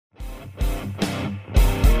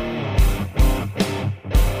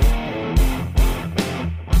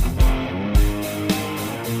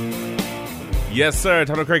Yes, sir.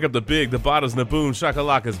 Time to crank up the big, the bottles, and the boom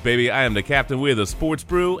shakalakas, baby. I am the captain with a sports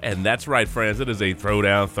brew, and that's right, friends. It is a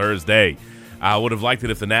Throwdown Thursday. I would have liked it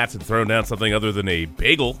if the Nats had thrown down something other than a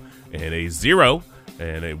bagel and a 0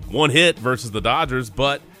 and a 1 hit versus the Dodgers,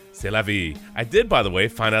 but c'est la vie. I did, by the way,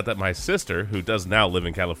 find out that my sister, who does now live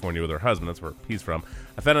in California with her husband, that's where he's from,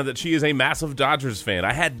 I found out that she is a massive Dodgers fan.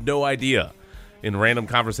 I had no idea in random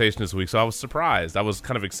conversation this week, so I was surprised. I was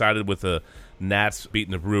kind of excited with the Nats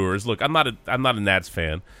beating the Brewers. Look, I'm not a Nats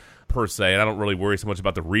fan per se, and I don't really worry so much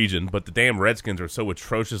about the region, but the damn Redskins are so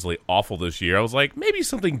atrociously awful this year. I was like, maybe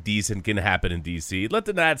something decent can happen in D.C. Let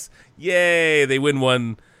the Nats, yay, they win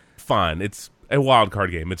one, fine. It's a wild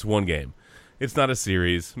card game. It's one game. It's not a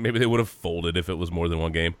series. Maybe they would have folded if it was more than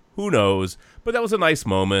one game. Who knows? But that was a nice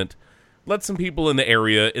moment. Let some people in the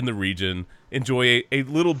area, in the region, enjoy a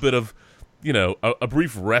little bit of, you know, a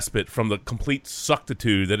brief respite from the complete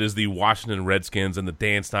suctitude that is the Washington Redskins and the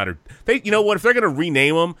Dan Snyder. You know what? If they're going to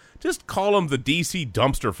rename them, just call them the DC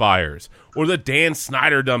Dumpster Fires or the Dan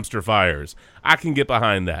Snyder Dumpster Fires. I can get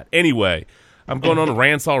behind that. Anyway, I'm going on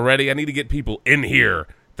rants already. I need to get people in here.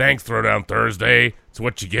 Thanks, Throwdown Thursday. It's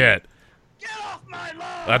what you get. Get off my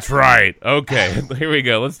lawn! That's right. Okay, here we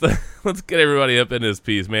go. Let's get everybody up in this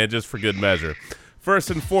piece, man, just for good measure. First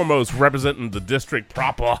and foremost, representing the district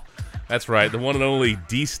proper. That's right, the one and only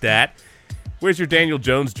D-Stat. Where's your Daniel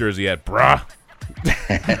Jones jersey at, bruh?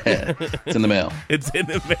 It's in the mail. It's in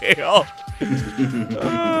the mail.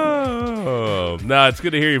 Oh, no, it's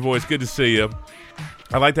good to hear your voice. Good to see you.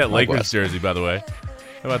 I like that Lakers jersey, by the way.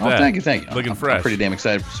 How about that? Thank you. Looking fresh. I'm pretty damn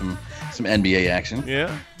excited for some NBA action.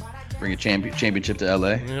 Yeah. Bring a championship to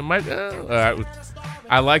LA. Yeah,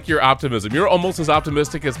 I like your optimism. You're almost as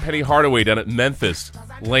optimistic as Penny Hardaway down at Memphis,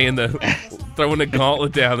 throwing the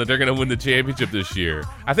gauntlet down that they're going to win the championship this year.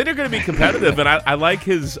 I think they're going to be competitive, and I like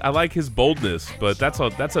his boldness. But that's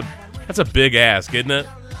a big ask, isn't it?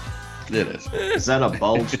 It is. Is that a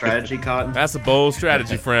bold strategy, Cotton? That's a bold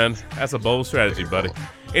strategy, friend. That's a bold strategy, buddy.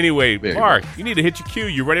 Anyway, Mark, you need to hit your cue.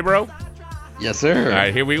 You ready, bro? Yes, sir. All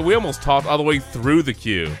right, here we almost talked all the way through the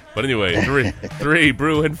queue. But anyway, three,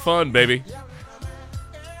 brew and fun, baby.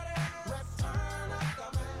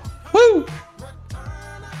 Woo!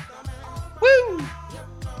 Woo!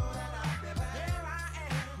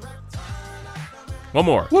 One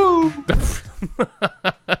more. Woo!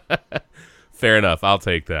 Fair enough. I'll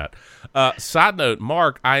take that. Side note,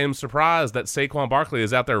 Mark, I am surprised that Saquon Barkley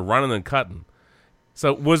is out there running and cutting.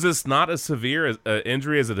 So was this not as severe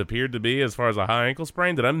injury as it appeared to be as far as a high ankle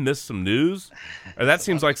sprain? Did I miss some news? Or that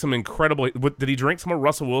seems like some incredible... Did he drink some of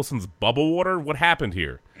Russell Wilson's bubble water? What happened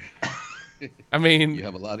here? I mean... You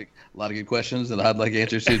have a lot of good questions that I'd like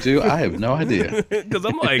answers to, too. I have no idea. Because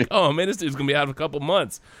I'm like, oh, man, this dude's going to be out in a couple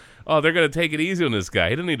months. Oh, they're going to take it easy on this guy.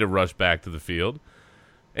 He didn't need to rush back to the field.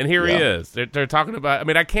 And here he is. They're talking about... I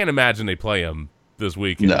mean, I can't imagine they play him this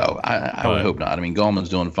weekend. No, I would hope not. I mean, Gallman's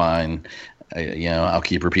doing fine. I'll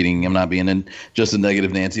keep repeating. I'm not being just a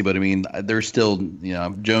negative Nancy, but I mean, they're still,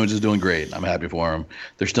 Jones is doing great. I'm happy for him.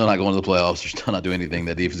 They're still not going to the playoffs. They're still not doing anything.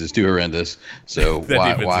 That defense is too horrendous. So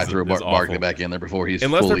why throw Barkley back in there before he's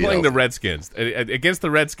unless fully they're playing healthy. the Redskins. Against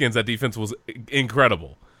the Redskins, that defense was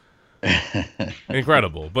incredible.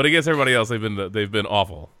 Incredible. But against everybody else, they've been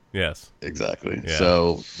awful. Yes. Exactly. Yeah.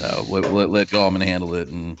 So let Gallman handle it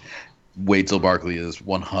and wait till Barkley is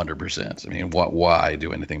 100%. I mean, why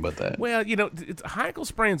do anything but that? Well, high ankle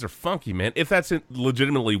sprains are funky, man. If that's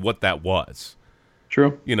legitimately what that was.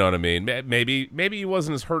 True. You know what I mean? Maybe he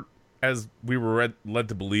wasn't as hurt as we were led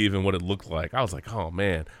to believe and what it looked like. I was like, oh,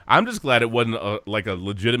 man. I'm just glad it wasn't a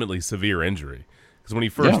legitimately severe injury. Because when he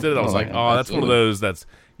first did it, I was like, oh, that's one of those that's,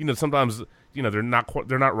 sometimes, they're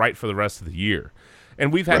not right for the rest of the year.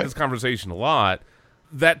 And we've had this conversation a lot.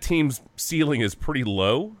 That team's ceiling is pretty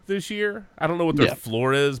low this year. I don't know what their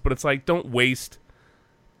floor is, but it's like don't waste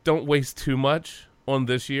too much on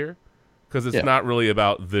this year because it's not really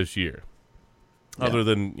about this year. Other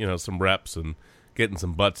than some reps and getting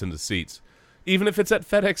some butts into seats, even if it's at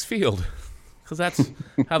FedEx Field, because that's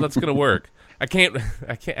how that's going to work. I can't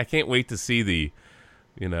wait to see the.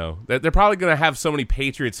 They're probably going to have so many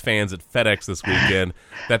Patriots fans at FedEx this weekend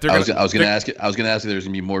that they're. I was going to ask you. There's going to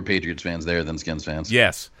be more Patriots fans there than Skins fans.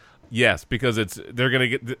 Yes, because they're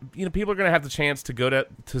going to get. People are going to have the chance to go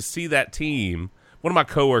to see that team. One of my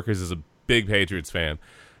coworkers is a big Patriots fan,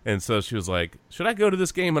 and so she was like, "Should I go to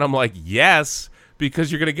this game?" And I'm like, "Yes."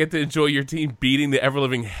 Because you're going to get to enjoy your team beating the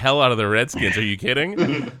ever-living hell out of the Redskins. Are you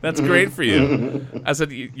kidding? That's great for you. I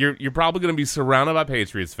said, you're probably going to be surrounded by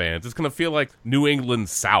Patriots fans. It's going to feel like New England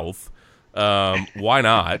South. Why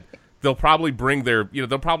not? they'll probably bring their,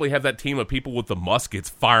 they'll probably have that team of people with the muskets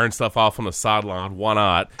firing stuff off on the sideline. Why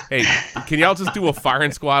not? Hey, can y'all just do a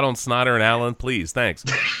firing squad on Snyder and Allen, please? Thanks.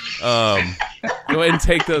 Go ahead and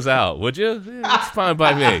take those out, would you? Yeah, it's fine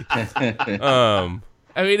by me.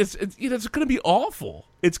 I mean, it's going to be awful.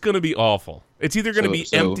 It's going to be awful. It's either going to be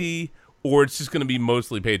empty or it's just going to be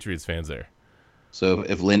mostly Patriots fans there. So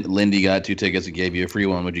if Linde got 2 tickets and gave you a free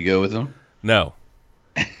one, would you go with him? No.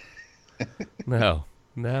 No.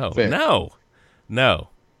 Fair. No.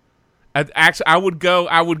 I would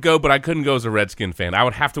go, but I couldn't go as a Redskin fan. I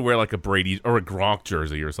would have to wear like a Brady or a Gronk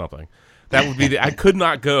jersey or something. That would be I could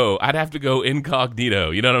not go. I'd have to go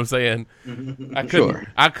incognito. You know what I'm saying?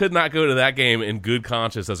 I could not go to that game in good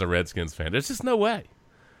conscience as a Redskins fan. There's just no way.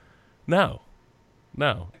 No.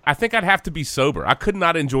 I think I'd have to be sober. I could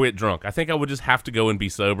not enjoy it drunk. I think I would just have to go and be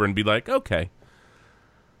sober and be like, okay.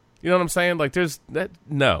 You know what I'm saying? Like, there's that.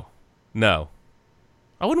 No.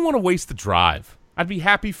 I wouldn't want to waste the drive. I'd be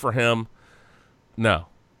happy for him. No.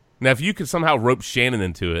 Now, if you could somehow rope Shannon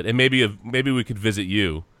into it, and maybe we could visit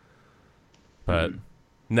you. But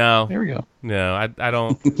no. There we go. No, I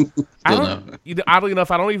don't. I don't. Oddly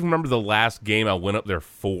enough, I don't even remember the last game I went up there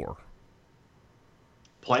for.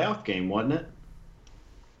 Playoff game, wasn't it?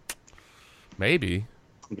 Maybe.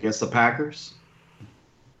 Against the Packers.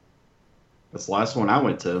 That's the last one I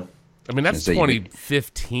went to. I mean, that's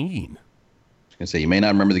 2015. I was gonna say you may not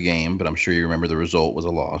remember the game, but I'm sure you remember the result was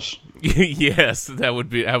a loss. Yes, that would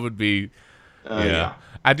be. Yeah.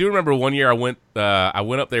 I do remember one year I went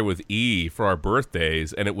up there with E for our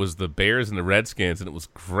birthdays, and it was the Bears and the Redskins, and it was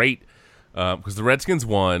great because the Redskins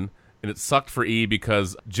won, and it sucked for E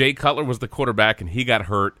because Jay Cutler was the quarterback, and he got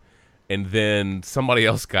hurt, and then somebody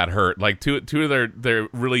else got hurt. Like two of their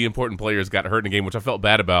really important players got hurt in the game, which I felt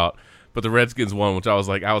bad about. But the Redskins won, which I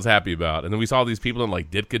was happy about. And then we saw these people in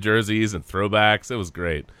like Ditka jerseys and throwbacks. It was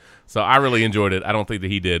great. So I really enjoyed it. I don't think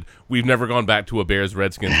that he did. We've never gone back to a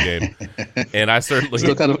Bears-Redskins game. And I certainly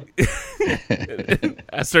still kind of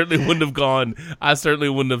I certainly wouldn't have gone. I certainly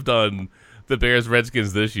wouldn't have done the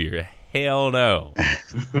Bears-Redskins this year. Hell no.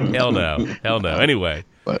 Hell no. Anyway.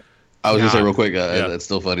 But I was going to say real quick, it's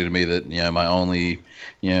still funny to me that, my only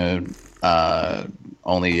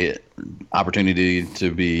opportunity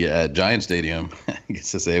to be at Giant Stadium, I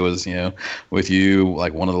guess to say, was with you,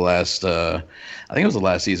 like one of the last. I think it was the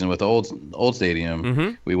last season with the old stadium.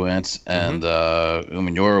 Mm-hmm. We went, and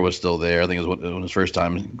Umanura was still there. I think it was one of his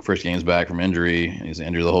first games back from injury. He's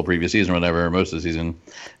injured the whole previous season, or whatever, most of the season,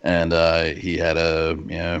 and he had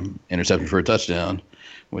a interception for a touchdown,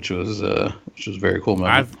 which was very cool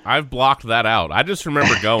moment. I've blocked that out. I just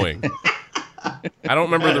remember going. I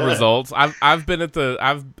don't remember the results. I've been at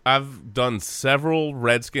I've done several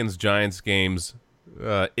Redskins Giants games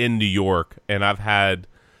in New York, and I've had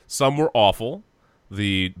some were awful.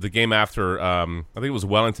 The game after I think it was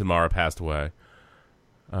Wellington Mara passed away.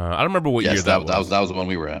 I don't remember what year that was. That was the one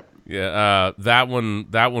we were at. Yeah, that one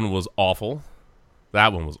was awful.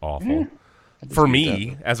 That one was awful. Yeah. For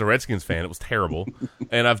me, as a Redskins fan, it was terrible.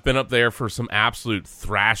 And I've been up there for some absolute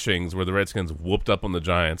thrashings where the Redskins whooped up on the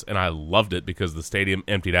Giants, and I loved it because the stadium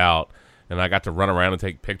emptied out, and I got to run around and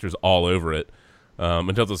take pictures all over it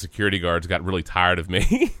until the security guards got really tired of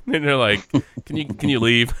me. And they're like, can you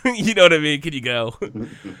leave? You know what I mean? Can you go?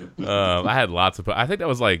 I had lots of – I think that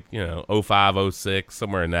was like 05, 06,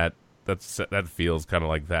 somewhere in that feels kind of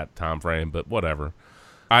like that time frame, but whatever.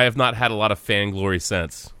 I have not had a lot of fan glory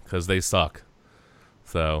since because they suck.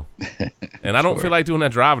 So, and I don't feel like doing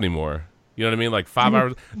that drive anymore. You know what I mean? Like 5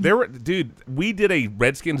 hours. We did a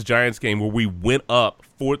Redskins Giants game where we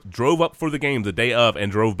drove up for the game the day of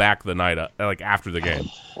and drove back the night after the game.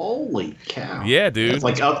 Holy cow! Yeah, dude. It's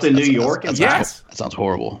like up to New York. Yes, that sounds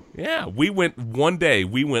horrible. Yeah, we went one day.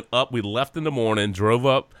 We went up. We left in the morning, drove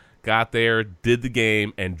up, got there, did the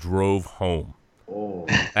game, and drove home.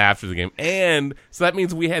 After the game. And so that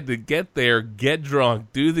means we had to get there, get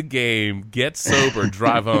drunk, do the game, get sober,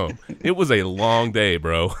 drive home. It was a long day,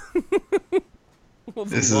 bro.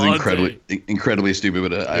 This is incredibly stupid,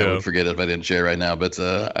 but I would forget it if I didn't share right now. But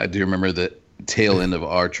I do remember the tail end of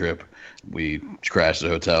our trip. We crashed at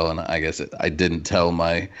a hotel, and I guess I didn't tell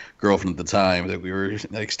my girlfriend at the time that we were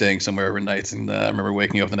staying somewhere overnight. And I remember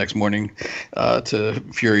waking up the next morning to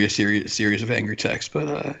furious series of angry texts.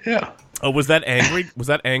 But yeah. Oh, was that angry? Was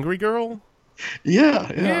that angry girl?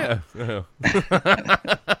 Yeah. Yeah.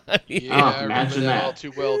 I remember that all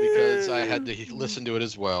too well because I had to listen to it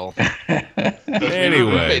as well. Anyway,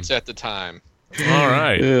 roommates at the time. All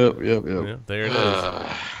right. Yep. Yeah, there it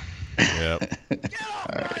is. Yep.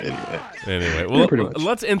 All right. Anyway, well, Pretty much.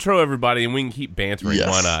 let's intro everybody, and we can keep bantering. Yes.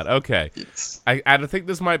 Why not? Okay. Yes. I think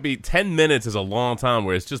this might be 10 minutes is a long time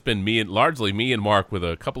where it's just been largely me and Mark with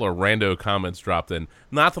a couple of rando comments dropped in.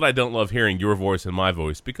 Not that I don't love hearing your voice and my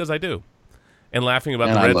voice, because I do. And laughing about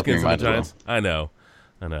And the I love Redskins hearing and the mine Giants. as well.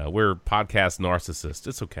 I know. We're podcast narcissists.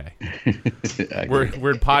 It's okay. I We're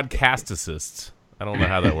agree. podcastacists. I don't know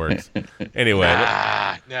how that works. Anyway.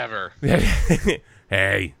 Never.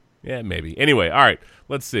 Hey. Yeah, maybe. Anyway, all right.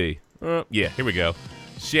 Let's see. Yeah, here we go.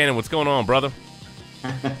 Shannon, what's going on, brother?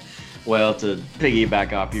 Well, to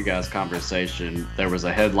piggyback off you guys' conversation, there was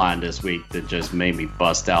a headline this week that just made me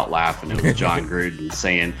bust out laughing. It was John Gruden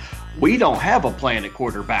saying, "We don't have a plan at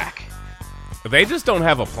quarterback." They just don't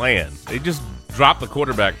have a plan. They just drop the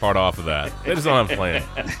quarterback part off of that. They just don't have a plan.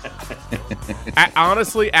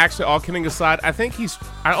 Honestly, actually, all kidding aside,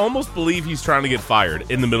 I almost believe he's trying to get fired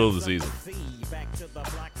in the middle of the season.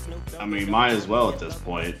 I mean, might as well at this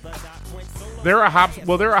point. They're a hop,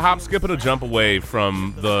 skip, and a jump away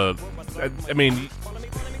from the. I mean,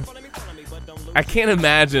 I can't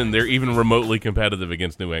imagine they're even remotely competitive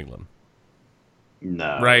against New England.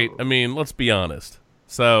 No. Right? I mean, let's be honest.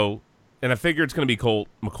 So, and I figure it's going to be Colt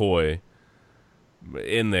McCoy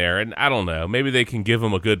in there, and I don't know. Maybe they can give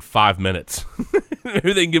him a good 5 minutes.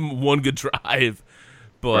 Maybe they can give him one good drive.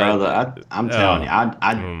 But Brother, I'm telling you,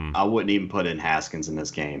 I wouldn't even put in Haskins in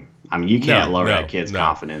this game. I mean, you can't lower that kid's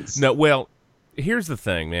confidence. No, well, here's the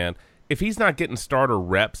thing, man. If he's not getting starter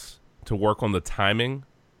reps to work on the timing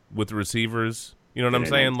with the receivers, you know what I'm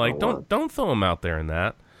saying? Like, don't throw him out there in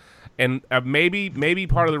that. And maybe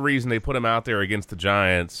part of the reason they put him out there against the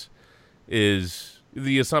Giants is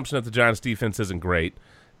the assumption that the Giants' defense isn't great,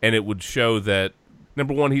 and it would show that,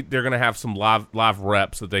 number one, they're going to have some live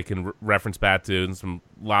reps that they can reference back to and some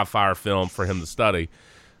live fire film for him to study.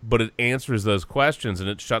 But it answers those questions, and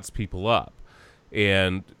it shuts people up.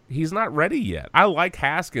 And he's not ready yet. I like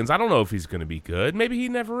Haskins. I don't know if he's going to be good. Maybe he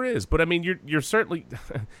never is. But, I mean, you're certainly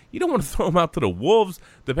 – you don't want to throw him out to the Wolves.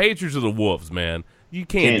 The Patriots are the Wolves, man. You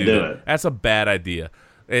can't do that. That's a bad idea.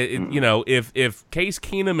 You know, if Case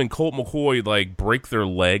Keenum and Colt McCoy, like, break their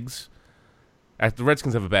legs – the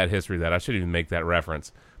Redskins have a bad history of that. I shouldn't even make that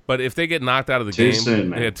reference. But if they get knocked out of the game – Too soon,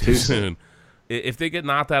 man. Yeah, too soon. If they get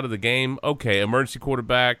knocked out of the game, okay, emergency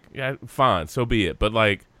quarterback, yeah, fine, so be it. But,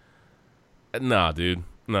 like, nah, dude,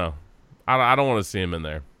 no. I don't want to see him in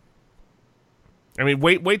there. I mean,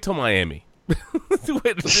 wait till Miami.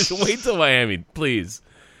 wait till Miami, please.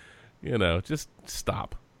 You know, just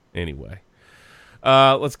stop. Anyway.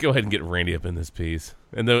 Let's go ahead and get Randy up in this piece.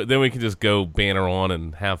 And then we can just go banter on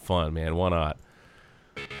and have fun, man. Why not?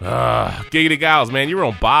 Giggity Gals, man, you were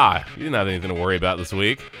on bye. You didn't have anything to worry about this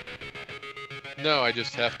week. No, I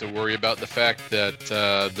just have to worry about the fact that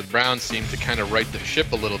the Browns seem to kind of right the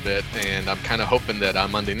ship a little bit, and I'm kind of hoping that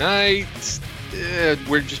on Monday night,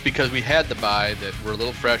 we're just because we had the bye, that we're a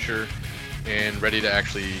little fresher and ready to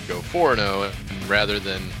actually go 4-0 rather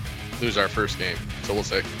than lose our first game. So we'll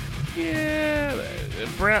see. Yeah,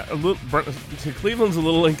 Cleveland's a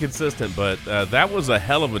little inconsistent, but that was a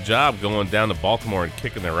hell of a job going down to Baltimore and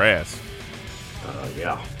kicking their ass.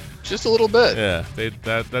 Yeah. Just a little bit. Yeah,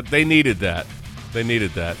 they needed that. They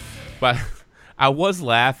needed that. But I was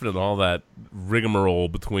laughing at all that rigmarole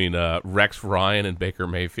between Rex Ryan and Baker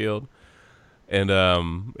Mayfield. And,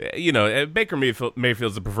 you know, Baker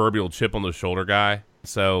Mayfield's the proverbial chip on the shoulder guy.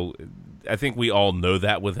 So I think we all know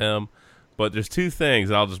that with him. But there's two things,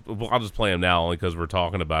 and I'll just play them now only because we're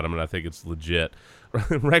talking about him, and I think it's legit.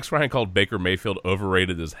 Rex Ryan called Baker Mayfield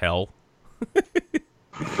overrated as hell.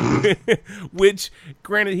 Which,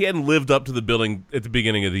 granted, he hadn't lived up to the billing at the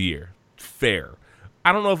beginning of the year. Fair.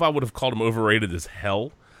 I don't know if I would have called him overrated as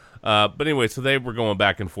hell. But anyway, so they were going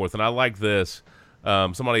back and forth, and I like this.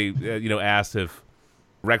 Somebody asked if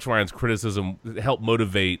Rex Ryan's criticism helped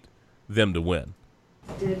motivate them to win.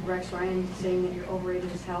 Did Rex Ryan saying that you're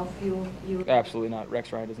overrated as hell fuel you? Absolutely not.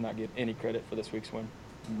 Rex Ryan does not get any credit for this week's win.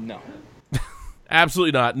 No.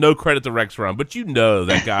 Absolutely not. No credit to Rex Ryan. But you know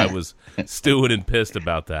that guy was stewing and pissed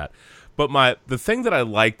about that. But the thing that I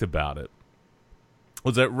liked about it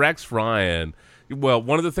was that Rex Ryan, well,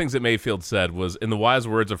 one of the things that Mayfield said was, in the wise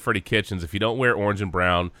words of Freddie Kitchens, if you don't wear orange and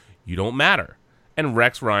brown, you don't matter. And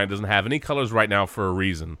Rex Ryan doesn't have any colors right now for a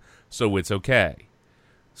reason, so it's okay.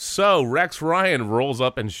 So Rex Ryan rolls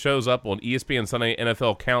up and shows up on ESPN Sunday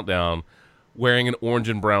NFL Countdown wearing an orange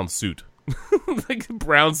and brown suit. Like a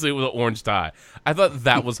brown suit with an orange tie. I thought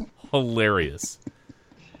that was hilarious.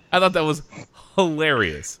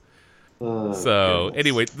 So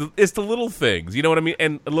anyway, it's the little things. You know what I mean?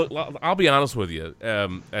 And look, I'll be honest with you.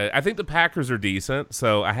 I think the Packers are decent,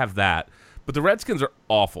 so I have that. But the Redskins are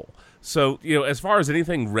awful. So, as far as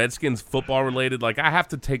anything Redskins football related, like, I have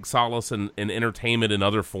to take solace in entertainment in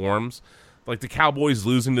other forms. Like, the Cowboys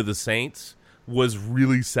losing to the Saints was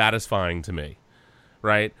really satisfying to me,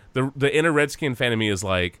 right? The inner Redskin fan of me is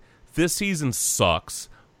like, this season sucks,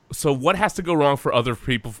 so what has to go wrong for other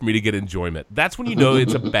people for me to get enjoyment? That's when you know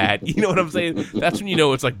it's a bad, you know what I'm saying? That's when you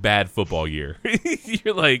know it's like bad football year.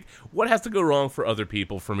 You're like, what has to go wrong for other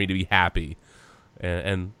people for me to be happy?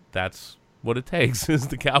 And that's what it takes, is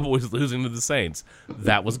the Cowboys losing to the Saints.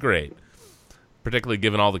 That was great. Particularly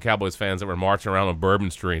given all the Cowboys fans that were marching around on Bourbon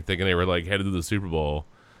Street thinking they were like headed to the Super Bowl.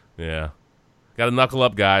 Yeah. Got to knuckle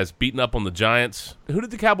up, guys. Beating up on the Giants. Who did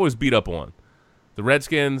the Cowboys beat up on? The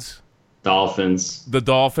Redskins? Dolphins. The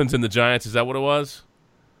Dolphins and the Giants. Is that what it was?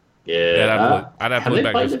 Yeah. I'd have to have look they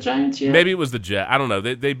back. played the Giants yet? Maybe it was the Jets. I don't know.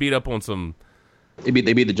 They beat up on some. They beat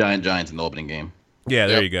the Giants in the opening game. Yeah,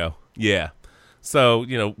 there you go. Yeah. So,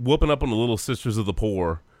 whooping up on the Little Sisters of the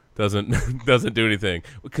Poor doesn't do anything,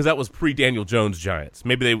 because that was pre-Daniel Jones Giants.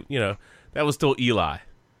 Maybe they, that was still Eli,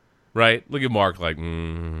 right? Look at Mark like, Well,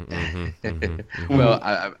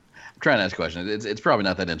 I'm trying to ask a question. It's probably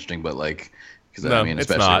not that interesting, but like, because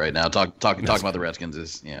especially right now, talking about the Redskins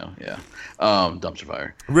is, dumpster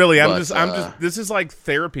fire. Really, I'm just. This is like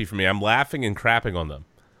therapy for me. I'm laughing and crapping on them.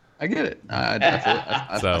 I get it.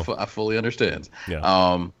 I fully understand.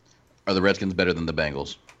 Yeah. Are the Redskins better than the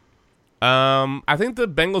Bengals? I think the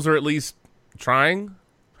Bengals are at least trying.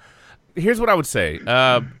 Here's what I would say.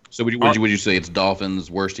 So would you say it's Dolphins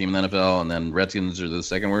worst team in the NFL, and then Redskins are the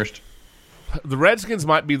second worst? The Redskins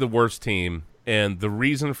might be the worst team, and the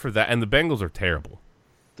reason for that, and the Bengals are terrible.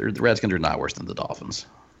 The Redskins are not worse than the Dolphins.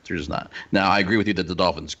 They're just not. Now, I agree with you that the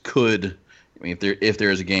Dolphins could. I mean, if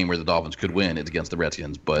there is a game where the Dolphins could win, it's against the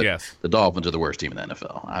Redskins. But yes, the Dolphins are the worst team in the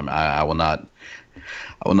NFL. I will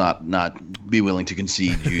not be willing to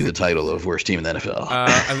concede you the title of worst team in the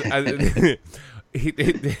NFL.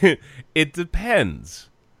 It depends.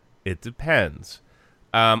 It depends.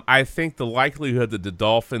 I think the likelihood that the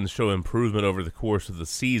Dolphins show improvement over the course of the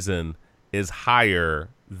season is higher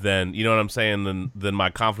than, you know what I'm saying, than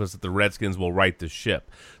my confidence that the Redskins will right the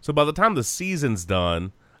ship. So by the time the season's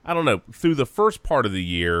done, I don't know, through the first part of the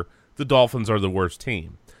year, the Dolphins are the worst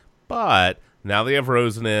team. But now they have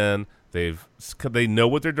Rosen in. They know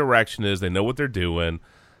what their direction is. They know what they're doing.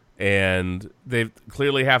 And they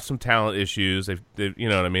clearly have some talent issues. They've, you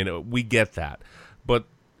know what I mean? We get that. But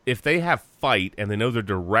if they have fight and they know their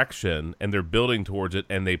direction and they're building towards it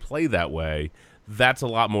and they play that way, that's a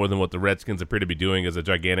lot more than what the Redskins appear to be doing as a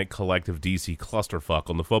gigantic collective DC clusterfuck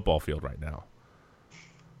on the football field right now.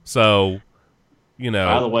 So,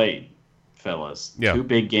 By the way, fellas, 2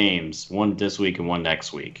 big games, one this week and one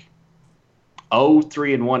next week.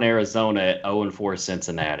 0-3-1 Arizona at 0-4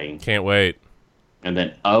 Cincinnati. Can't wait. And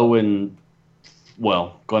then going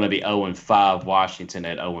to be 0-5 Washington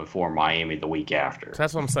at 0-4 Miami the week after.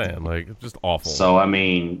 That's what I'm saying. Like, it's just awful. So, I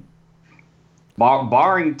mean,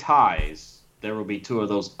 barring ties, there will be 2 of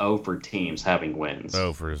those 0-for teams having wins.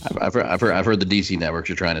 I've heard the DC networks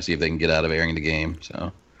are trying to see if they can get out of airing the game.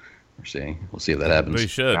 So we'll see if that happens. They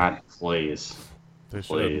should. God, please.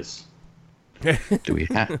 Please. Do we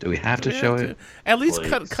have to show it? At least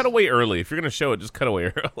cut away early. If you're going to show it, just cut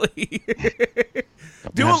away early.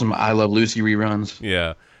 Do have some I Love Lucy reruns.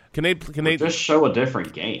 Yeah. Can they just show a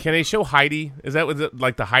different game? Can they show Heidi? Is that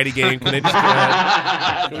like the Heidi game? Can they just go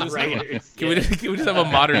ahead? Can we just have a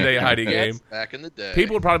modern day Heidi game? Back in the day,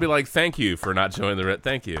 people would probably be like, "Thank you for not showing the red.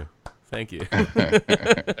 Thank you." Now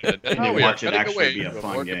we are watch it cutting actually away be a to a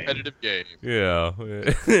fun more game. competitive game. Yeah.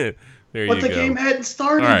 There you go. But the game hadn't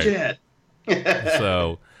started yet.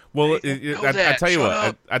 So, well, I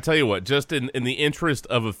tell you what. Just in the interest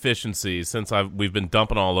of efficiency, since we've been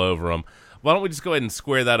dumping all over them, why don't we just go ahead and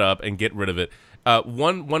square that up and get rid of it?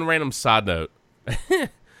 One random side note: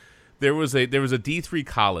 there was a D3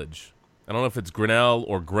 college. I don't know if it's Grinnell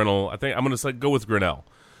or Grinnell. I think I'm going to go with Grinnell.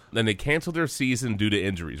 Then they canceled their season due to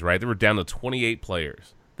injuries. Right, they were down to 28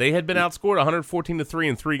 players. They had been outscored 114-3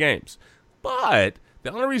 in 3 games, but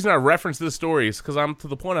the only reason I reference this story is because I'm to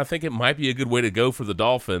the point I think it might be a good way to go for the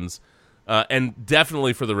Dolphins and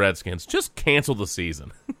definitely for the Redskins. Just cancel the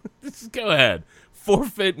season. Just go ahead.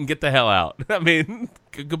 Forfeit and get the hell out. I mean,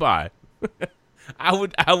 goodbye. I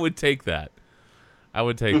would take that. I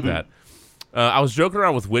would take that. I was joking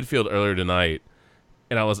around with Whitfield earlier tonight,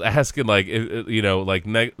 and I was asking,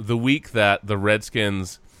 the week that the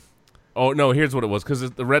Redskins – oh, no, here's what it was,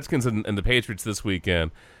 because the Redskins and the Patriots this weekend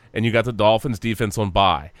 – and you got the Dolphins defense on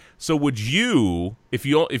bye. So would you, if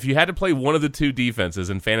you had to play one of the 2 defenses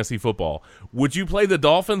in fantasy football, would you play the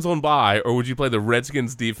Dolphins on bye or would you play the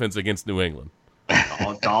Redskins defense against New England?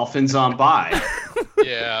 Dolphins on bye.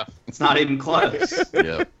 Yeah. It's not even close.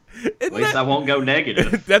 Yeah. At least I won't go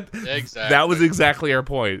negative. That was exactly our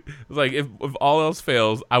point. It's like, if all else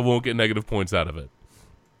fails, I won't get negative points out of it.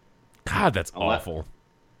 God, that's awful.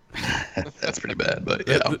 That's pretty bad, but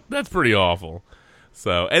yeah. That's pretty awful.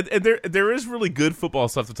 So, and there is really good football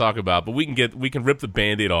stuff to talk about, but we can rip the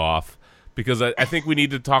Band-Aid off, because I think we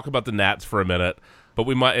need to talk about the Nats for a minute, but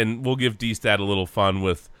we'll give D-Stat a little fun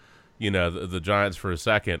with, the Giants for a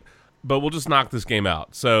second, but we'll just knock this game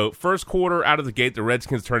out. So, first quarter, out of the gate, the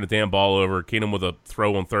Redskins turn the damn ball over. Keenum with a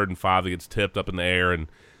throw on 3rd and 5 that gets tipped up in the air and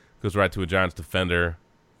goes right to a Giants defender.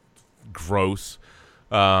 Gross.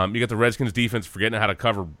 You got the Redskins defense forgetting how to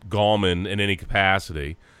cover Gallman in any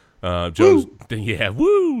capacity. Jones,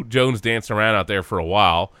 Jones dancing around out there for a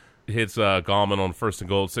while. Hits Gallman on 1st and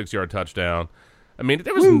goal, 6-yard touchdown. I mean,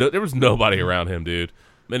 there was nobody around him, dude.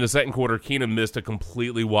 In the second quarter, Keenum missed a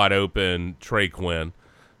completely wide open Trey Quinn.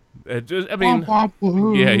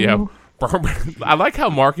 Yeah. I like how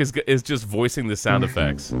Mark is just voicing the sound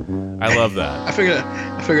effects. I love that.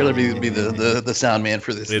 I figured I'd be the sound man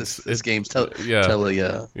for this game's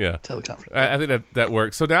teleconference. I think that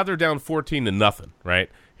works. So now they're down 14-0, right?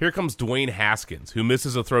 Here comes Dwayne Haskins, who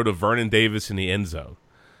misses a throw to Vernon Davis in the end zone.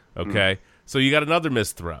 Okay, so you got another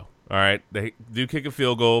missed throw. All right, they do kick a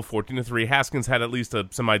field goal, 14-3. Haskins had at least a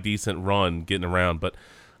semi-decent run getting around, but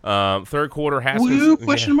third quarter, Haskins. Who?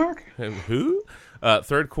 Question mark? Who?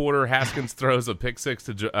 Third quarter, Haskins throws a pick six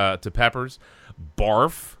to Peppers.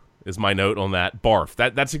 Barf is my note on that. Barf.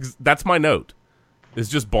 That's my note. It's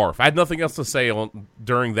just barf. I had nothing else to say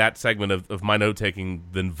during that segment of my note taking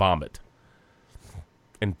than vomit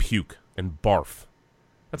and puke and barf.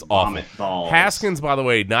 That's vomit awful. Balls. Haskins, by the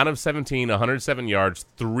way, 9 of 17, 107 yards,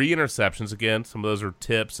 3 interceptions. Again, some of those are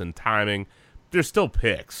tips and timing. They're still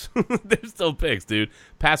picks. They're still picks, dude.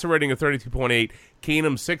 Passer rating of 32.8.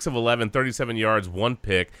 Keenum, 6 of 11, 37 yards, 1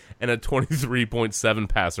 pick, and a 23.7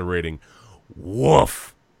 passer rating.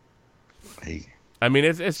 Woof. Hey. I mean,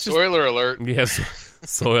 it's just... Spoiler alert. Yes,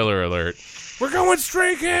 spoiler alert. We're going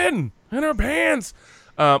streaking in our pants.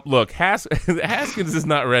 Look, Haskins is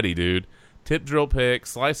not ready, dude. Tip drill pick,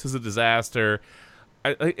 slice is a disaster.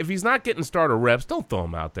 If he's not getting starter reps, don't throw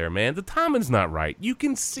him out there, man. The timing's not right. You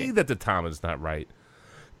can see that the timing's not right.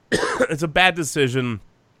 It's a bad decision,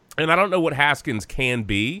 and I don't know what Haskins can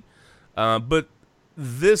be, but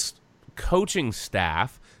this coaching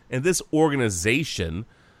staff and this organization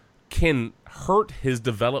can hurt his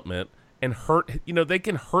development and they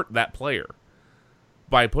can hurt that player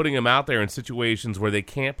by putting him out there in situations where they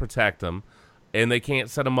can't protect him and they can't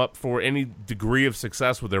set him up for any degree of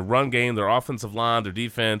success with their run game, their offensive line, their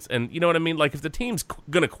defense. And you know what I mean? Like, if the team's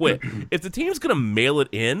going to quit, if the team's going to mail it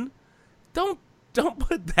in, don't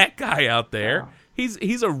put that guy out there.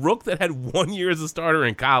 He's a rook that had 1 year as a starter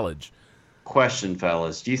in college. Question,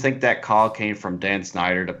 fellas. Do you think that call came from Dan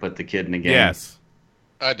Snyder to put the kid in the game? Yes.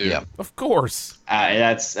 I do. Yeah. Of course.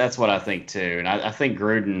 That's what I think, too. And I think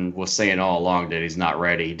Gruden was saying all along that he's not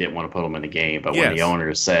ready. He didn't want to put him in the game. But when the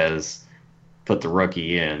owner says, put the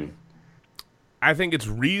rookie in, I think it's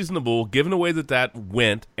reasonable, given the way that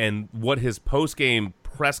went and what his post-game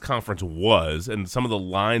press conference was and some of the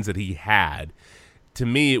lines that he had. To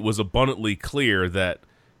me, it was abundantly clear that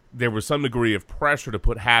there was some degree of pressure to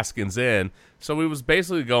put Haskins in. So he was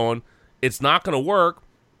basically going, it's not going to work.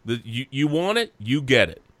 You want it, you get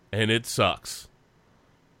it. And it sucks.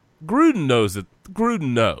 Gruden knows it.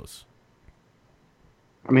 Gruden knows.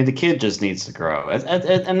 I mean, the kid just needs to grow.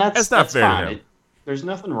 And that's fair fine. to him. There's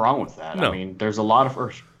nothing wrong with that. No. I mean, there's a lot of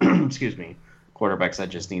quarterbacks that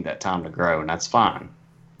just need that time to grow, and that's fine.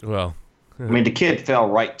 Well, I mean, the kid fell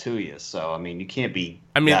right to you, so, I mean, you can't be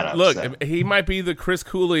that upset. Look, he might be the Chris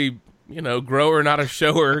Cooley, grower, not a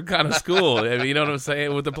shower kind of school. I mean, you know what I'm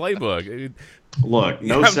saying, with the playbook. Look,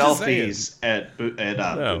 no selfies at boot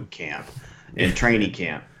camp, in training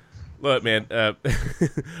camp. Look, man,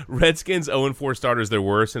 Redskins 0-4 starters their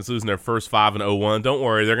worst since losing their first 5 in 0-1. Don't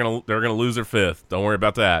worry, they're gonna lose their fifth. Don't worry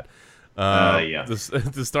about that. Yeah.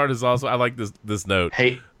 The start is also, I like this note.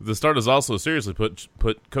 Hey, the start is also seriously put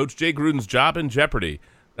Coach Jay Gruden's job in jeopardy.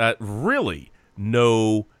 Really,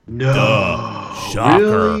 no, shocker.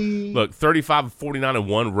 Really? Look, 35-49 and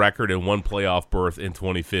 1 record and 1 playoff berth in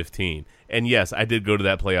 2015. And yes, I did go to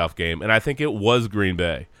that playoff game, and I think it was Green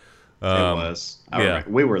Bay. It was.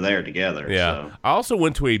 We were there together. Yeah. So. I also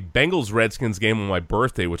went to a Bengals-Redskins game on my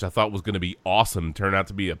birthday, which I thought was going to be awesome. Turned out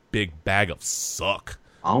to be a big bag of suck.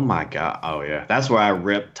 Oh, my God. Oh, yeah. That's where I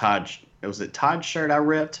ripped Todd. Was it Todd's shirt I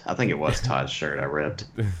ripped? I think it was Todd's shirt I ripped.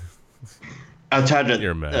 I tried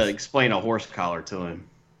to explain a horse collar to him.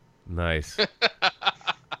 Nice.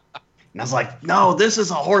 And I was like, no, this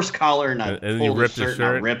is a horse collar. And I pulled ripped his shirt and I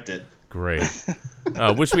ripped it. Great.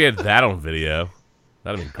 Wish we had that on video.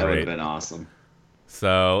 That'd have been great. That would have been awesome.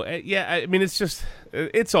 So, yeah, I mean,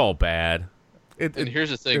 it's all bad. And here's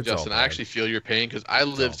the thing, Justin. I actually feel your pain because I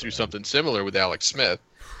lived through something similar with Alex Smith.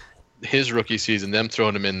 His rookie season, them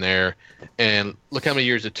throwing him in there. And look how many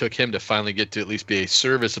years it took him to finally get to at least be a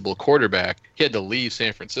serviceable quarterback. He had to leave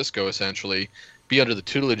San Francisco, essentially, be under the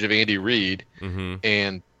tutelage of Andy Reid.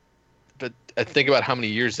 Mm-hmm. But I think about how many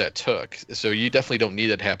years that took. So you definitely don't need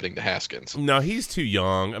that happening to Haskins. No, he's too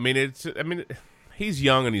young. I mean, he's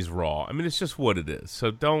young and he's raw. I mean, it's just what it is. So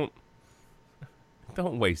don't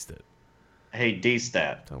waste it. Hey,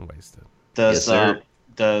 D-Stat. Don't waste it.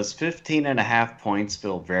 Does 15.5 points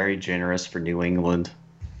feel very generous for New England?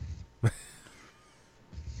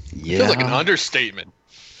 Yeah. Feels like an understatement.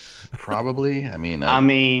 Probably. I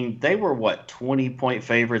mean, they were 20-point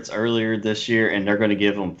favorites earlier this year, and they're going to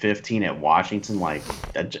give them 15 at Washington. Like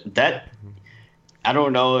that. I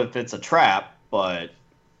don't know if it's a trap, but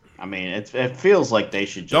I mean, it feels like they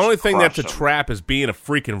should just. The only thing that's a them. trap is being a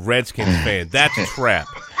freaking Redskins fan. That's a trap.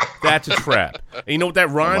 That's a trap. And you know what that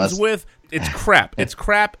rhymes with? It's crap. It's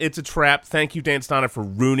crap. It's a trap. Thank you, Dan Snyder, for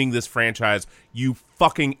ruining this franchise. You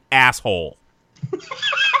fucking asshole.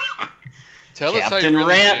 Tell us how Captain you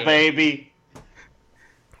really Rant, do. Baby.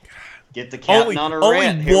 Get the captain on a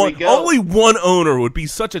rant. Here we go. Only one owner would be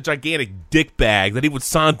such a gigantic dickbag that he would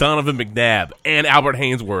sign Donovan McNabb and Albert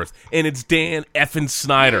Hainsworth, and it's Dan effing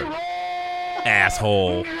Snyder.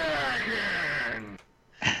 Asshole.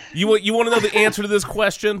 You want to know the answer to this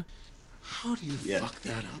question? How do you fuck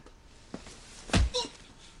that up?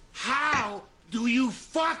 How do you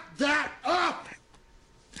fuck that up?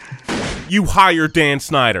 You hire Dan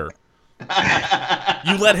Snyder.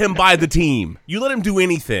 You let him buy the team. You let him do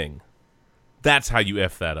anything. That's how you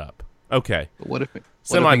F that up. Okay. But what if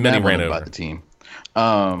Semi-mini McNabb ran wanted to over. buy the team?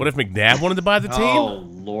 What if McNabb wanted to buy the team? Oh,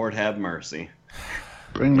 Lord have mercy.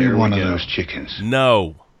 Bring me one of those chickens.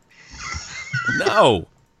 No. No.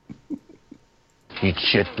 Eat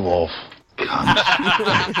shit, dwarf.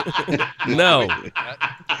 No.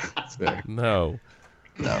 No.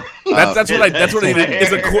 No. That's what I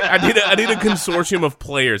need. I need a consortium of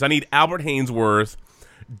players. I need Albert Hainsworth,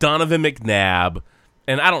 Donovan McNabb,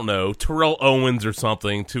 and I don't know, Terrell Owens or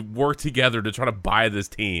something to work together to try to buy this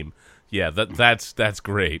team. Yeah, that's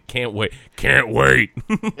great. Can't wait.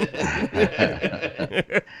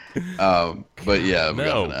 But yeah,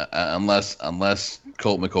 No. unless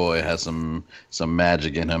Colt McCoy has some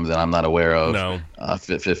magic in him that I'm not aware of. No.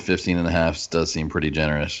 15.5 does seem pretty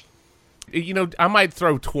generous. You know, I might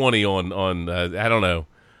throw 20 on I don't know.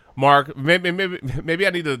 Mark, maybe I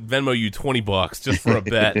need to Venmo you $20 just for a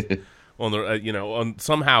bet on the on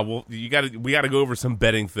somehow we got to go over some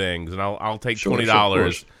betting things, and I'll take $20.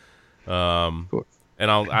 Of course.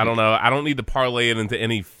 And I don't know. I don't need to parlay it into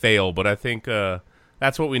any fail, but I think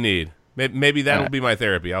that's what we need. Maybe that'll be my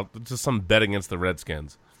therapy. I'll just some bet against the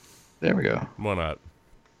Redskins. There we go. Why not?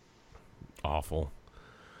 Awful.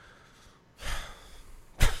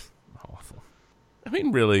 Awful. I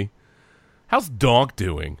mean, really, how's Donk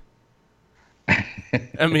doing?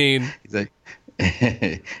 I mean,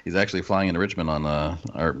 he's actually flying into Richmond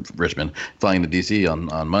flying to DC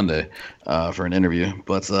on Monday for an interview.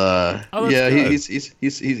 But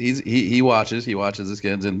he watches his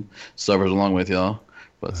kids and suffers along with y'all.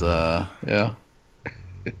 But yeah.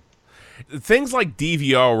 Things like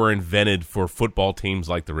DVR were invented for football teams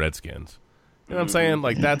like the Redskins. You know what I'm saying?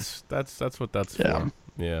 Like that's what that's for.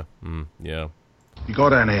 Yeah. Yeah. You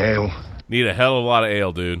got any ale? Need a hell of a lot of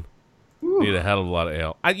ale, dude. Need a hell of a lot of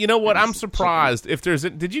ale. You know what? I'm surprised if there's.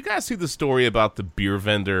 Did you guys see the story about the beer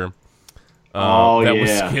vendor?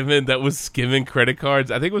 That was skimming credit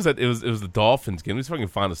cards. I think it was the Dolphins game. Let me see if I can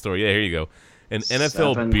find the story. Yeah, here you go. An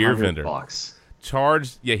NFL beer vendor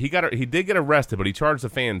charged. Yeah, he did get arrested, but he charged the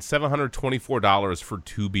fan $724 for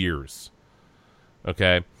 2 beers.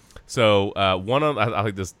 Okay. So I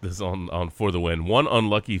like this on For the Win. One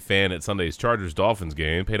unlucky fan at Sunday's Chargers-Dolphins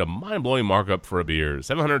game paid a mind-blowing markup for a beer,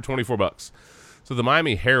 $724. So the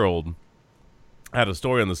Miami Herald had a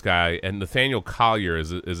story on this guy, and Nathaniel Collier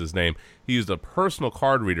is his name. He used a personal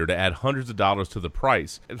card reader to add hundreds of dollars to the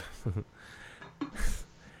price.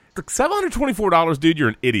 $724, dude, you're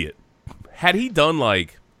an idiot. Had he done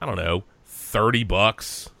like, I don't know,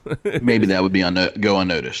 $30, maybe that would be go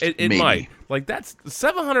unnoticed. It might. Like, that's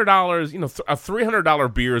 $700. A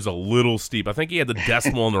 $300 beer is a little steep. I think he had the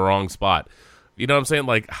decimal in the wrong spot. You know what I'm saying?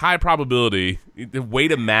 Like, high probability. Way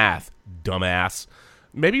to math, dumbass.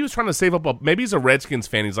 Maybe he was trying to save up. Maybe he's a Redskins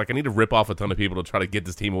fan. He's like, I need to rip off a ton of people to try to get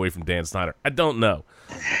this team away from Dan Snyder. I don't know.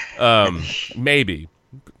 Maybe.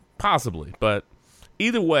 possibly. But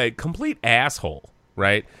either way, complete asshole,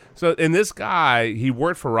 right? So, and this guy, he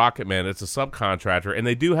worked for Rocket Man. It's a subcontractor, and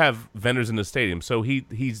they do have vendors in the stadium. So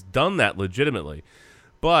he's done that legitimately.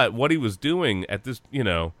 But what he was doing at this,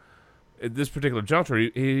 at this particular juncture,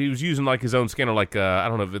 he was using like his own scanner, like I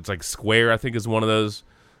don't know if it's like Square, I think is one of those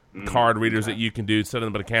card readers that you can do, set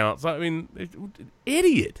up an account. So I mean,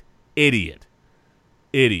 idiot. Yeah,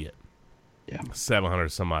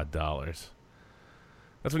 $700 some odd.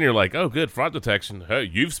 That's when you're like, oh, good, fraud detection. Hey,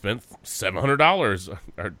 you've spent $700.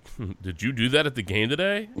 Did you do that at the game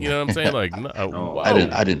today? You know what I'm saying? Like, no, wow.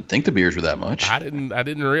 I didn't think the beers were that much. I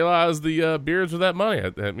didn't realize the beers were that money.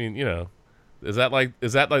 I mean, is that like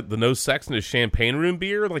the no sex in a champagne room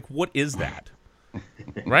beer? Like, what is that?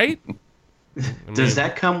 Right? Does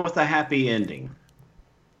that come with a happy ending?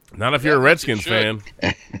 Not if you're a Redskins fan.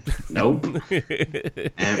 Nope.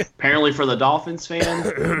 And apparently for the Dolphins fan,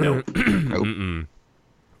 nope. Nope.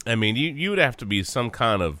 I mean, you would have to be some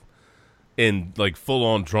kind of in like full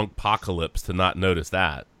on drunk apocalypse to not notice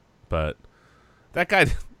that. But that guy,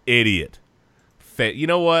 idiot. You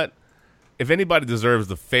know what? If anybody deserves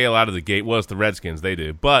to fail out of the gate, well, it's the Redskins. They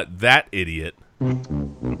do. But that idiot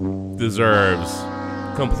deserves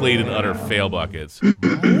complete and utter fail buckets.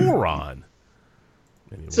 Moron.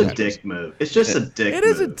 Anyway, it's a dick move. It's just a dick move. It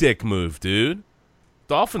is a dick move, dude.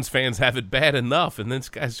 Dolphins fans have it bad enough, and this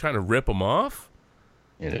guy's trying to rip them off.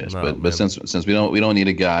 It is, but since we don't need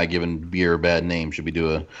a guy giving beer a bad name, should we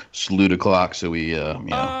do a salute o'clock so we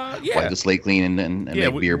wipe the slate clean and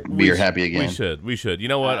make beer happy again? We should. You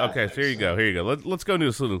know what? Okay, so here you go. Let's go do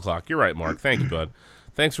a salute o'clock. You're right, Mark. Thank you, bud.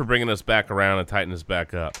 Thanks for bringing us back around and tightening us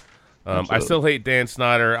back up. I still hate Dan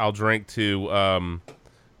Snyder. I'll drink to an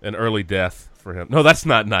early death for him. No, that's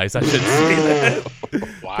not nice. I shouldn't say that.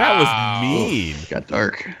 Wow. That was mean. It got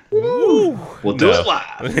dark. Woo. We'll do it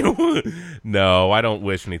live. No, I don't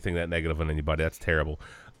wish anything that negative on anybody. That's terrible.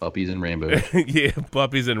 Puppies and rainbows. Yeah,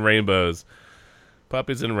 puppies and rainbows.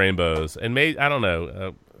 Puppies and rainbows. And I don't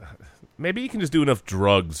know. Maybe he can just do enough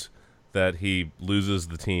drugs that he loses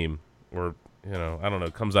the team. Or, I don't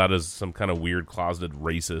know, comes out as some kind of weird closeted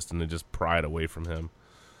racist and they just pry it away from him.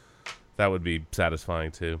 That would be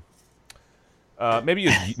satisfying, too. Maybe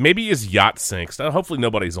his yacht sinks. Hopefully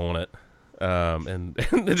nobody's on it, and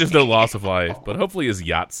there's no loss of life. But hopefully his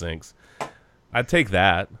yacht sinks. I'd take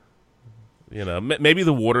that. Maybe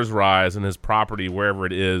the waters rise and his property, wherever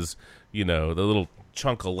it is, the little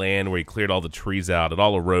chunk of land where he cleared all the trees out, it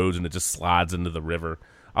all erodes and it just slides into the river.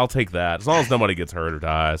 I'll take that as long as nobody gets hurt or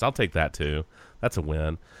dies. I'll take that too. That's a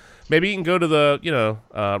win. Maybe you can go to the,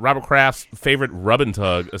 Robert Kraft's favorite rub and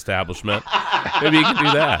tug establishment. Maybe you can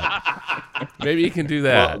do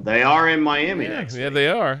that. Well, they are in Miami next week. Yeah, week. they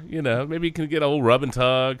are. Maybe you can get a old rub and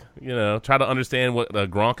tug, try to understand what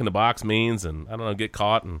Gronk in the box means and, I don't know, get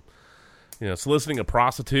caught and, soliciting a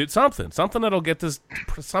prostitute. Something that'll get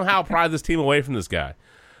somehow pry this team away from this guy.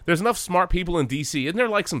 There's enough smart people in D.C. Isn't there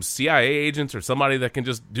like some CIA agents or somebody that can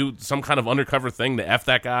just do some kind of undercover thing to F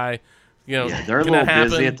that guy? They're a little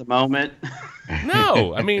busy at the moment.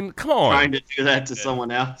 No, I mean, come on. Trying to do that to someone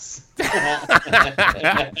else.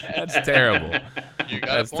 That's terrible. You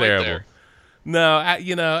got a point there. No,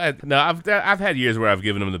 I've had years where I've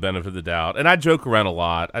given him the benefit of the doubt, and I joke around a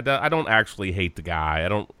lot. I don't actually hate the guy. I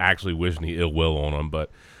don't actually wish any ill will on him, but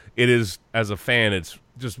it is, as a fan, it's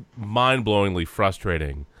just mind-blowingly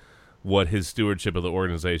frustrating what his stewardship of the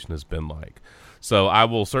organization has been like. So I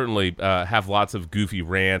will certainly have lots of goofy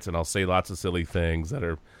rants, and I'll say lots of silly things that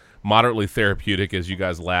are moderately therapeutic as you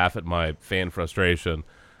guys laugh at my fan frustration.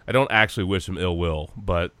 I don't actually wish him ill will,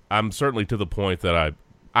 but I'm certainly to the point that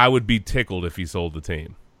I would be tickled if he sold the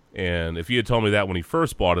team. And if you had told me that when he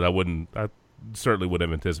first bought it, I certainly would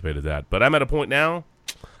have anticipated that. But I'm at a point now,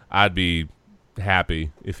 I'd be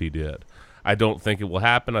happy if he did. I don't think it will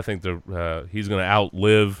happen. I think he's going to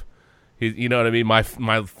outlive. You know what I mean? My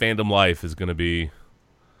fandom life is going to be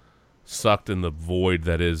sucked in the void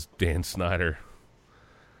that is Dan Snyder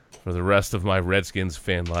for the rest of my Redskins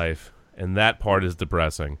fan life. And that part is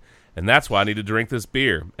depressing. And that's why I need to drink this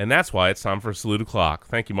beer. And that's why it's time for a salute o'clock.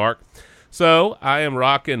 Thank you, Mark. So I am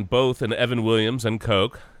rocking both an Evan Williams and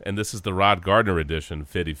Coke. And this is the Rod Gardner edition,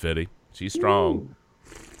 Fitty Fitty. She's strong.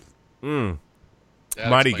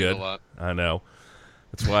 Mighty good. I know.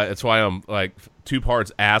 That's why I'm like 2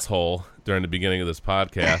 parts asshole during the beginning of this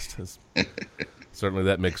podcast. Certainly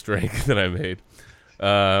that mixed drink that I made.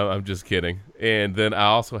 I'm just kidding. And then I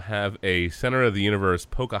also have a Center of the Universe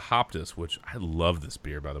Pocahoptis, which I love this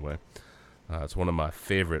beer, by the way. It's one of my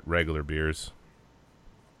favorite regular beers.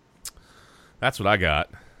 That's what I got,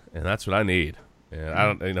 and that's what I need.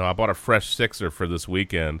 And I bought a fresh sixer for this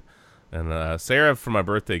weekend. And Sarah, for my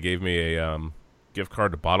birthday, gave me a gift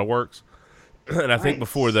card to Bottle Works. And I think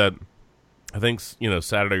before that,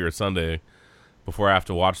 Saturday or Sunday, before I have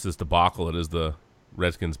to watch this debacle, it is the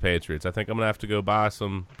Redskins Patriots. I think I'm going to have to go buy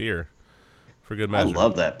some beer for good measure. I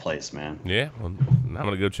love that place, man. Yeah, well, I'm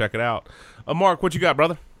going to go check it out. Mark, what you got,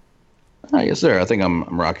 brother? Yes, sir. I think I'm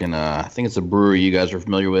rocking. I think it's a brewery you guys are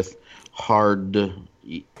familiar with, Hardywood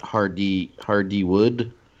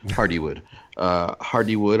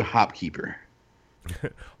Hopkeeper.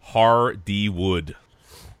 Hardywood.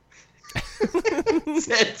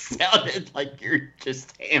 That sounded like you're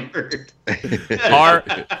just hammered.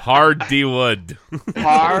 Hardywood.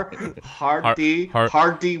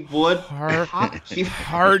 Hardywood.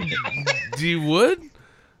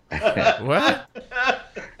 Hardywood? What?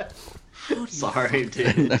 Sorry,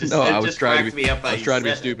 dude. No, I was trying to be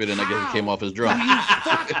stupid, and I guess it came off as drunk.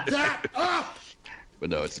 Fuck that up! But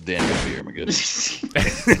no, it's a damn good beer. My goodness.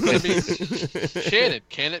 Shannon,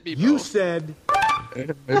 can it be both? You said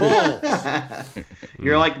balls.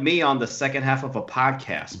 You're like me on the second half of a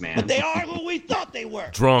podcast, man. But they are what we thought they were.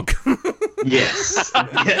 Drunk. Yes.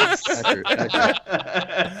 Accurate.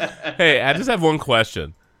 Hey, I just have one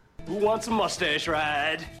question. Who wants a mustache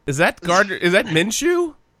ride? Is that Gardner? Is that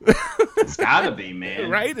Minshew? It's gotta be, man.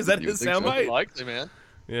 Right? Is that his soundbite? Likely, man.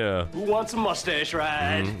 Yeah. Who wants a mustache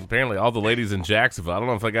ride? Apparently, all the ladies in Jacksonville. I don't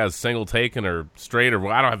know if that guy's single taken or straight or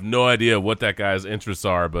I don't have no idea what that guy's interests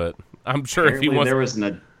are, but I'm sure Apparently if he wants. There was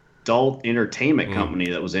an adult entertainment company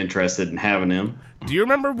that was interested in having him. Do you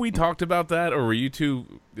remember we talked about that, or were you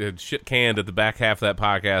too shit canned at the back half of that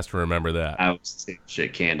podcast to remember that? I was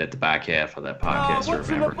shit canned at the back half of that podcast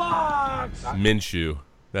to remember. Minshew.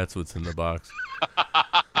 That's what's in the box.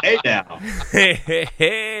 Hey now.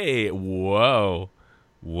 Hey. Whoa.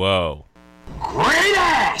 Great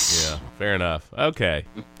ass! Yeah, fair enough. Okay.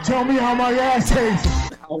 Tell me how my ass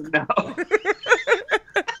tastes. Oh no.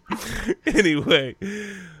 Anyway.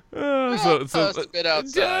 So it's a bit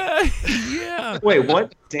outside. Yeah. Wait,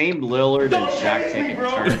 what? Dame Lillard and Shaq taking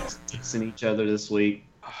turns dissing each other this week?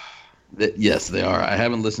 Yes, they are. I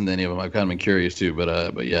haven't listened to any of them. I've kind of been curious too,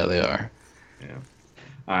 but yeah, they are. Yeah.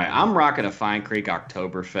 All right, I'm rocking a Fine Creek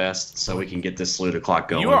Oktoberfest so we can get this Salute O'Clock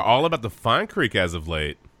going. You are all about the Fine Creek as of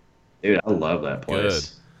late. Dude, I love that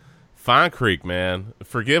place. Good. Fine Creek, man.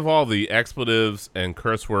 Forgive all the expletives and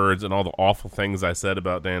curse words and all the awful things I said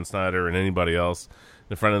about Dan Snyder and anybody else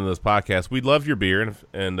in front of this podcast. We'd love your beer,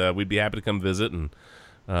 and we'd be happy to come visit and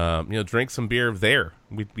drink some beer there.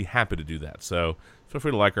 We'd be happy to do that. So feel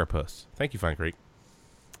free to like our posts. Thank you, Fine Creek.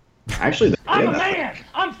 Actually, I'm a man!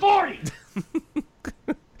 I'm 40!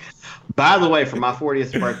 By the way, for my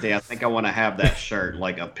 40th birthday, I think I want to have that shirt,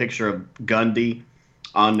 like a picture of Gundy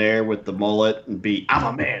on there with the mullet and be, I'm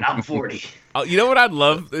a man, I'm 40. Oh, you know what I'd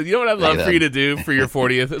love? You know what I'd love for you to do for your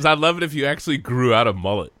 40th is I'd love it if you actually grew out a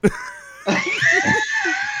mullet.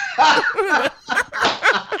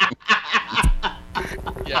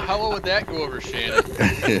 Yeah, how well would that go over, Shannon?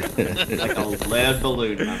 Like a lead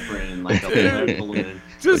balloon, my friend. Like a lead balloon.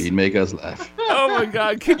 You'd make us laugh. Oh my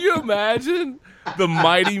God, can you imagine the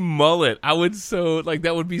mighty mullet? I would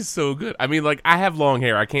that would be so good. I mean, like, I have long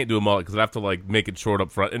hair. I can't do a mullet because I'd have to like make it short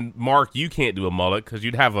up front. And Mark, you can't do a mullet because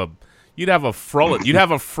you'd have a frullet. You'd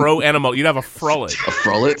have a fro and a mullet. You'd have a frullet. A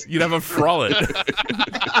frullet? You'd have a frullet.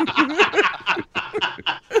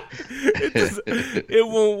 It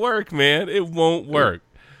won't work, man. It won't work.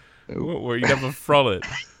 You'd have a frullet.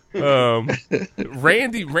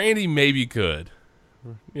 Randy maybe could.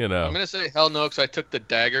 You know. I'm going to say hell no because I took the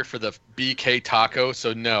dagger for the BK taco,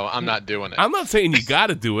 so no, I'm not doing it. I'm not saying you got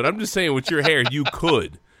to do it. I'm just saying with your hair, you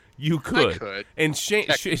could. You could. I could. And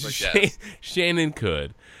Shannon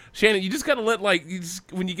could. Shannon, you just got to let,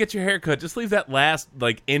 when you get your hair cut, just leave that last,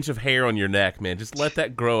 inch of hair on your neck, man. Just let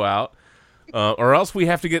that grow out. Or else we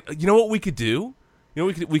have to get, you know what we could do? You know,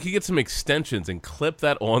 we could get some extensions and clip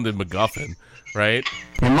that on the MacGuffin, right?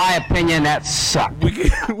 In my opinion, that sucked. We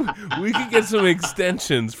could get some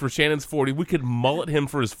extensions for Shannon's 40. We could mullet him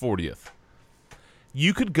for his 40th.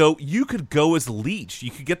 You could go as Leech.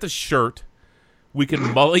 You could get the shirt. We could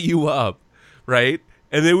mullet you up, right?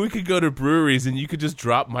 And then we could go to breweries and you could just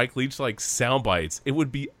drop Mike Leach sound bites. It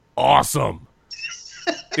would be awesome.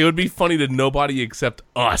 It would be funny to nobody except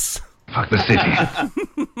us. Fuck the city.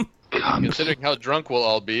 Considering how drunk we'll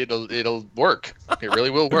all be, it'll work. It really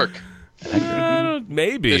will work.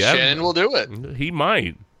 Maybe. Shannon will do it. He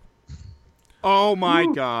might. Oh, my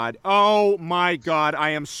God. Oh, my God.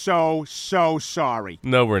 I am so sorry.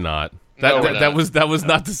 No, we're not. That was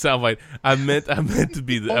not the soundbite. I meant to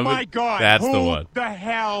be the. Oh, my God. That's Who the one. the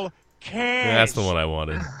hell cares? That's the one I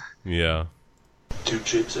wanted. Yeah. two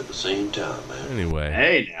chicks at the same time, man. Anyway.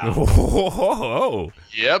 Hey, now. Oh.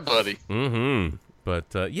 Yeah, buddy. Mm-hmm.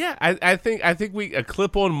 But, I think a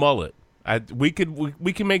clip-on mullet. We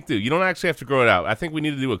can make do. You don't actually have to grow it out. I think we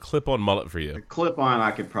need to do a clip-on mullet for you. A clip-on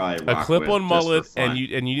I could probably rock A clip-on with, mullet, just for fun.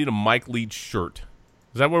 and you need a Mike Leach shirt.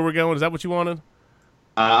 Is that where we're going? Is that what you wanted?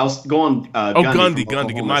 I was going. Gundy.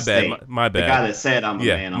 Oklahoma My bad. State. My bad. The guy that said I'm a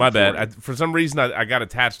man. My bad. For some reason, I got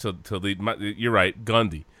attached to you're right,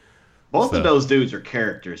 Gundy. Both of those dudes are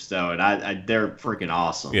characters, though, and they're freaking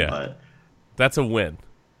awesome. Yeah, but that's a win.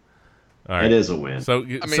 All right. It is a win. So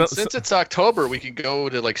I mean, since it's October, we could go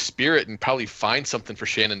to like Spirit and probably find something for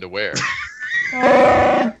Shannon to wear.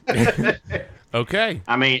 Okay.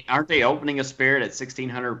 I mean, aren't they opening a Spirit at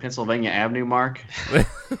 1600 Pennsylvania Avenue, Mark?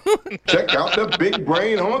 Check out the big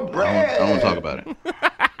brain on bread. I don't want to talk about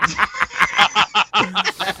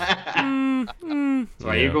it.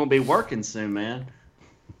 So you're going to be working soon, man.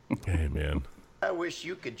 Hey, man. I wish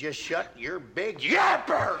you could just shut your big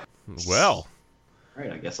yapper. Well. All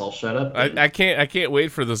right, I guess I'll shut up. I can't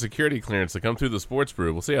wait for the security clearance to come through the sports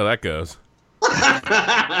brew. We'll see how that goes.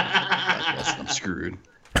 I guess I'm screwed.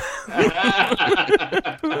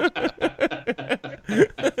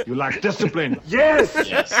 You lack discipline. Yes.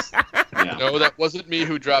 Yes. Yeah. No, that wasn't me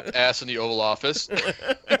who dropped ass in the Oval Office.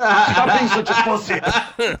 Stop being such a pussy.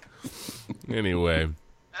 Anyway.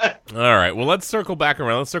 All right. Well, let's circle back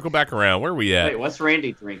around. Where are we at? Wait, what's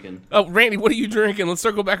Randy drinking? Oh, Randy, what are you drinking? Let's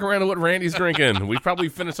circle back around to what Randy's drinking. We've probably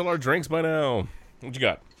finished all our drinks by now. What you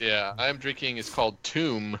got? Yeah, I'm drinking. It's called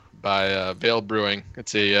Tomb by Vale Brewing.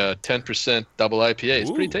 It's a 10% double IPA.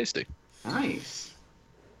 It's pretty tasty. Nice.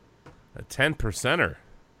 A 10%er.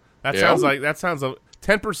 That Yeah. sounds like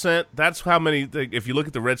 10%. That's how many. If you look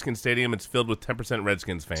at the Redskins stadium, it's filled with 10%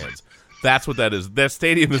 Redskins fans. That's what that is. That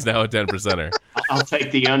stadium is now a 10%er. I'll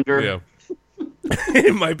take the under. Yeah.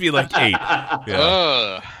 It might be like 8.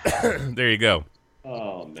 Yeah. There you go.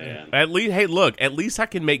 Oh man. At least, hey, look. At least I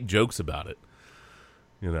can make jokes about it.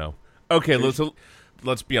 You know. Okay,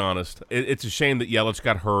 let's be honest. It's a shame that Yelich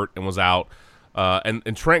got hurt and was out.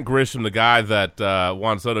 And Trent Grisham, the guy that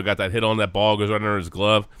Juan Soto got that hit on, that ball goes right under his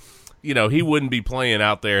glove. You know, he wouldn't be playing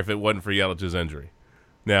out there if it wasn't for Yelich's injury.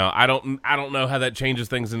 Now, I don't know how that changes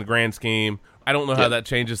things in the grand scheme. I don't know how that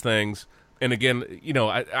changes things. And again, you know,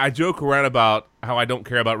 I joke around about how I don't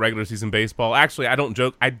care about regular season baseball. Actually, I don't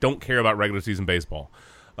joke. I don't care about regular season baseball.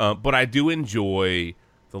 But I do enjoy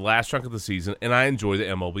the last chunk of the season, and I enjoy the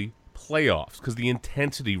MLB playoffs because the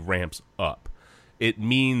intensity ramps up. It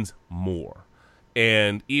means more.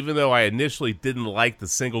 And even though I initially didn't like the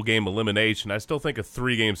single-game elimination, I still think a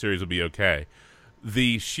 3-game series would be okay.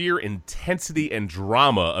 The sheer intensity and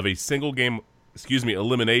drama of a single-game,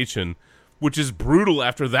 elimination, which is brutal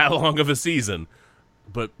after that long of a season,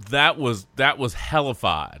 but that was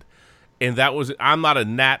hellified. And I'm not a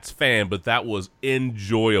Nats fan, but that was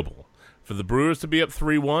enjoyable. For the Brewers to be up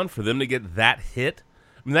 3-1, for them to get that hit,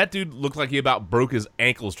 I mean, that dude looked like he about broke his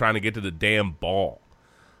ankles trying to get to the damn ball.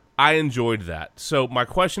 I enjoyed that. So my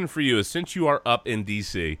question for you is, since you are up in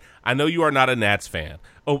D.C., I know you are not a Nats fan.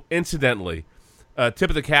 Oh, incidentally, tip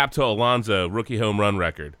of the cap to Alonso, rookie home run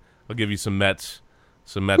record. I'll give you some Mets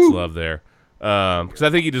love there, because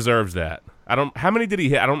I think he deserves that. How many did he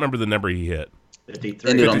hit? I don't remember the number he hit.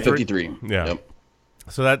 53. Ended on 53. Yeah. Yep.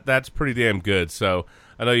 So that's pretty damn good. So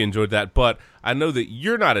I know you enjoyed that, but I know that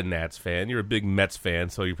you're not a Nats fan. You're a big Mets fan,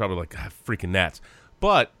 so you're probably like, God, freaking Nats.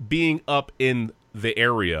 But being up in the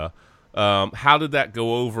area, how did that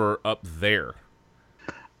go over up there?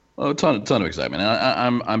 Oh, a ton of excitement.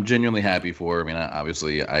 I'm genuinely happy for. I mean,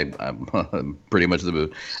 obviously, I'm pretty much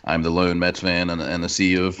I'm the lone Mets fan and the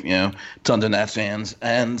sea of tons of Nats fans,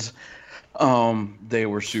 and they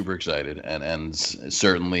were super excited, and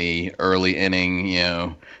certainly early inning,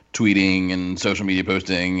 tweeting and social media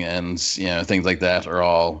posting and things like that are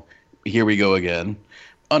all here we go again.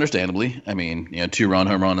 Understandably, I mean, 2-run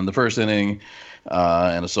home run in the first inning,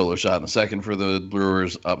 and a solo shot in the second for the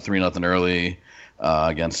Brewers, up 3-0 early.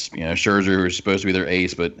 Against Scherzer, who's supposed to be their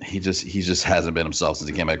ace, but he just hasn't been himself since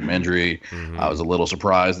he came back from injury. Mm-hmm. I was a little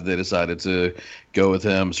surprised that they decided to go with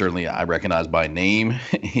him. Certainly, I recognize by name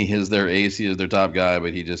he is their ace, he is their top guy,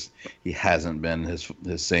 but he hasn't been his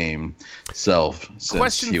same self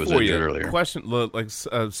since he was injured earlier.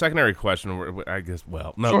 Secondary question, I guess.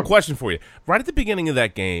 Well, no, sure. Question for you. Right at the beginning of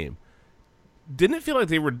that game, didn't it feel like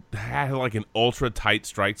they had like an ultra tight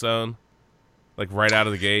strike zone, like right out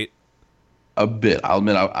of the gate? A bit. I'll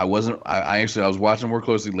admit I wasn't. I was watching more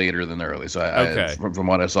closely later than early. So from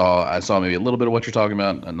what I saw maybe a little bit of what you're talking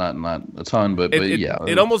about, not a ton, but yeah.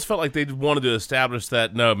 It almost felt like they wanted to establish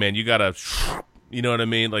that no, man, you gotta, you know what I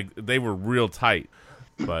mean? Like they were real tight.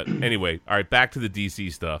 But anyway, all right, back to the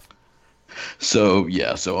DC stuff. So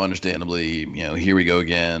understandably, here we go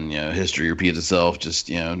again. History repeats itself. Just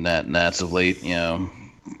Nats of late,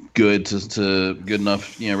 good to good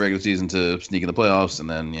enough, regular season to sneak in the playoffs, and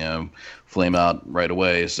then flame out right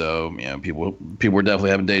away. So people were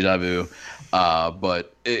definitely having deja vu,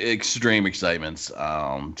 but extreme excitement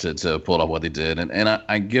to pull off what they did, and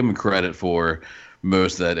I give them credit for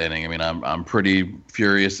most of that inning. I mean, I'm pretty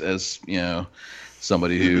furious as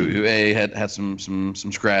somebody who had some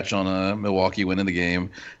scratch on Milwaukee winning the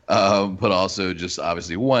game, but also just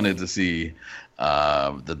obviously wanted to see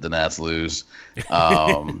the Nats lose.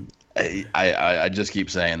 I just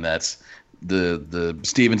keep saying that the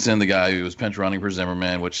Stevenson, the guy who was pinch running for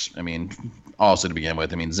Zimmerman, which I mean, also to begin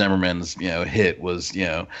with, I mean Zimmerman's hit was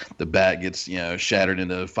the bat gets shattered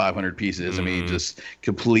into 500 pieces. I mean, just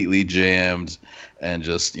completely jammed and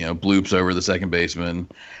just bloops over the second baseman.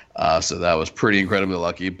 So that was pretty incredibly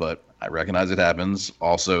lucky, but I recognize it happens.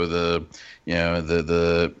 Also, the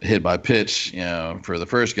hit by pitch, for the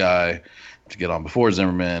first guy to get on before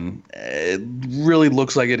Zimmerman, it really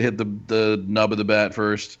looks like it hit the nub of the bat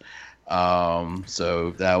first.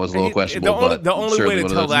 So that was a little questionable. The only way to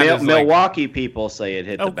tell that is Milwaukee people say it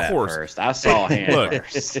hit the bat first. I saw a hand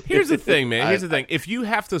first. Here's the thing, man. Here's the thing. If you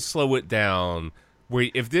have to slow it down, where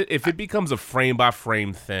if it becomes a frame by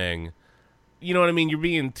frame thing. You know what I mean? You're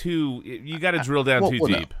being you got to drill down too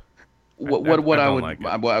deep. What I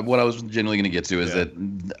was genuinely going to get to is that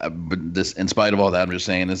this, in spite of all that, I'm just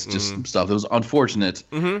saying it's just stuff that was unfortunate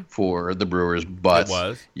for the Brewers. But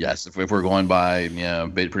yes, if we're going by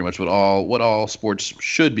pretty much what all sports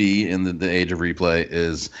should be in the age of replay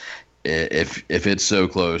is if it's so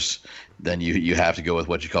close, then you have to go with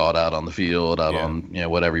what you call it out on the field, on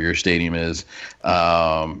whatever your stadium is.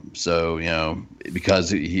 So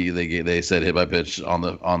because they said hit by pitch on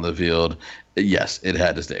the field, yes, it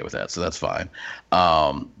had to stay with that. So that's fine.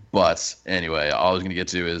 But anyway, all I was going to get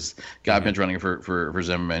to is guy pinch running for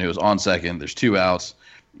Zimmerman, who was on second. There's 2 outs.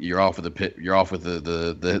 You're off with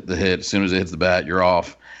the hit. As soon as it hits the bat, you're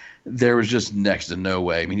off. There was just next to no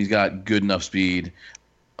way. I mean, he's got good enough speed.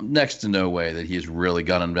 Next to no way that he's really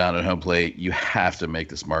gunning down at home plate. You have to make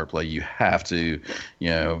the smart play. You have to,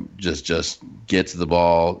 just get to the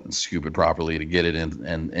ball and scoop it properly to get it in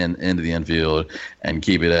and into the infield and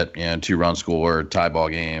keep it at 2-run score, tie ball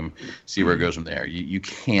game. See where it goes from there. You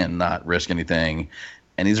cannot risk anything.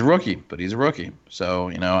 And he's a rookie, but he's a rookie. So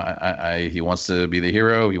he wants to be the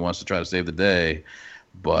hero. He wants to try to save the day.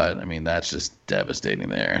 But I mean, that's just devastating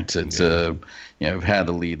there to have had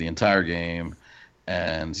the lead the entire game.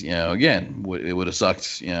 And, again, it would have sucked,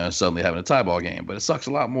 suddenly having a tie ball game. But it sucks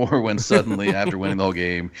a lot more when suddenly, after winning the whole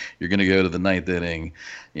game, you're going to go to the 9th inning.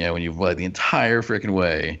 When you've led the entire freaking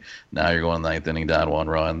way, now you're going to the 9th inning down 1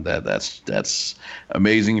 run. That's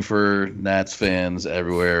amazing for Nats fans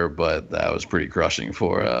everywhere, but that was pretty crushing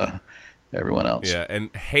for everyone else. Yeah,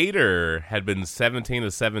 and Hader had been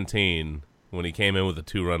 17-17 when he came in with a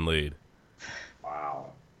 2-run lead.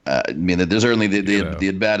 I mean, there's certainly the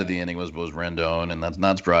at bat of the inning was Rendon, and that's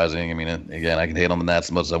not surprising. I mean, again, I can hate on the Nats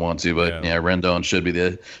as much as I want to, but Rendon should be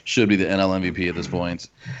the NL MVP at this point.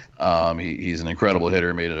 He's an incredible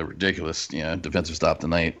hitter, made a ridiculous defensive stop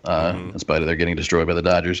tonight, in spite of their getting destroyed by the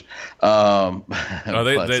Dodgers.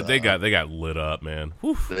 They got lit up, man.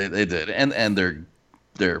 They did, and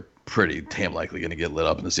they're pretty damn likely going to get lit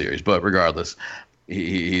up in the series. But regardless,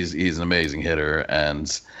 he's an amazing hitter,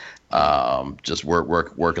 and just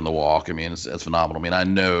working the walk. I mean, it's phenomenal. I mean,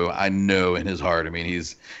 I know in his heart. I mean,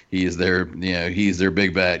 he's their he's their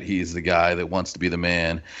big bat. He's the guy that wants to be the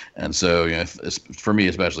man. And so for me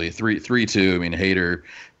especially 3-2. I mean, Hader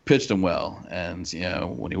pitched him well, and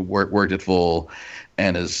when he worked it full,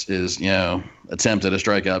 and his attempt at a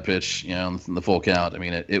strikeout pitch, in the full count. I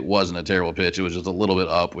mean, it wasn't a terrible pitch. It was just a little bit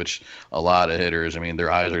up, which a lot of hitters, I mean, their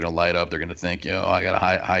eyes are going to light up. They're going to think, I got a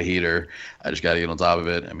high heater. I just got to get on top of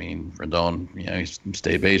it. I mean, Rendon, he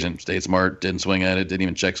stayed patient, stayed smart, didn't swing at it, didn't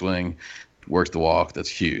even check swing, worked the walk. That's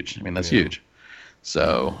huge. I mean, that's huge.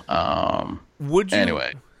 So,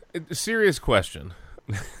 anyway, serious question.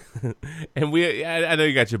 And I know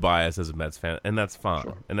you got your bias as a Mets fan, and that's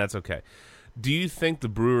fine, and that's okay. Do you think the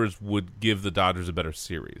Brewers would give the Dodgers a better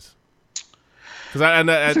series? Because I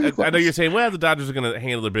know you're saying, well, the Dodgers are going to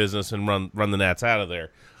handle their business and run the Nats out of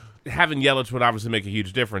there. Having Yelich would obviously make a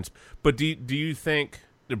huge difference, but do you think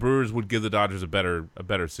the Brewers would give the Dodgers a better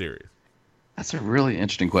series? That's a really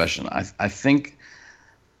interesting question. I think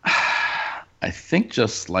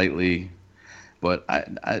just slightly. but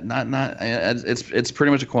it's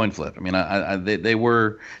pretty much a coin flip. I mean, they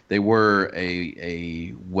were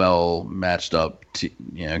a well matched up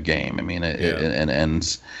game. I mean,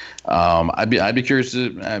 I'd be curious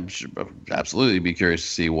absolutely be curious to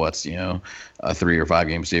see what's a 3 or 5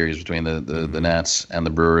 game series between the Nats and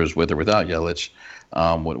the Brewers with or without Yelich.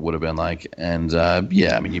 What would have been like, and I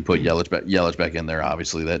mean, you put Yelich back in there.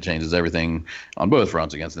 Obviously, that changes everything on both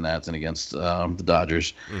fronts against the Nats and against the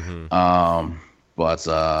Dodgers. But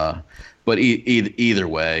either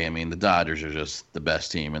way, I mean, the Dodgers are just the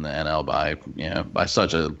best team in the NL by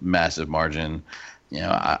such a massive margin.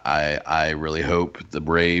 I really hope the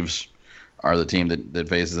Braves are the team that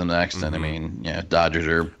faces them next. And I mean, Dodgers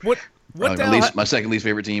are at least my second least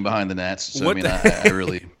favorite team behind the Nats. So I mean,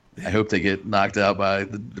 I hope they get knocked out by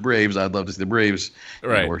the Braves. I'd love to see the Braves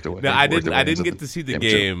work their way. Now, I didn't get to see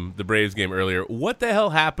the Braves game earlier. What the hell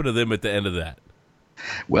happened to them at the end of that?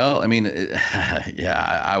 Well, I mean,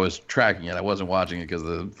 I was tracking it. I wasn't watching it because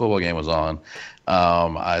the football game was on.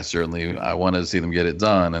 I wanted to see them get it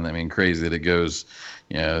done, and I mean, crazy that it goes.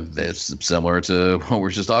 That's similar to what we were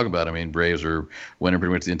just talking about. I mean, Braves are winning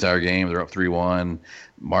pretty much the entire game. They're up 3-1.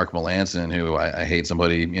 Mark Melanson, who I hate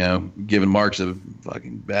somebody, giving Mark's a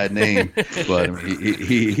fucking bad name, but I mean,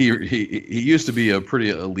 he used to be a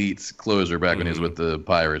pretty elite closer back when he was with the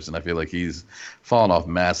Pirates, and I feel like he's fallen off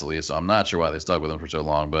massively. So I'm not sure why they stuck with him for so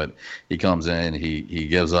long, but he comes in, he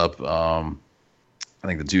gives up, I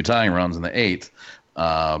think the 2 tying runs in the 8th.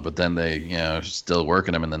 But then they, still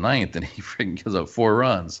working him in the 9th, and he freaking gives up 4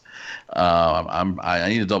 runs. I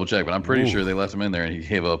need to double check, but I'm pretty sure they left him in there, and he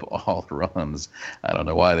gave up all the runs. I don't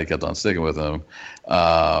know why they kept on sticking with him,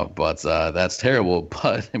 but that's terrible.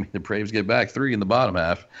 But I mean, the Braves get back 3 in the bottom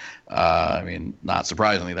half. I mean, not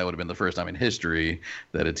surprisingly, that would have been the first time in history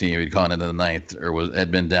that a team had gone into the 9th or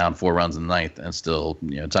had been down 4 runs in the 9th and still,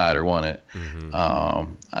 tied or won it.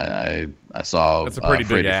 I saw that's a pretty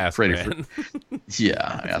big ass, man.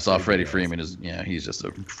 I saw Freddie Freeman is, he's just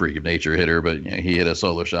a freak of nature hitter, but he hit a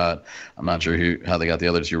solo shot. I'm not sure how they got the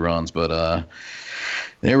other 2 runs, but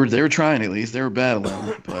they were trying, at least they were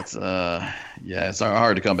battling. But it's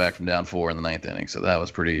hard to come back from down 4 in the 9th inning, so that was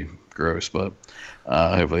pretty gross. But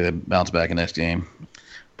hopefully they bounce back in next game.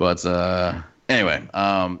 But anyway,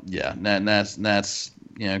 Nats.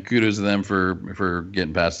 Kudos to them for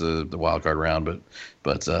getting past the wild card round,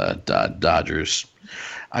 but Dodgers,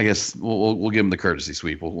 I guess we'll give them the courtesy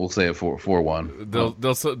sweep. We'll say it 4-1.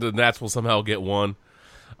 The Nats will somehow get one.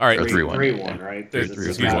 All right, 3-1. 3-1, right?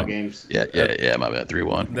 There's 3 games. Yeah. My bad.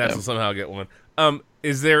 3-1. Nats will somehow get one. Do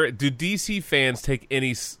DC fans take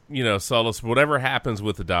any solace whatever happens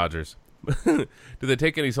with the Dodgers? Do they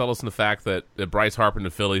take any solace in the fact that Bryce Harper and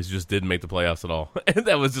the Phillies just didn't make the playoffs at all? And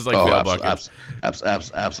that was just like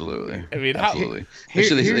absolutely. I mean, absolutely.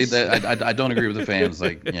 I don't agree with the fans.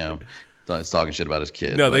 It's talking shit about his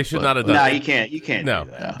kid. No, they should not have done. No, you can't. No,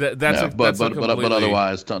 do that. But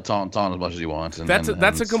otherwise, taunt as much as you want.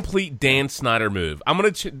 That's a complete Dan Snyder move. I'm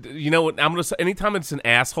gonna, I'm gonna say anytime it's an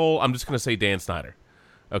asshole, I'm just gonna say Dan Snyder.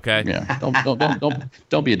 Okay. Yeah.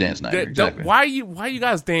 Don't be a Dan Snyder. Exactly. Why are you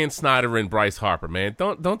guys Dan Snyder and Bryce Harper, man?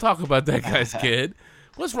 Don't talk about that guy's kid.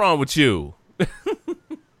 What's wrong with you?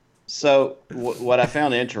 So what I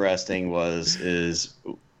found interesting is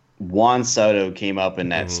Juan Soto came up in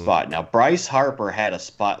that spot. Now Bryce Harper had a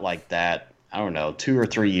spot like that, I don't know, 2 or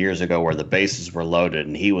 3 years ago where the bases were loaded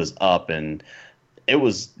and he was up and it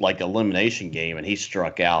was like elimination game and he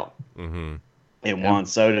struck out. And Juan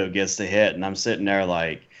Soto gets the hit, and I'm sitting there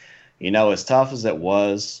like, as tough as it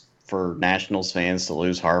was for Nationals fans to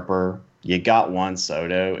lose Harper, you got Juan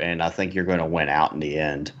Soto, and I think you're going to win out in the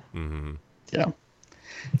end. Yeah.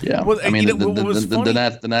 Well, I mean,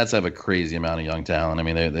 the Nats have a crazy amount of young talent. I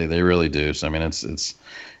mean, they really do. So I mean, it's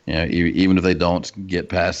even if they don't get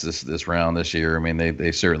past this round this year, I mean,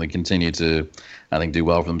 they certainly continue to, I think, do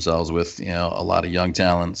well for themselves with a lot of young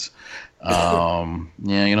talents. You don't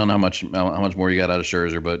know how much more you got out of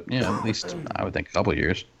Scherzer, but at least I would think a couple of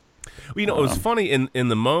years. Well, it was funny in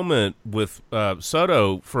the moment with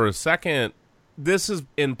Soto for a second. This is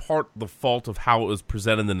in part the fault of how it was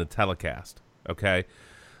presented in the telecast. Okay,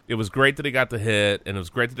 it was great that he got the hit, and it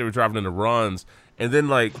was great that they were driving into runs. And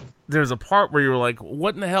then, there's a part where you were like,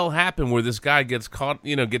 what in the hell happened where this guy gets caught,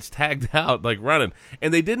 gets tagged out, running?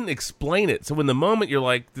 And they didn't explain it. So in the moment, you're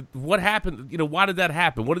like, what happened? Why did that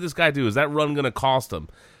happen? What did this guy do? Is that run going to cost him?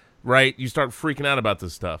 Right? You start freaking out about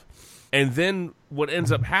this stuff. And then what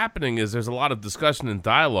ends up happening is there's a lot of discussion and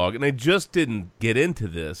dialogue, and they just didn't get into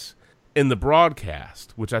this in the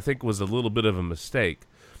broadcast, which I think was a little bit of a mistake.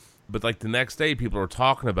 But like the next day, people were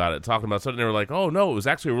talking about something. They were like, "Oh no, it was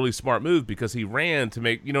actually a really smart move because he ran to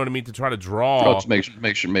make, you know what I mean, to try to draw, to make sure that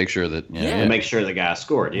to make sure the guy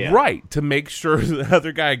scored, right, to make sure the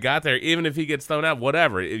other guy got there, even if he gets thrown out,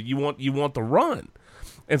 whatever. You want the run."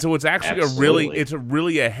 And so it's actually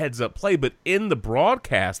really a heads up play. But in the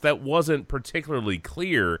broadcast, that wasn't particularly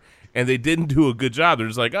clear, and they didn't do a good job. They're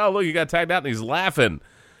just like, "Oh look, he got tagged out," and he's laughing.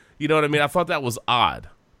 You know what I mean? I thought that was odd.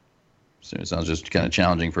 So it sounds just kind of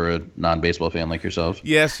challenging for a non-baseball fan like yourself.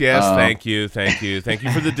 Yes. Thank you for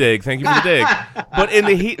the dig. Thank you for the dig. But in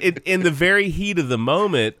the very heat of the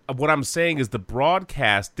moment, what I'm saying is the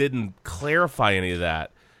broadcast didn't clarify any of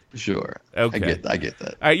that. Sure. Okay. I get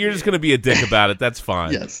that. All right, you're just going to be a dick about it. That's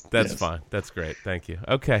fine. Yes. That's fine. That's great. Thank you.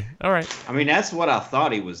 Okay. All right. I mean, that's what I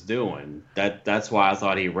thought he was doing. That's why I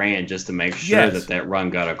thought he ran, just to make sure that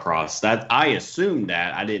run got across. That I assumed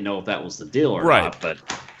that. I didn't know if that was the deal or not,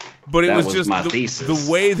 But it was just my thesis.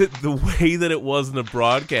 The way that it was in the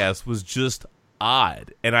broadcast was just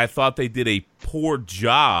odd, and I thought they did a poor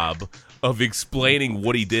job of explaining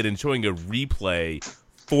what he did and showing a replay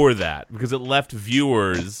for that, because it left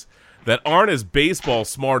viewers that aren't as baseball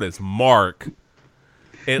smart as Mark.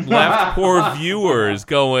 It left poor viewers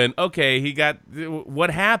going, "Okay, he got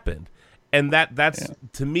what happened," and that's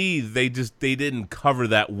to me they didn't cover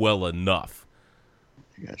that well enough.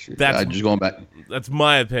 That's just going back. That's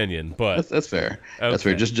my opinion, but that's fair. Okay. That's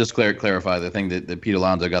fair. Just clarify the thing that Pete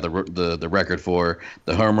Alonso got the record for.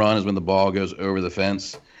 The home run is when the ball goes over the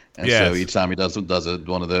fence, and so each time he does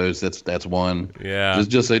one of those, that's one. Yeah.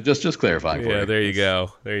 Just clarifying. Yeah. There you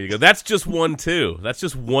go. That's just one too. That's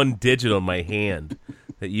just one digit on my hand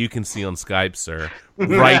that you can see on Skype, sir.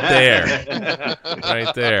 Right there.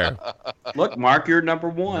 Right there. Look, Mark, you're number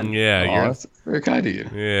one. Yeah. That's very kind of you.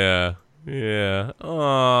 Yeah. Yeah.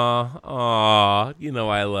 Aw. You know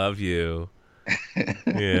I love you.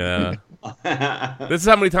 Yeah. This is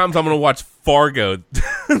how many times I'm going to watch Fargo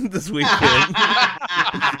this weekend.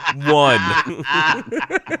 One.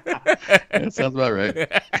 That sounds about right.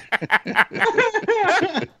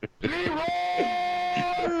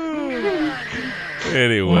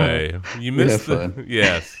 Anyway, you missed the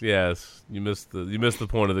yes. You missed the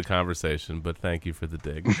point of the conversation, but thank you for the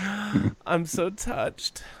dig. I'm so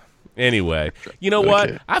touched. Anyway, you know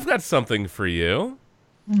what? I've got something for you.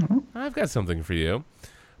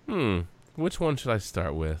 Which one should I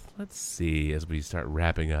start with? Let's see as we start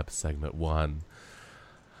wrapping up segment 1.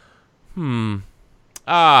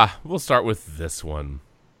 We'll start with this one.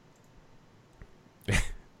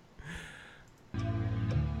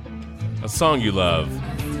 A song you love.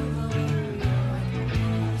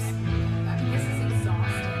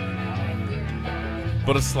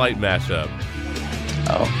 But a slight mashup.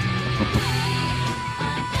 Oh.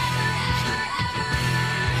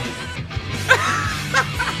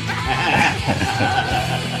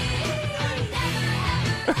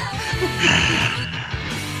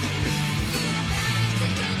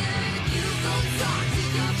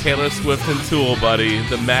 Taylor Swift and Tool, buddy.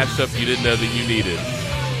 The mashup you didn't know that you needed.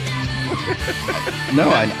 No,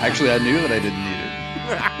 I knew that I didn't need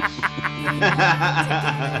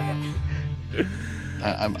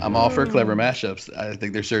it. I'm all for clever mashups. I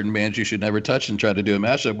think there's certain bands you should never touch and try to do a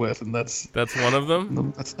mashup with, and that's one of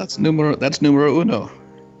them. That's numero uno.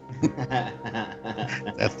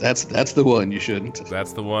 That's the one you shouldn't.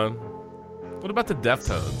 That's the one. What about the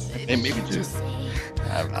Deftones? And maybe two.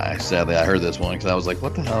 Sadly, I heard this one because I was like,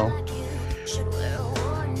 what the hell?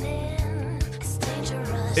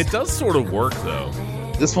 It does sort of work, though.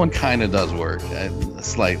 This one kind of does work,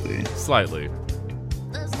 slightly. Slightly.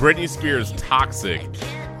 Britney Spears' Toxic,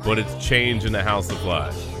 but it's Change in the House of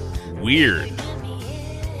Fly. Weird.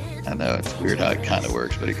 I know, it's weird how it kind of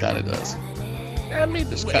works, but it kind of does. I mean,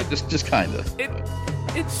 just kind of.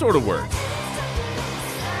 It sort of works.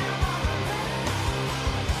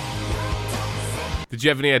 Did you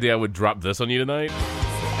have any idea I would drop this on you tonight?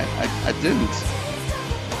 I didn't.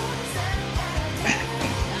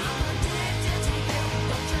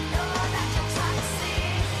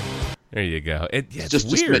 There you go. It's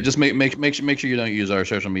weird. Just make sure you don't use our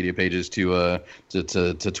social media pages to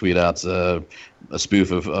tweet out a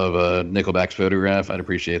spoof of Nickelback's photograph. I'd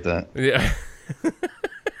appreciate that. Yeah.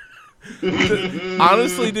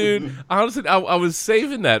 Honestly, dude. I was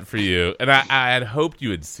saving that for you, and I had hoped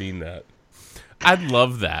you had seen that. I'd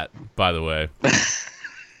love that, by the way.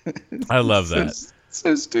 I love that.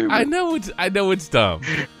 So stupid. I know it's dumb.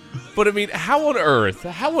 But I mean, how on earth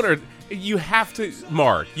you have to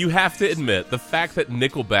admit the fact that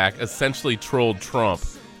Nickelback essentially trolled Trump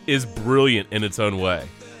is brilliant in its own way.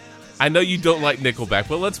 I know you don't like Nickelback,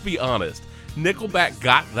 but let's be honest. Nickelback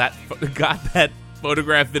got that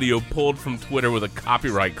photograph video pulled from Twitter with a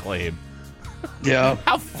copyright claim. Yeah.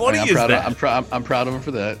 How funny I'm is proud that? I'm proud of him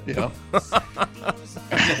for that. Yeah.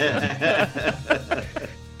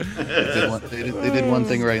 They did one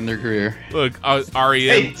thing right in their career. Look, REM.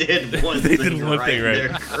 They did one thing right in their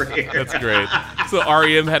career. That's great. So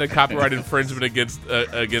REM had a copyright infringement against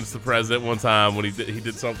the president one time when he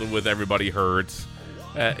did something with Everybody Hurts.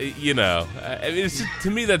 I mean, it's just,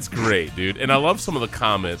 to me that's great, dude. And I love some of the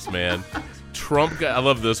comments, man. I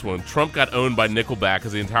love this one. Trump got owned by Nickelback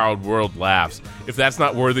as the entire world laughs. If that's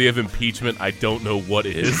not worthy of impeachment, I don't know what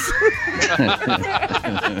is.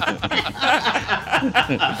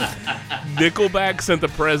 Nickelback sent the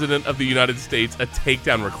President of the United States a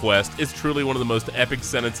takedown request. It's truly one of the most epic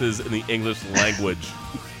sentences in the English language.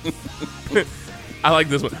 I like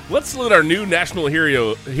this one. Let's salute our new national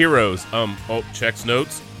heroes. Checks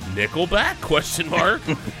notes. Nickelback? ?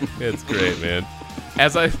 It's great, man.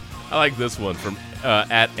 I like this one from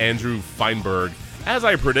at Andrew Feinberg. As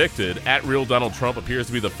I predicted, at real Donald Trump appears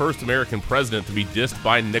to be the first American president to be dissed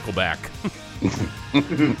by Nickelback.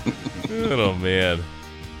 Oh, man.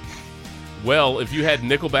 Well, if you had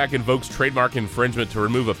Nickelback invokes trademark infringement to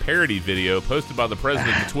remove a parody video posted by the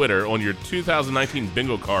president to Twitter on your 2019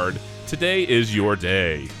 bingo card, today is your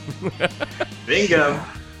day. Bingo.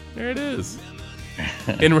 There it is.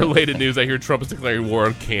 In related news, I hear Trump is declaring war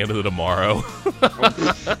on Canada tomorrow.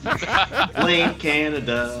 Blame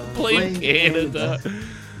Canada. Blame Canada.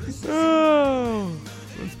 Oh,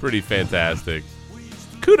 that's pretty fantastic.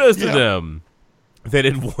 Kudos to them. They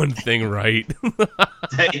did one thing right.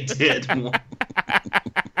 They did one.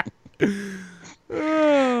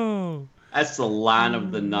 Oh. That's the line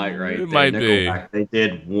of the night right there. It might Nickelback, be. They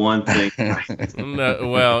did one thing right. No,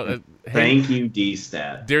 well, thank you,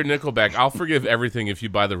 D-Stat. Dear Nickelback, I'll forgive everything if you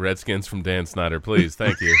buy the Redskins from Dan Snyder, please.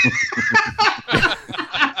 Thank you.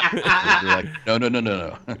 Like,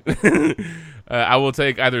 no. I will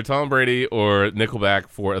take either Tom Brady or Nickelback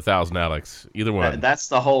for 1,000 Alex. Either one. That's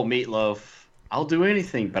the whole Meatloaf. I'll do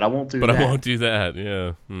anything, but I won't do that. But I won't do that,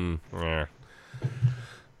 yeah.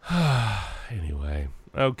 Anyway,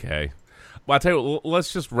 okay. Well, I'll tell you what,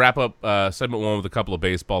 let's just wrap up segment one with a couple of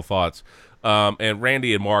baseball thoughts. And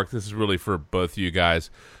Randy and Mark, this is really for both of you guys.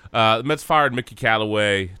 The Mets fired Mickey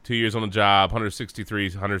Callaway, 2 years on the job, 163,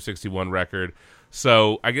 161 record.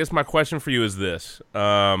 So I guess my question for you is this.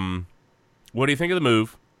 What do you think of the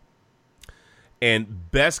move? And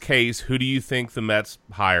best case, who do you think the Mets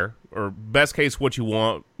hire? Or best case, what you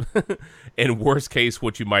want, and worst case,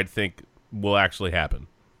 what you might think will actually happen?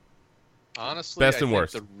 Honestly, best and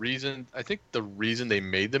worst. I think the reason they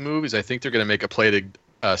made the move is I think they're going to make a play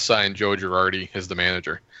to sign Joe Girardi as the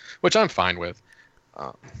manager, which I'm fine with.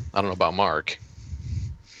 I don't know about Mark.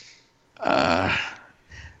 Yeah.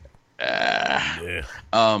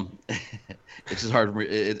 It's just hard for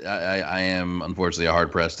me. I am unfortunately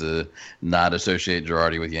hard pressed to not associate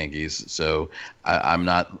Girardi with Yankees, so I'm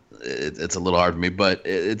not. It's a little hard for me, but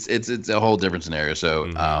it's a whole different scenario. So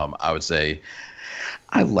I would say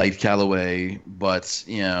I liked Callaway, but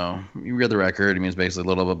you read the record. I mean, it's basically a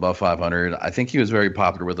little bit above 500. I think he was very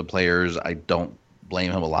popular with the players. I don't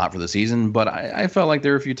blame him a lot for the season, but I felt like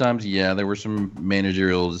there were a few times, there were some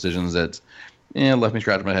managerial decisions that left me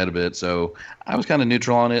scratching my head a bit. So I was kind of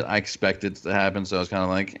neutral on it. I expected it to happen, so I was kind of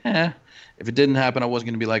like, if it didn't happen, I wasn't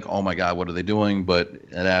going to be like, oh my God, what are they doing? But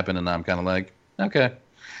it happened, and I'm kind of like, okay.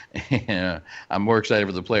 I'm more excited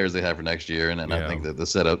for the players they have for next year, and I think that the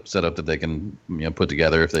setup that they can put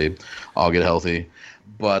together if they all get healthy.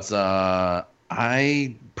 But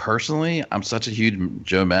I personally, I'm such a huge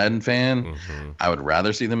Joe Madden fan. I would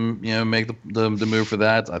rather see them make the move for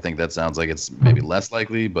that. I think that sounds like it's maybe less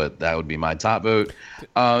likely, but that would be my top vote.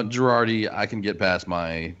 Girardi, I can get past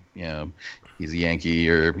my he's a Yankee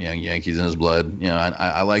or Yankees in his blood.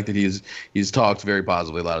 I like that he's talked very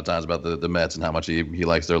positively a lot of times about the Mets and how much he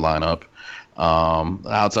likes their lineup.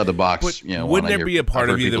 Outside the box, but wouldn't there be a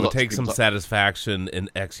part of you that would take some satisfaction in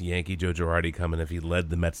ex-Yankee Joe Girardi coming if he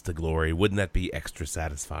led the Mets to glory? Wouldn't that be extra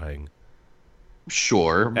satisfying?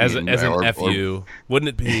 Sure. As an FU, wouldn't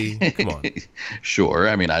it be? Come on. Sure.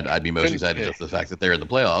 I mean, I'd be most excited just the fact that they're in the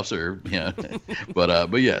playoffs,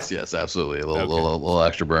 but yes, absolutely, a little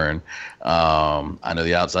extra burn. I know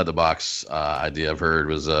the outside the box idea I've heard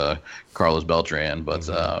was Carlos Beltran, but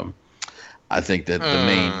I think that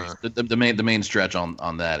the main stretch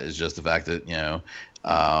on that is just the fact that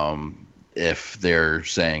if they're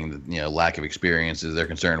saying that lack of experience is they're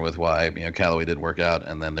concerned with why Callaway didn't work out,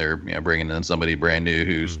 and then they're bringing in somebody brand new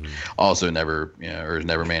who's also never or has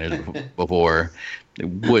never managed before, it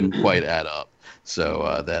wouldn't quite add up.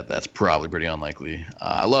 So that's probably pretty unlikely.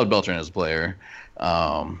 I love Beltran as a player.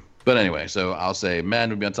 But anyway, so I'll say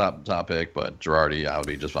Madden would be on top pick, but Girardi I would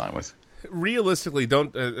be just fine with. Realistically,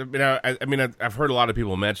 don't. I've heard a lot of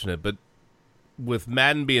people mention it, but with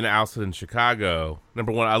Madden being ousted in Chicago,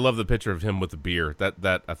 number one, I love the picture of him with the beer.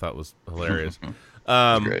 That I thought was hilarious.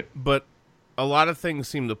 Great. But a lot of things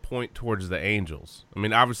seem to point towards the Angels. I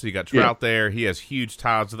mean, obviously you got Trout there. He has huge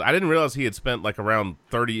ties. I didn't realize he had spent like around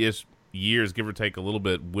 30-ish years, give or take a little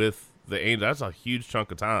bit, with the Angels. That's a huge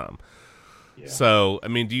chunk of time. Yeah. So, I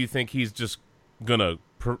mean, do you think he's just going to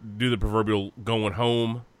do the proverbial going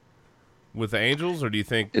home with the Angels, or do you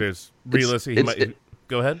think there's realistic?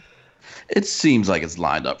 Go ahead. It seems like it's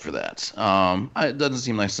lined up for that. It doesn't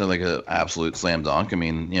seem like an absolute slam dunk. I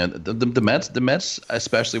mean, the Mets,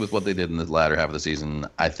 especially with what they did in the latter half of the season,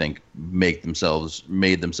 I think made themselves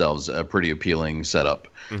a pretty appealing setup.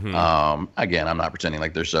 Mm-hmm. Again, I'm not pretending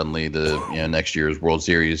like they're suddenly the next year's World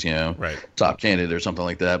Series top candidate or something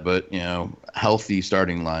like that. But healthy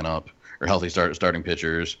starting lineup or healthy starting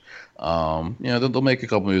pitchers. They'll make a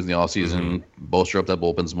couple moves in the offseason, bolster up that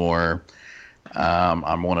bullpens more.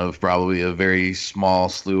 I'm one of probably a very small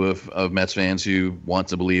slew of Mets fans who want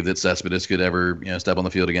to believe that Cespedes could ever step on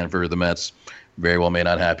the field again for the Mets. Very well may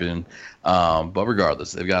not happen. But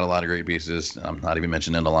regardless, they've got a lot of great pieces. I'm not even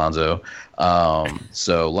mentioning Alonso.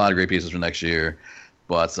 So a lot of great pieces for next year.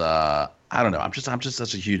 But I don't know. I'm just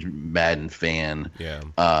such a huge Madden fan. Yeah.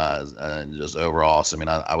 Just overall. So I mean,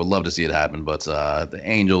 I would love to see it happen, but the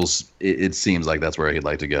Angels, it seems like that's where he'd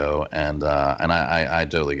like to go, and I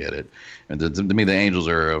totally get it. And to me, the Angels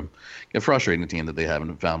are a frustrating team that they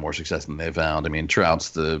haven't found more success than they've found. I mean,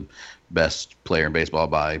 Trout's the best player in baseball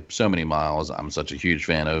by so many miles. I'm such a huge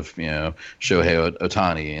fan of Shohei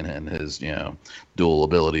Ohtani and his dual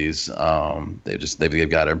abilities. They've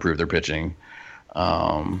got to improve their pitching.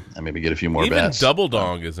 And maybe get a few more bats. Even Double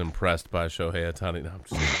Dong is impressed by Shohei Ohtani. No,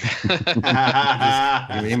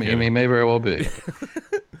 I'm just he may very well be.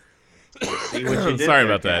 Sorry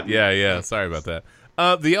about that. Yeah. Sorry about that.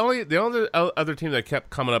 The only other team that kept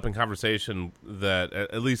coming up in conversation that,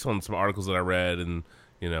 at least on some articles that I read and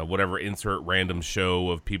whatever insert random show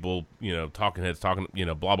of people talking heads talking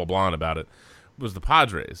blah blah blah about it, was the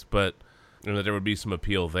Padres, but that there would be some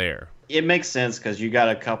appeal there. It makes sense because you got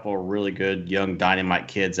a couple of really good young dynamite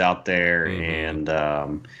kids out there, and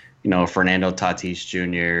Fernando Tatis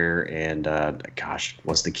Jr. and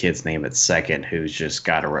what's the kid's name at second who's just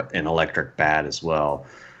got an electric bat as well.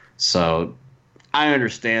 So I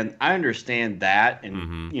understand that,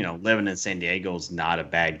 and living in San Diego is not a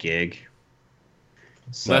bad gig.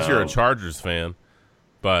 So, unless you're a Chargers fan,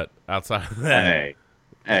 but outside of that,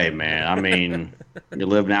 hey man, I mean, you're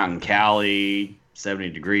living out in Cali. 70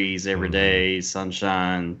 degrees every day,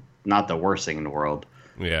 sunshine, not the worst thing in the world.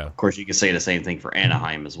 Yeah. Of course, you can say the same thing for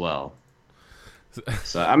Anaheim as well.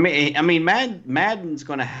 So I mean, Madden's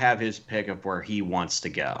going to have his pick of where he wants to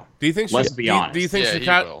go. Do you think? Let's be honest. Do you think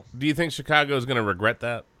Chicago? Do you think Chicago is going to regret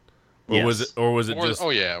that? Or yes. was it just?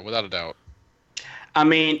 Oh yeah, without a doubt. I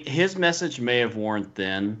mean, his message may have worn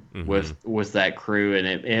thin with that crew, and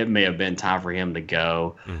it may have been time for him to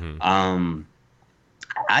go.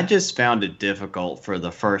 I just found it difficult for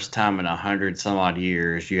the first time in 100 some odd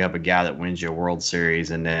years. You have a guy that wins you a World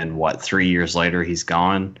Series, and then 3 years later he's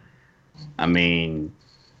gone. I mean,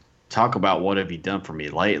 talk about what have you done for me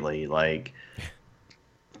lately? Like,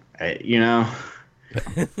 you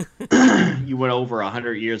went over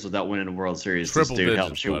 100 years without winning a World Series. Triple this dude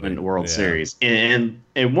helped you win the World Series, and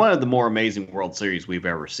one of the more amazing World Series we've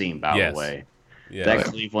ever seen. By the way. Yeah. That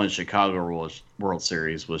Cleveland-Chicago World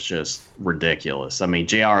Series was just ridiculous. I mean,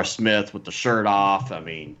 J.R. Smith with the shirt off. I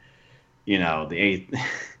mean,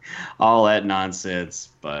 all that nonsense.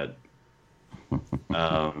 But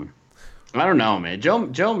I don't know, man.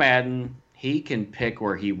 Joe Madden, he can pick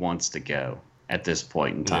where he wants to go at this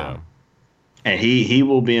point in time. Yeah. And he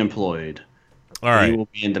will be employed. All right. He will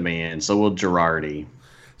be in demand. So will Girardi.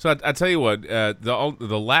 So I tell you what,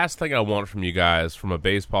 the last thing I want from you guys from a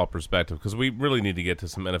baseball perspective, because we really need to get to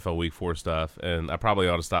some NFL Week 4 stuff, and I probably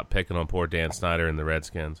ought to stop picking on poor Dan Snyder and the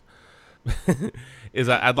Redskins. is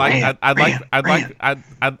I'd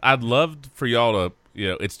love for y'all to,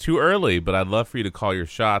 it's too early, but I'd love for you to call your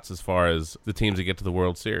shots as far as the teams that get to the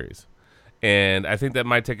World Series, and I think that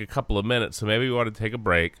might take a couple of minutes. So maybe we want to take a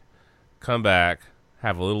break, come back,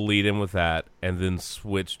 have a little lead in with that, and then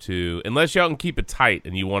switch to, unless y'all can keep it tight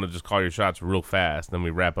and you want to just call your shots real fast, then we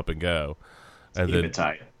wrap up and go. And keep it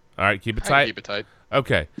tight. All right, keep it tight? Keep it tight.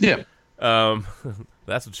 Okay. Yeah.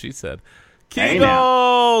 That's what she said.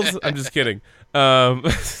 Kegels! I'm just kidding.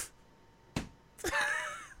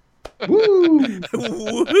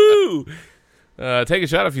 Woo! Take a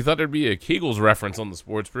shot if you thought there'd be a Kegels reference on the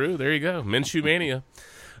Sports Brew. There you go. Minshew Mania.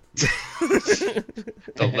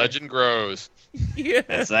 The legend grows. Yeah.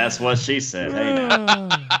 That's what she said. Hey, now.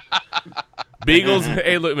 Beagles.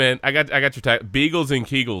 Hey, look, man. I got your tag. Beagles and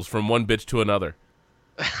Kegels from one bitch to another.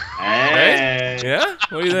 Hey. Right? Yeah.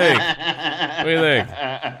 What do you think? What do you think?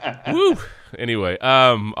 Woo. Anyway,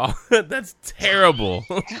 that's terrible.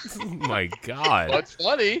 My God. What's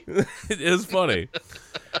funny? It is funny.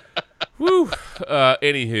 Woo.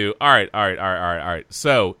 Anywho, all right.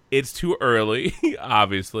 So it's too early,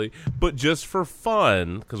 obviously, but just for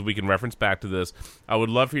fun, because we can reference back to this, I would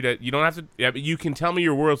love for you to. You don't have to. Yeah, you can tell me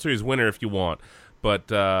your World Series winner if you want, but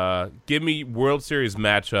give me World Series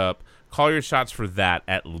matchup. Call your shots for that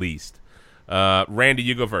at least. Randy,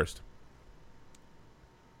 you go first.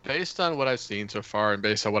 Based on what I've seen so far and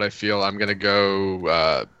based on what I feel, I'm going to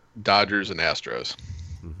go Dodgers and Astros.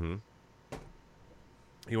 Mm-hmm.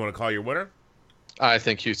 You want to call your winner? I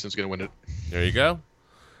think Houston's going to win it. There you go.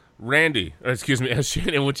 Randy,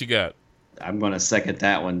 Shannon, what you got? I'm going to second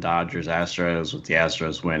that one. Dodgers, Astros, with the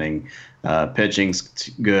Astros winning. Pitching's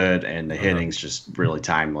good, and the hitting's just really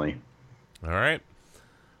timely. All right.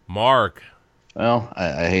 Mark. Well,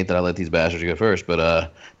 I hate that I let these bastards go first,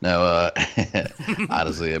 but no.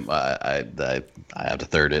 Honestly, I have to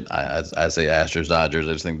third it. I say Astros, Dodgers.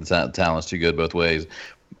 I just think the talent's too good both ways.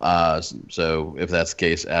 So if that's the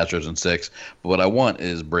case, Astros in 6. But what I want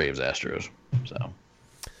is Braves, Astros. So,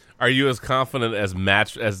 are you as confident as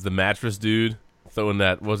the mattress dude throwing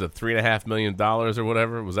that? Was it $3.5 million or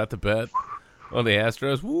whatever? Was that the bet on the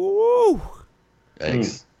Astros? Woo!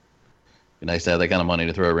 Thanks. Be nice to have that kind of money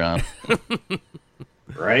to throw around.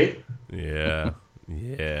 Right? Yeah.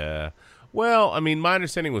 Well, I mean, my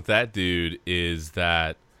understanding with that dude is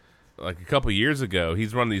that, like a couple years ago,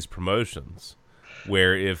 he's run these promotions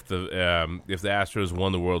where if the Astros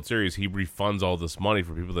won the World Series, he refunds all this money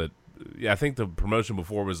for people that. Yeah, I think the promotion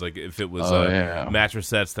before was like if it was mattress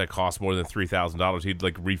sets that cost more than $3,000, he'd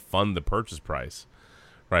like refund the purchase price,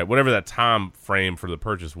 right? Whatever that time frame for the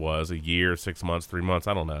purchase was, a year, 6 months, 3 months,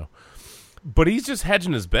 I don't know. But he's just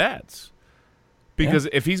hedging his bets because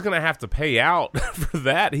if he's going to have to pay out for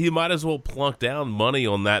that, he might as well plunk down money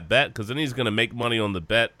on that bet because then he's going to make money on the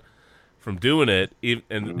bet from doing it and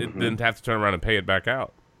then have to turn around and pay it back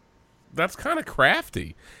out. That's kind of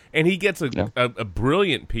crafty. And he gets a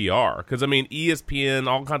brilliant PR because, I mean, ESPN,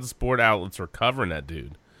 all kinds of sport outlets are covering that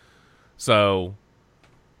dude. So,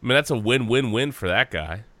 I mean, that's a win-win-win for that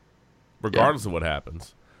guy, regardless of what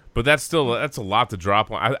happens. But that's a lot to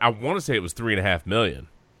drop on. I want to say it was $3.5 million.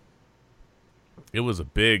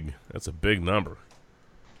 That's a big number.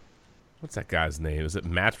 What's that guy's name? Is it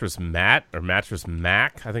Mattress Matt or Mattress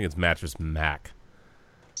Mac? I think it's Mattress Mac.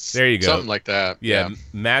 There you go. Something like that. Yeah.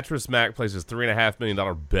 Mattress Mac places $3.5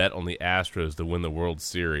 million bet on the Astros to win the World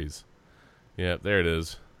Series. Yeah, there it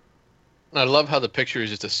is. I love how the picture is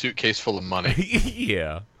just a suitcase full of money.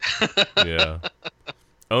 Yeah.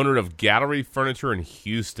 Owner of Gallery Furniture in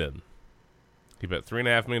Houston. He bet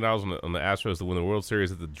 $3.5 million on the Astros to win the World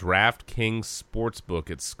Series at the DraftKings Sportsbook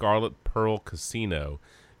at Scarlet Pearl Casino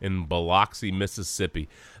in Biloxi, Mississippi.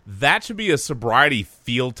 That should be a sobriety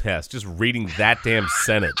field test, just reading that damn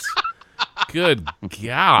sentence. Good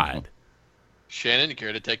God. Shannon, you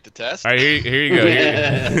care to take the test? All right, here you go.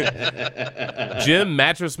 Jim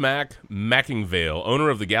Mattress Mac Mackingvale, owner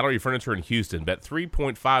of the Gallery Furniture in Houston, bet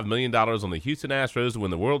 $3.5 million on the Houston Astros to win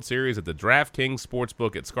the World Series at the DraftKings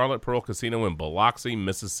Sportsbook at Scarlet Pearl Casino in Biloxi,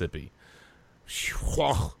 Mississippi.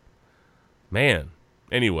 Man.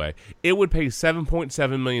 Anyway, it would pay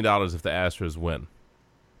 $7.7 million if the Astros win.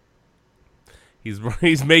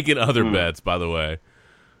 He's making other bets, by the way.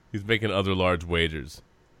 He's making other large wagers.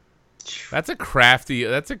 That's a crafty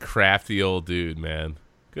old dude, man.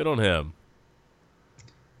 Good on him.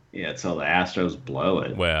 Yeah, until the Astros blow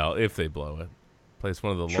it. Well, if they blow it. Place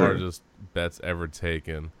one of the largest bets ever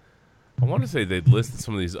taken. I want to say they'd listed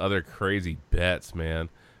some of these other crazy bets, man.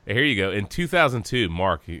 Here you go. In 2002,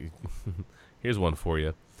 Mark, here's one for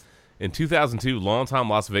you. In 2002, longtime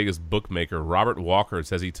Las Vegas bookmaker Robert Walker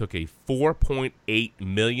says he took a $4.8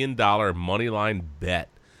 million moneyline bet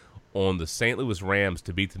on the St. Louis Rams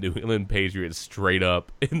to beat the New England Patriots straight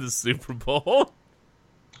up in the Super Bowl.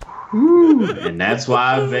 And that's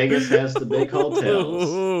why Vegas has the big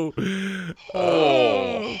hotels.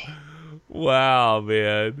 Oh. Wow,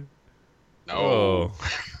 man. No.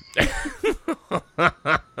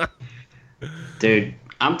 Dude,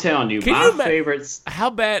 I'm telling you, my favorites. How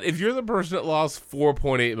bad if you're the person that lost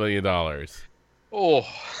 $4.8 million? Oh.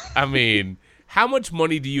 I mean, how much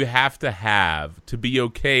money do you have to be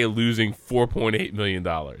okay losing $4.8 million?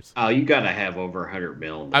 Oh, you got to have over $100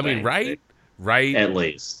 million. I mean, right? At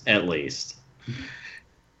least.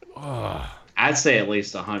 Oh. I'd say at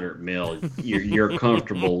least $100 million. You're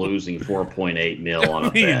comfortable losing $4.8 million on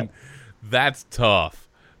a bet. That's tough.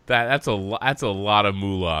 That's a lot of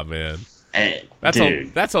moolah, man. That's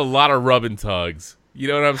a lot of rub and tugs. You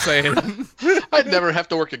know what I'm saying? I'd never have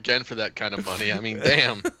to work again for that kind of money. I mean,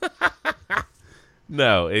 damn.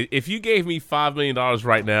 No, if you gave me $5 million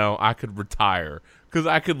right now, I could retire because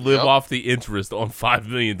I could live off the interest on $5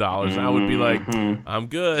 million. I would be like, I'm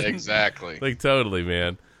good. Exactly. Like, totally,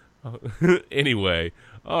 man. Anyway,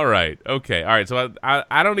 all right. Okay, all right. So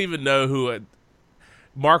I don't even know who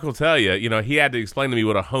Mark will tell you. You know, he had to explain to me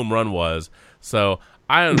what a home run was. So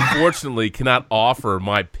I unfortunately cannot offer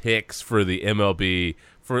my picks for the MLB.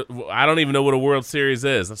 I don't even know what a World Series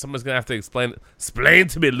is. Somebody's going to have to explain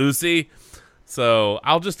to me, Lucy. So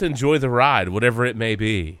I'll just enjoy the ride, whatever it may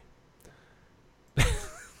be.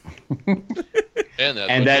 And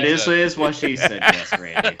that is what she said, yes,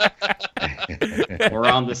 Randy. We're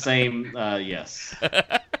on the same, yes.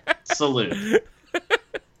 Salute.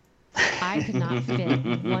 I could not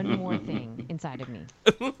fit one more thing inside of me.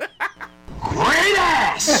 Great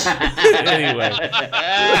ass! Anyway.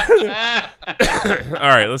 All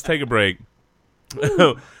right, let's take a break.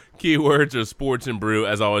 Keywords are sports and brew.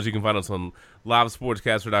 As always, you can find us on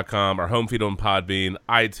livesportscaster.com, our home feed on Podbean,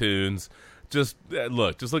 iTunes. Just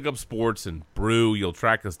look up sports and brew. You'll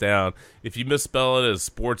track us down. If you misspell it as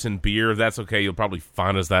sports and beer, that's okay. You'll probably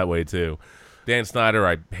find us that way too. Dan Snyder,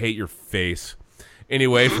 I hate your face.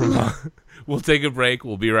 Anyway, we'll take a break.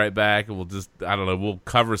 We'll be right back, and we'll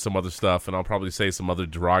cover some other stuff, and I'll probably say some other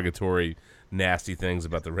derogatory, nasty things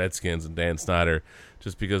about the Redskins and Dan Snyder,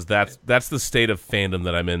 just because that's the state of fandom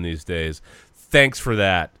that I'm in these days. Thanks for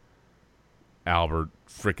that, Albert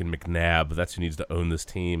frickin' McNabb. That's who needs to own this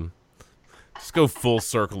team. Just go full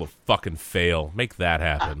circle of fucking fail. Make that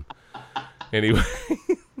happen. Anyway.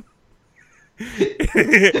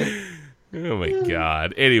 Oh, my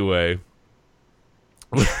God. Anyway.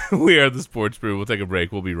 We are the Sports Brew. We'll take a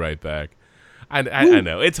break. We'll be right back. I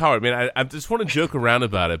know. It's hard, man. I just want to joke around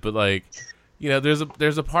about it, but, like, you know, there's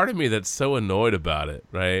a part of me that's so annoyed about it,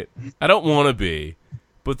 right? I don't want to be,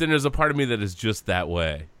 but then there's a part of me that is just that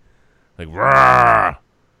way. Like, rah!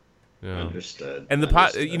 You know? Understood. And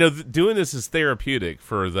you know, doing this is therapeutic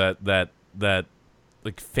for that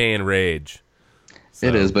like fan rage. So,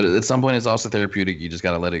 it is, but at some point, it's also therapeutic. You just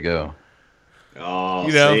got to let it go. Oh,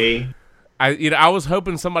 you know, see, I was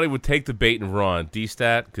hoping somebody would take the bait and run.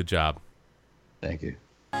 D-Stat, good job. Thank you.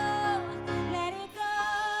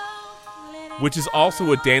 Which is also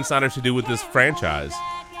what Dan Snyder should do with this franchise.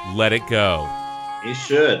 Let it go. he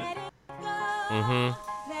should. Mm-hmm.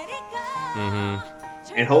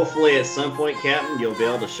 Mm-hmm. And hopefully at some point, Captain, you'll be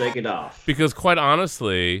able to shake it off. Because quite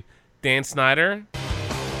honestly, Dan Snyder,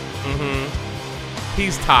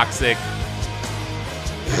 he's toxic.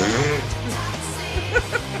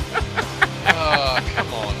 Oh,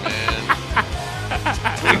 come on, man.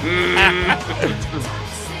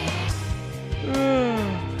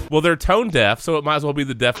 Well, they're tone deaf, so it might as well be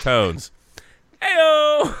the Deftones.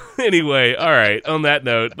 Heyo! Anyway, all right. On that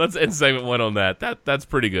note, let's end segment 1 on that. That's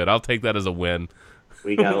pretty good. I'll take that as a win.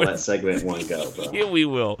 We gotta let segment 1 go, bro. Yeah, we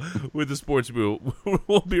will. With the Sports Brew.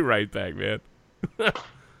 We'll be right back, man.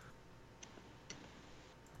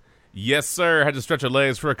 Yes, sir. Had to stretch our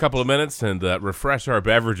legs for a couple of minutes and refresh our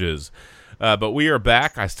beverages. But we are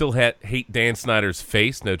back. I still hate Dan Snyder's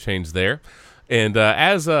face. No change there. And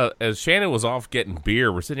as Shannon was off getting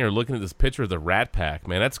beer, we're sitting here looking at this picture of the Rat Pack.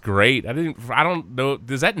 Man, that's great. I don't know.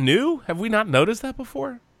 Is that new? Have we not noticed that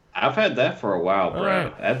before? I've had that for a while, bro.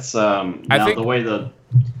 Right. That's the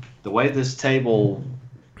way this table,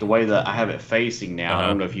 the way that I have it facing now. I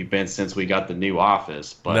don't know if you've been since we got the new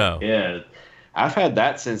office, but no. Yeah, I've had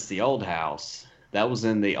that since the old house. That was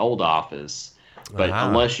in the old office, but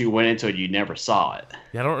unless you went into it, you never saw it.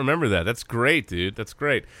 Yeah, I don't remember that. That's great, dude. That's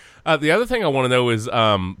great. The other thing I want to know is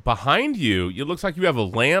behind you, it looks like you have a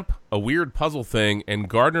lamp, a weird puzzle thing, and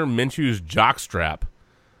Gardner Minshew's jockstrap.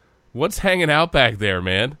 What's hanging out back there,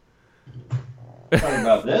 man? Talking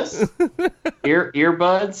about this?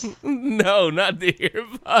 Earbuds? No, not the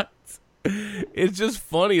earbuds. It's just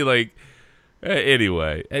funny, like.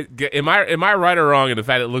 Anyway, am I right or wrong in the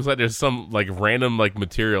fact that it looks like there's some like random like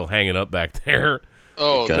material hanging up back there?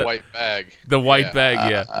 Oh, the white bag. The white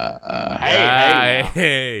bag, yeah.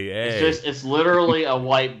 Hey. It's literally a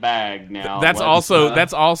white bag now. That's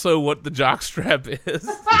also what the jockstrap is.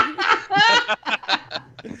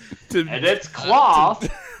 And it's cloth.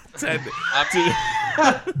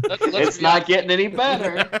 It's not getting any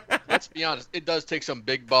better. Let's be honest. It does take some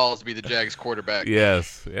big balls to be the Jags quarterback.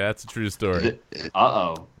 Yes. Yeah, that's a true story.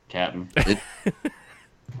 Uh-oh, Captain.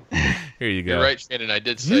 Here you go. You're right, Shannon. I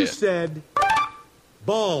did say You it. said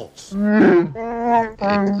balls. That's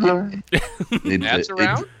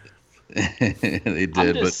around? They did,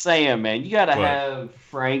 I'm just saying, man, you got to have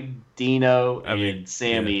Frank, Dino, and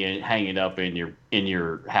Sammy hanging up in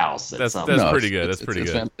your house. That's pretty good. That's pretty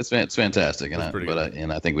good. It's fantastic, and I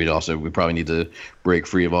think we probably need to break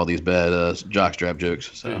free of all these bad jockstrap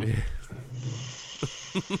jokes. So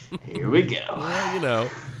here we go. Well, you know.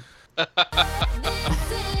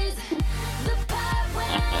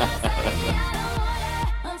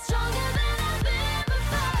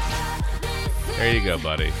 There you go,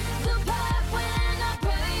 buddy.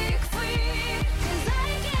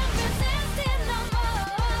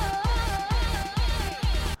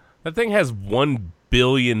 That thing has 1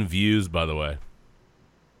 billion views, by the way.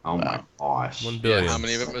 Oh my gosh! 1 billion. Yeah, how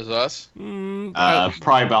many of it was us?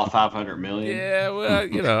 Probably about 500 million. Yeah,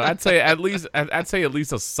 well, I'd say at least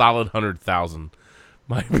a solid 100,000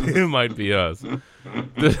 might be us.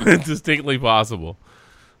 Distinctly possible.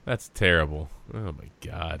 That's terrible. Oh my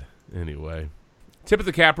God. Anyway, tip of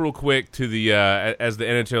the cap real quick to the as the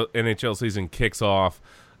NHL season kicks off.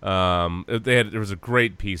 There was a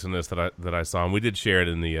great piece on this that I saw, and we did share it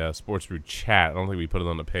in the Sports Brew chat. I don't think we put it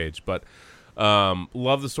on the page, but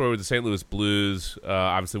love the story with the St. Louis Blues.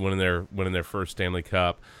 Obviously, winning their first Stanley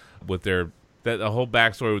Cup with the whole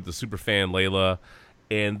backstory with the superfan Layla,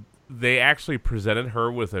 and they actually presented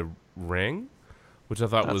her with a ring, which I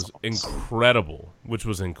thought was awesome. Incredible.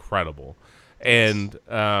 And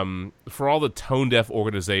for all the tone deaf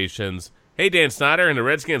organizations, hey Dan Snyder and the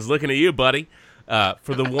Redskins, looking at you, buddy.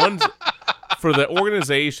 For the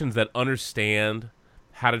organizations that understand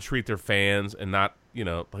how to treat their fans and not,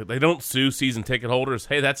 they don't sue season ticket holders.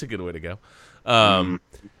 Hey, that's a good way to go.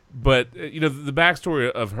 But the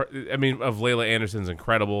backstory of her, of Layla Anderson's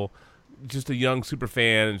incredible. Just a young super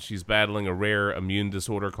fan, and she's battling a rare immune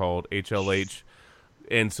disorder called HLH.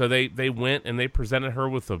 And so they went and they presented her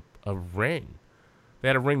with a ring. They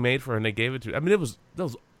had a ring made for her, and they gave it to her. That was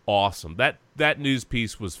awesome. That news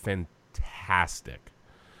piece was fantastic.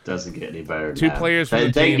 Doesn't get any better than Two that. players from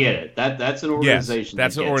the they team. get it. That's an organization. Yes,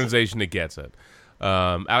 that's an organization that gets it.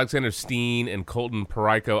 Alexander Steen and Colton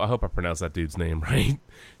Parayko, I hope I pronounced that dude's name right,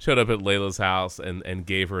 showed up at Layla's house and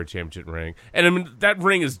gave her a championship ring. And that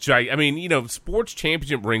ring is giant. Sports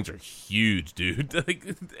championship rings are huge, dude.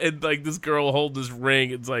 This girl hold this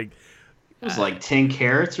ring. It's like it was like 10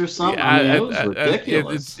 carats or something. It was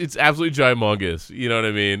ridiculous. It's absolutely ginormous. You know what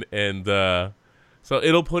I mean? And so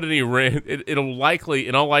it'll put any ring. It'll likely,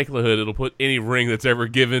 in all likelihood, it'll put any ring that's ever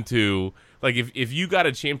given to. Like, if you got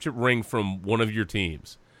a championship ring from one of your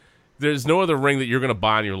teams, there's no other ring that you're going to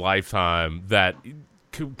buy in your lifetime that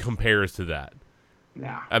compares to that.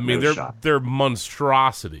 Yeah, they're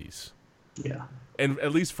monstrosities. Yeah. And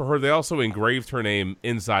at least for her, they also engraved her name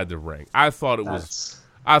inside the ring. I thought it was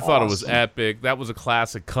epic. That was a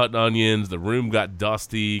classic cutting onions. The room got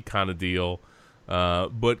dusty kind of deal.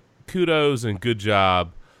 But kudos and good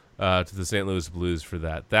job to the St. Louis Blues for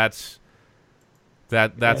that. That's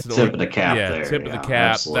tip of the cap. Yeah, tip of the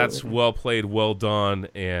cap. Absolutely. That's well played, well done,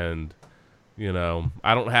 and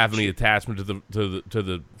I don't have any attachment to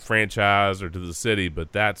the franchise or to the city,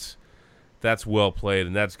 but that's well played,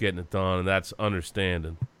 and that's getting it done, and that's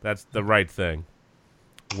understanding. That's the right thing.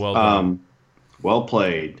 Well done. Well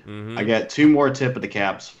played. Mm-hmm. I got 2 more tip of the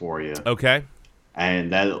caps for you. Okay.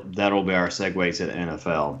 And that'll be our segue to the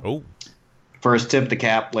NFL. Oh. First tip of the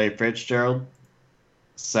cap, Larry Fitzgerald.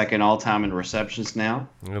 Second all-time in receptions now.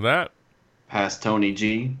 Look at that. Past Tony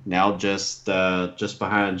G. Now just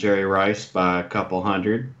behind Jerry Rice by a couple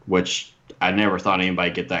hundred, which I never thought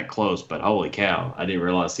anybody get that close, but holy cow, I didn't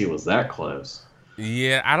realize he was that close.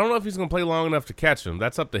 Yeah, I don't know if he's going to play long enough to catch him.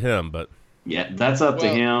 That's up to him, but... Yeah, that's up to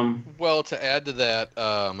him. Well, to add to that,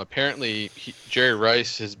 apparently Jerry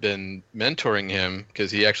Rice has been mentoring him because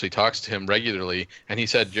he actually talks to him regularly, and he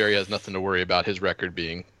said Jerry has nothing to worry about his record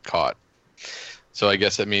being caught. So I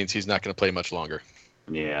guess that means he's not going to play much longer.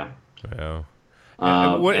 Yeah. Yeah.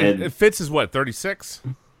 Fitz is what, 36?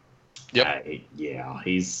 Yep. Yeah,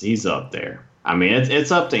 he's up there.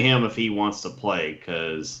 It's up to him if he wants to play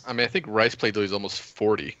because... I think Rice played till he's almost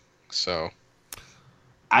 40, so...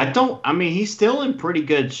 he's still in pretty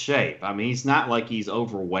good shape. He's not like he's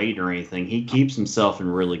overweight or anything. He keeps himself in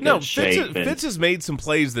really good shape. Fitz has made some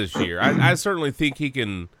plays this year. I certainly think he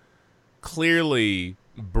can clearly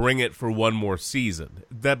bring it for one more season.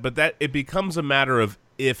 But it becomes a matter of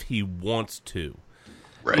if he wants to.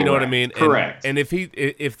 Right. You know what I mean? Correct. And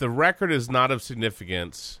if the record is not of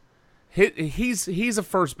significance, he's a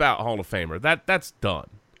first ballot Hall of Famer. That's done.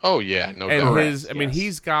 Oh yeah, no doubt. And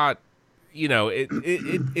he's got,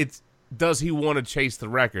 it's does he want to chase the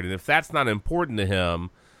record? And if that's not important to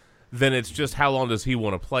him, then it's just how long does he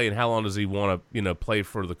want to play and how long does he want to, play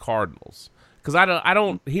for the Cardinals? Because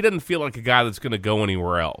he doesn't feel like a guy that's going to go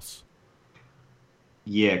anywhere else.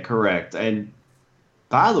 Yeah, correct. And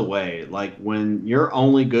by the way, like when your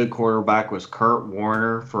only good quarterback was Kurt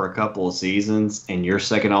Warner for a couple of seasons and you're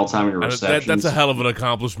second all time in receptions. That's a hell of an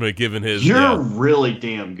accomplishment given his. You're really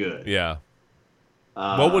damn good. Yeah.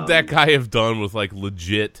 What would that guy have done with like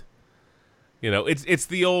legit? It's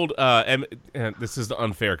the old. This is the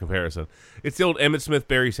unfair comparison. It's the old Emmitt Smith,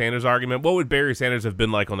 Barry Sanders argument. What would Barry Sanders have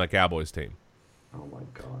been like on that Cowboys team? Oh my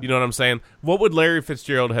God. You know what I'm saying? What would Larry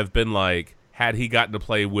Fitzgerald have been like had he gotten to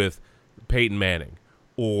play with Peyton Manning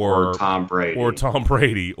or Tom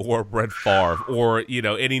Brady or Brett Favre or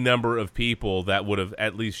any number of people that would have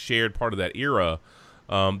at least shared part of that era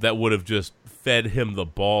that would have just fed him the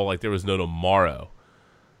ball like there was no tomorrow.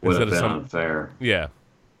 Would have been unfair. Yeah.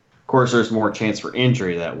 Of course, there's more chance for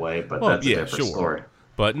injury that way, but that's a different story.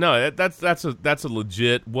 But no, that's a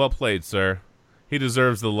legit. Well played, sir. He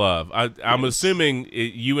deserves the love. I'm assuming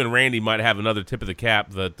you and Randy might have another tip of the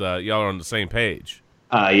cap that y'all are on the same page.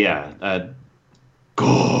 Yeah.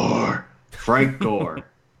 Gore. Frank Gore.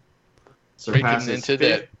 Surpasses into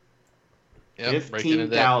that. Yep,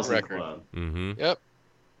 15,000 club. Mm-hmm. Yep.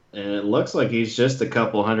 And it looks like he's just a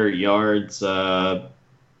couple hundred yards, about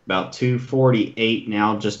 248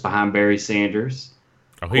 now, just behind Barry Sanders.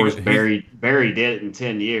 Of course, Barry did it in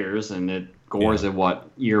 10 years, and Gore's at what,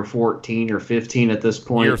 year 14 or 15 at this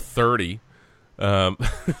point? Year 30.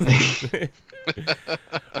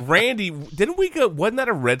 Randy, didn't we go? Wasn't that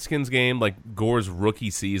a Redskins game, like Gore's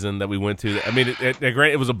rookie season that we went to? I mean,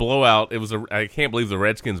 it was a blowout. I can't believe the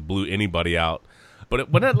Redskins blew anybody out. But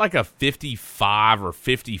wasn't it like a 55 or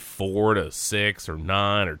 54-6 or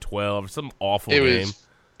 9 or 12 or some awful game?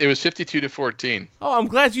 It was 52-14. Oh, I'm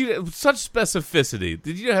glad such specificity.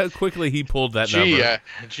 Did you know how quickly he pulled that number?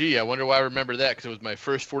 I wonder why I remember that, because it was my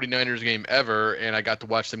first 49ers game ever, and I got to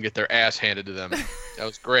watch them get their ass handed to them. That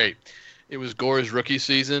was great. It was Gore's rookie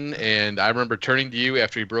season, and I remember turning to you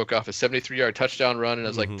after he broke off a 73-yard touchdown run, and I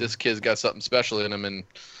was like, this kid's got something special in him, and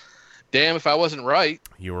damn if I wasn't right.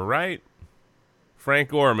 You were right. Frank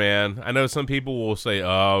Gore, man. I know some people will say,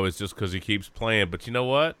 oh, it's just because he keeps playing, but you know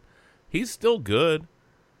what? He's still good.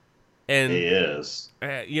 And, he is.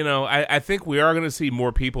 I think we are going to see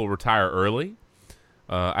more people retire early.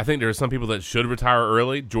 I think there are some people that should retire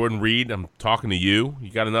early. Jordan Reed, I'm talking to you.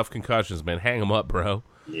 You got enough concussions, man. Hang them up, bro.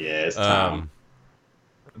 Yeah, it's time.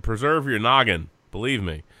 Preserve your noggin, believe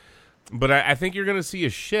me. But I think you're going to see a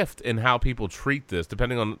shift in how people treat this,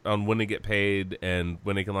 depending on when they get paid and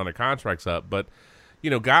when they can line their contracts up. But,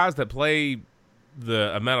 guys that play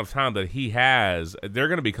the amount of time that he has, they're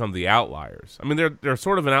going to become the outliers. I mean, they're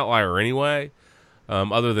sort of an outlier anyway,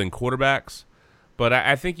 other than quarterbacks. But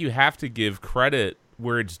I think you have to give credit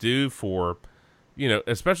where it's due for,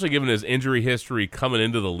 especially given his injury history coming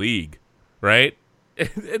into the league, right?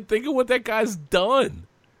 And think of what that guy's done.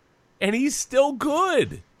 And he's still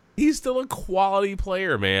good. He's still a quality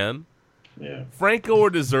player, man. Yeah. Frank Gore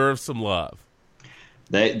deserves some love.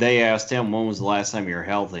 They asked him when was the last time you were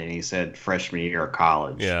healthy, and he said freshman year of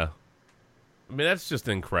college. Yeah. I mean, that's just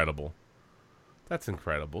incredible. That's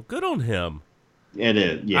incredible. Good on him. It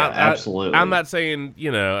is. Yeah, absolutely. I'm not saying,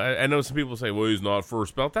 I know some people say, well, he's not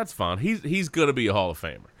first belt. That's fine. He's going to be a Hall of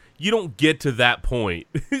Famer. You don't get to that point.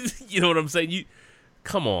 You know what I'm saying?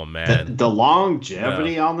 Come on, man. The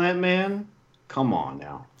longevity on that man? Come on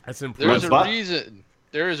now. That's impressive.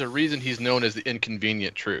 There is a reason he's known as the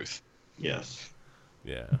inconvenient truth. Yes.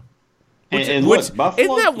 Yeah. And look, Buffalo,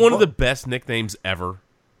 isn't that one of the best nicknames ever?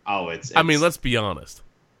 Oh, it's I mean, let's be honest.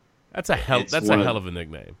 That's a hell of a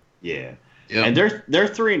nickname. Yeah. Yep. And they're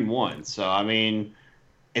 3-1, so I mean,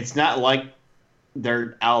 it's not like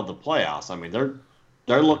they're out of the playoffs. I mean,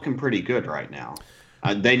 they're looking pretty good right now.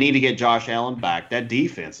 They need to get Josh Allen back. That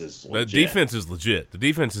defense is legit. The defense is legit. The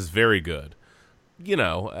defense is very good.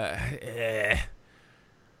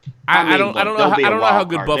 I don't know how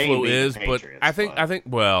good Buffalo is, but I think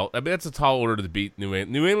that's a tall order to beat New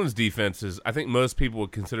England. New England's defense is, I think most people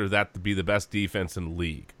would consider that to be the best defense in the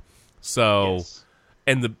league. So, yes.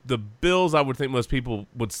 And the Bills, I would think most people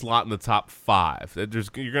would slot in the top 5.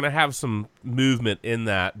 You're going to have some movement in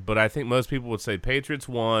that, but I think most people would say Patriots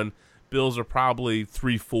 1, Bills are probably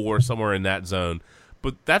 3-4, somewhere in that zone.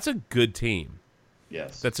 But that's a good team.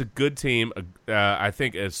 Yes, that's a good team. I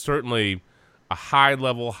think it's certainly a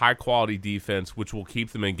high-level, high-quality defense, which will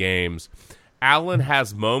keep them in games. Allen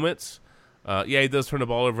has moments. He does turn the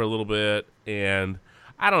ball over a little bit, and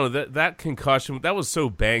I don't know, that concussion, that was so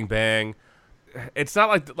bang-bang. It's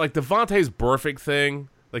not like Devontae's perfect thing,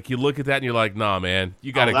 Like you look at that and you're like, nah, man,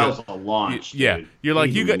 you gotta go. That was a launch. Yeah, dude. you're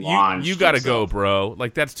like, He you gotta launched go, himself. bro.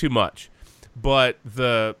 Like that's too much. But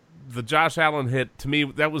the Josh Allen hit, to me,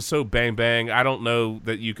 that was so bang bang. I don't know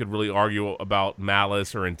that you could really argue about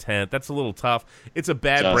malice or intent. That's a little tough. It's a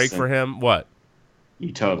bad Justin, break for him. What?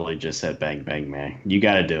 You totally just said bang bang, man. You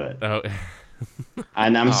got to do it. Oh.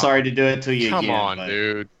 And I'm sorry to do it to you Come again. on, but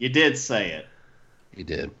dude. You did say it. He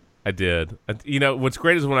did. I did. You know, what's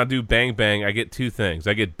great is when I do Bang Bang, I get two things.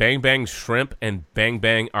 I get Bang Bang Shrimp and Bang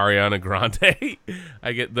Bang Ariana Grande.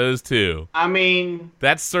 I get those two. I mean,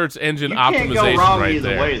 that's search engine you optimization can't go wrong right either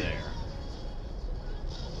there. way there.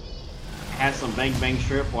 Have some Bang Bang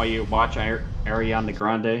Shrimp while you watch Ariana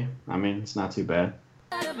Grande. I mean, it's not too bad.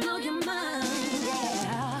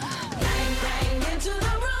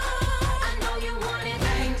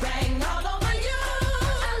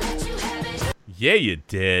 Yeah, you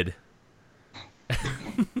did.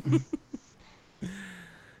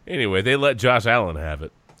 Anyway, they let Josh Allen have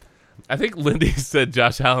it. I think Linde said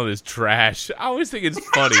Josh Allen is trash. I always think it's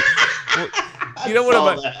funny. You know,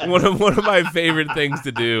 one of my favorite things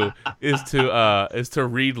to do is to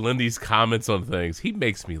read Lindy's comments on things. He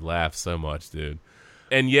makes me laugh so much, dude.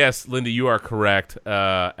 And yes, Linde, you are correct.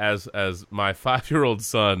 As my 5-year-old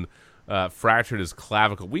son fractured his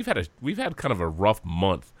clavicle, we've had kind of a rough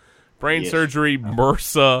month. Brain surgery,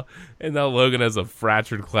 MRSA, and now Logan has a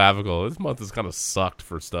fractured clavicle. This month has kind of sucked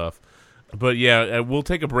for stuff. But yeah, we'll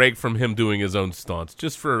take a break from him doing his own stunts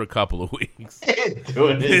just for a couple of weeks.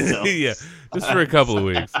 Doing his own yeah, just for a couple of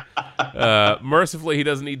weeks. Mercifully, he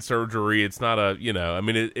doesn't need surgery. It's not a, I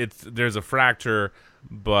mean, there's a fracture,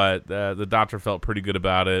 but the doctor felt pretty good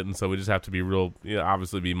about it, and so we just have to be real,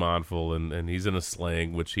 obviously be mindful, and he's in a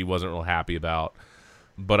sling, which he wasn't real happy about.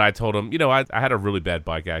 But I told him, I had a really bad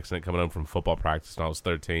bike accident coming home from football practice when I was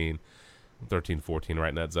 13, 14, right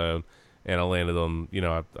in that zone. And I landed on,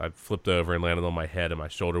 I flipped over and landed on my head and my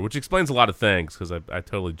shoulder, which explains a lot of things because I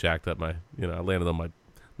totally jacked up my, I landed on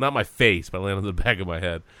not my face, but I landed on the back of my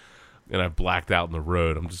head. And I blacked out in the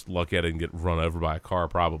road. I'm just lucky I didn't get run over by a car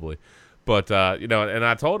probably. But, and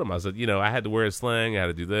I told him, I said, I had to wear a sling, I had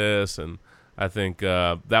to do this, and I think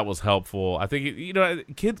that was helpful. I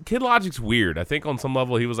think, Kid Logic's weird. I think on some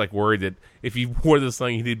level he was like worried that if he wore this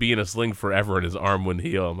sling, he'd be in a sling forever and his arm wouldn't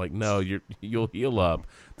heal. I'm like, no, you'll heal up.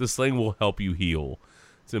 The sling will help you heal.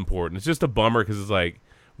 It's important. It's just a bummer because it's like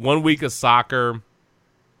 1 week of soccer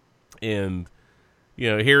and,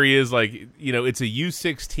 here he is like, it's a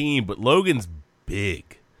U16, but Logan's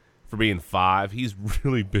big for being 5. He's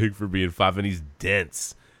really big for being 5 and he's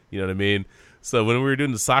dense. You know what I mean? So when we were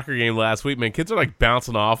doing the soccer game last week, man, kids are like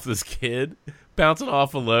bouncing off this kid, bouncing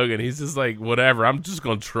off of Logan. He's just like, whatever, I'm just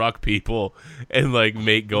going to truck people and like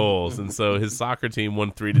make goals. And so his soccer team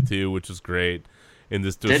won 3-2, which was great. In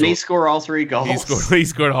this Didn't he score all 3 goals? He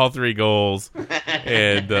scored all 3 goals,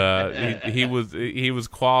 and he was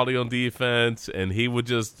quality on defense. And he would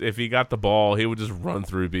just, if he got the ball, he would just run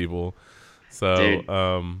through people. So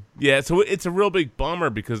so it's a real big bummer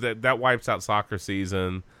because that wipes out soccer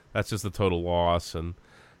season. That's just a total loss, and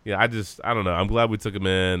I don't know. I'm glad we took him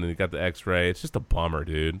in and he got the X-ray. It's just a bummer,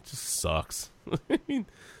 dude. It just sucks. I mean,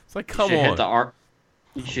 it's like, come on.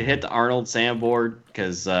 You should hit the Arnold Sandboard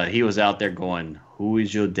because he was out there going, "Who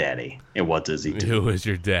is your daddy and what does he do?" Who is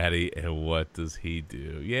your daddy and what does he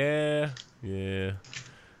do? Yeah,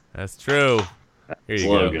 that's true. Here you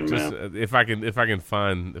Logan, go. man. If I can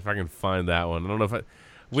find that one. I don't know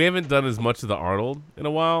we haven't done as much of the Arnold in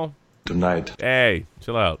a while. Tonight. Hey,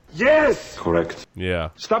 chill out. Yes! Correct. Yeah.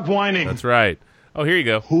 Stop whining. That's right. Oh, here you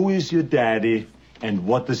go. Who is your daddy and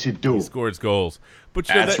what does he do? He scores goals. But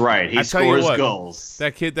that's right. He scores goals.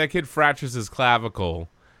 That kid fractures his clavicle,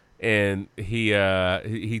 and he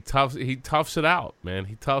toughs it out, man.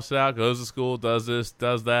 He toughs it out. Goes to school, does this,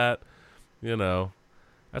 does that.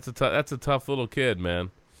 That's a tough little kid,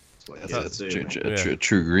 man. That's a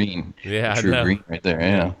true green. Yeah, true green right there.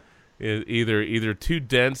 Yeah. Either too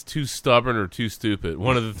dense, too stubborn, or too stupid.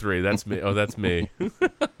 One of the 3. That's me. Oh, that's me.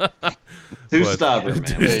 Too stubborn,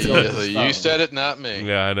 man. You said it, not me.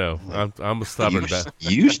 Yeah, I know. I'm a stubborn.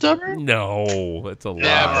 You stubborn? No, it's a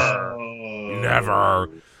lie. Never.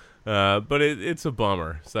 But it's a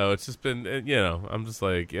bummer. So it's just been, I'm just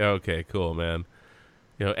like, yeah, okay, cool, man.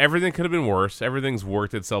 Everything could have been worse. Everything's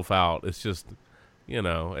worked itself out. It's just,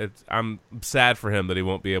 I'm sad for him that he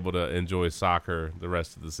won't be able to enjoy soccer the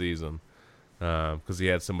rest of the season because he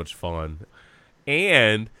had so much fun.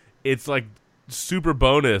 And it's like super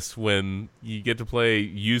bonus when you get to play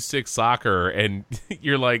U6 soccer and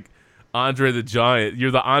you're like Andre the Giant.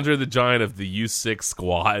 You're the Andre the Giant of the U6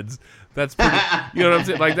 squads. That's pretty, you know what I'm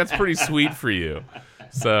saying? Like, that's pretty sweet for you.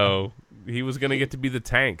 So, he was going to get to be the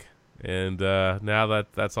tank, and now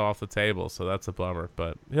that's off the table, so that's a bummer.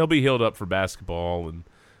 But he'll be healed up for basketball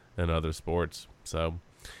and other sports. So,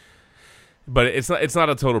 but it's not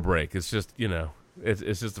a total break. It's just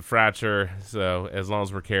it's just a fracture. So as long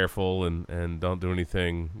as we're careful and don't do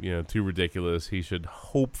anything too ridiculous, he should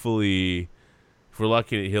hopefully, if we're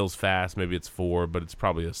lucky, it heals fast. Maybe it's 4, but it's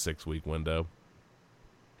probably a 6-week window.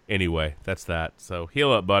 Anyway, that's that. So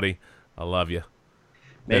heal up, buddy. I love you.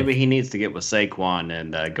 Maybe he needs to get with Saquon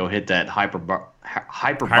and go hit that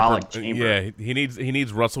hyperbolic chamber. Yeah, he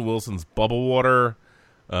needs Russell Wilson's bubble water.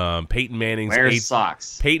 Peyton Manning's wears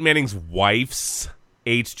socks. Peyton Manning's wife's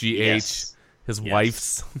HGH. Yes. His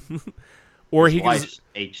wife's. Or his he could just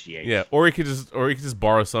HGH. Yeah, or he could just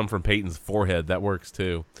borrow some from Peyton's forehead. That works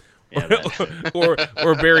too. Yeah,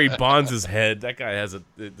 or Barry Bonds' head. That guy has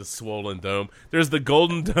the swollen dome. There's the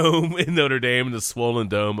Golden Dome in Notre Dame and the swollen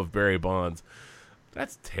dome of Barry Bonds.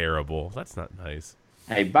 That's terrible. That's not nice.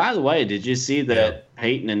 Hey, by the way, did you see that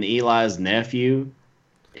Peyton and Eli's nephew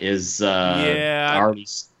is already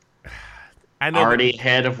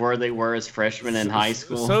ahead of where they were as freshmen in high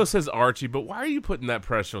school? So says Archie, but why are you putting that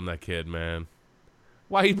pressure on that kid, man?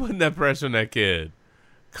 Why are you putting that pressure on that kid?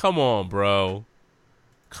 Come on, bro.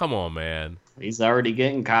 Come on, man. He's already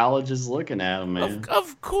getting colleges looking at him, man.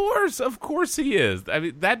 Of course he is. I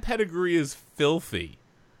mean, that pedigree is filthy.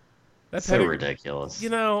 So ridiculous.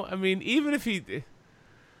 I mean, even if he,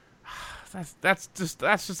 that's just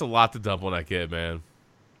a lot to dump on that kid, man.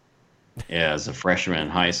 Yeah, as a freshman in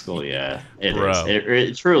high school, yeah, it Bro. is.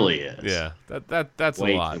 It truly is. Yeah, that's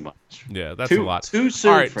way a lot. too much. Yeah, that's a lot. Too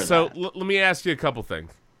soon All right, for so that. let me ask you a couple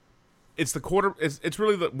things. It's the quarter. It's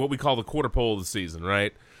really what we call the quarter pole of the season,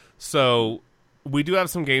 right? So we do have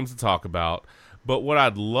some games to talk about, but what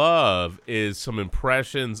I'd love is some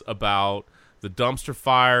impressions about the dumpster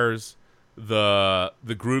fires, the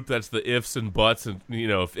group that's the ifs and buts, and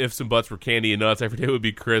if ifs and buts were candy and nuts, every day would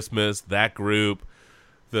be Christmas. That group,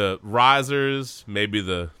 the risers, maybe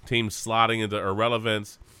the team slotting into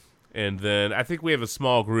irrelevance, and then I think we have a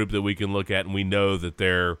small group that we can look at, and we know that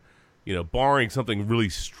they're, barring something really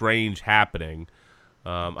strange happening.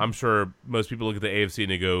 I'm sure most people look at the AFC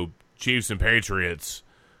and they go Chiefs and Patriots,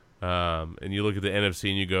 and you look at the NFC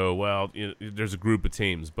and you go, well, there's a group of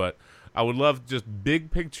teams, but I would love just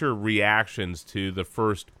big picture reactions to the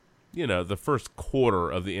first quarter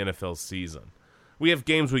of the NFL season. We have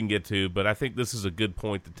games we can get to, but I think this is a good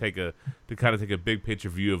point to kind of take a big picture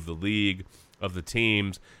view of the league, of the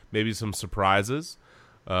teams, maybe some surprises.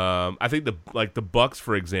 I think the Bucks,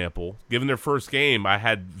 for example, given their first game, I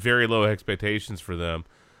had very low expectations for them,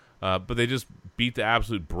 but they just beat the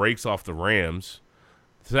absolute brakes off the Rams,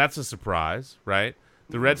 so that's a surprise, right?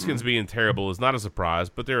 The Redskins being terrible is not a surprise,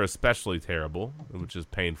 but they're especially terrible, which is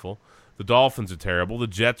painful. The Dolphins are terrible. The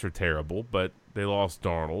Jets are terrible, but they lost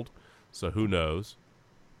Darnold, so who knows?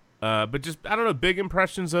 But just, I don't know, big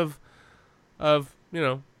impressions of the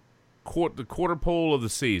quarter pole of the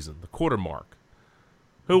season, the quarter mark.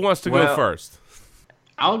 Who wants to go first?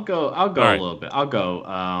 I'll go right. a little bit. I'll go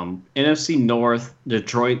NFC North.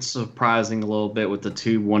 Detroit's surprising a little bit with the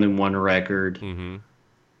 2-1-1 record. Mm-hmm.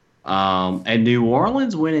 And New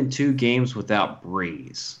Orleans winning 2 games without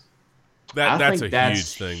Breeze. That's a that's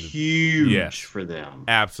huge thing. Huge for them.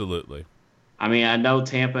 Absolutely. I mean, I know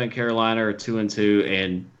Tampa and Carolina are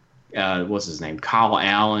 2-2, and what's his name? Kyle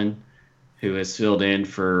Allen, who has filled in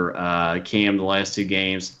for Cam the last 2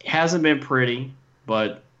 games. Hasn't been pretty,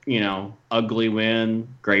 but, ugly win,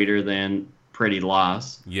 greater than pretty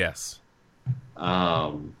loss. Yes.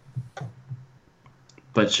 But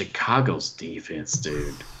Chicago's defense,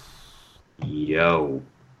 dude. Yo.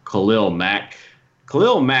 Khalil Mack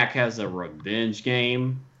has a revenge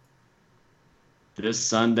game this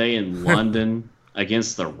Sunday in London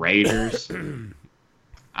against the Raiders.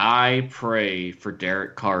 I pray for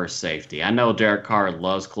Derek Carr's safety. I know Derek Carr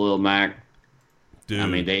loves Khalil Mack. Dude. I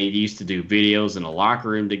mean, they used to do videos in the locker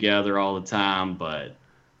room together all the time, but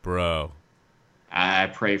bro, I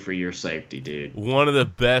pray for your safety, dude. One of the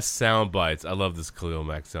best sound bites. I love this Khalil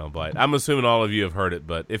Mack sound bite. I'm assuming all of you have heard it,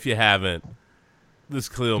 but if you haven't, this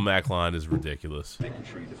Khalil Mack line is ridiculous. Making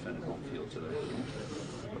sure you defend home field today.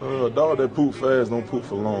 Dog that poop fast don't poop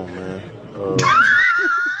for long, man.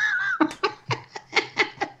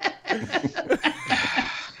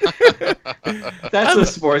 That's a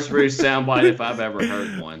Sports Brew soundbite if I've ever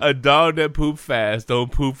heard one. A dog that poop fast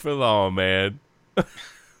don't poop for long, man. I'm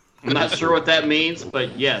not sure what that means,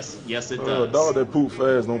 but yes it does. A dog that poop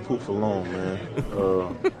fast don't poop for long, man.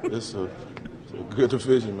 It's a good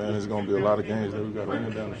division, man. There's gonna be a lot of games that we got to win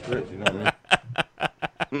down the stretch. You know what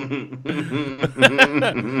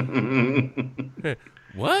I mean?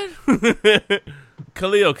 What?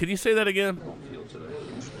 Khalil, can you say that again?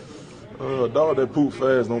 A dog that poop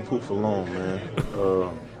fast don't poop for long, man.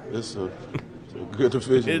 It's a good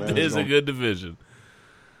division, man. It is a good division.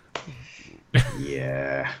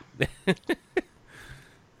 Yeah.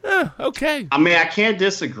 Okay. I mean, I can't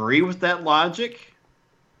disagree with that logic.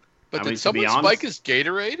 But did someone spike his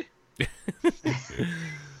Gatorade? I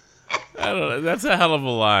don't know. That's a hell of a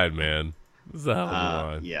line, man. That's a hell of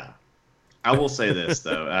a line. Yeah. I will say this,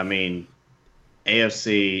 though. I mean,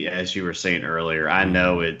 AFC, as you were saying earlier, I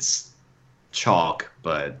know it's chalk,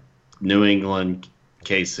 but New England,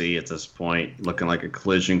 KC at this point, looking like a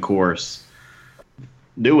collision course.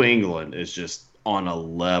 New England is just on a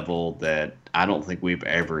level that I don't think we've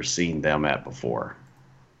ever seen them at before.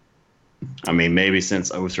 I mean, maybe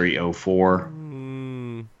since 03, 04.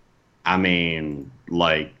 I mean,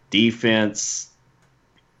 like, defense,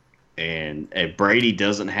 and Brady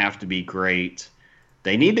doesn't have to be great.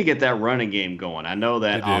 They need to get that running game going. I know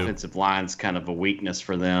that offensive line's kind of a weakness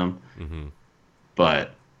for them,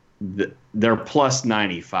 but they're plus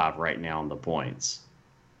 95 right now on the points.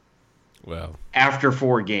 Well, after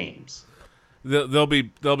 4 games. They'll be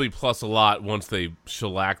plus a lot once they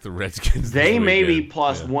shellac the Redskins. They may be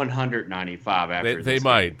plus 195 after they this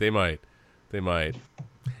might. game. They might.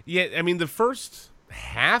 Yeah, I mean, the first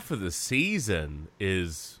half of the season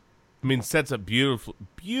sets up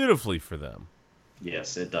beautifully for them.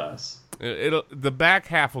 Yes, it does. The back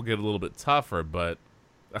half will get a little bit tougher, but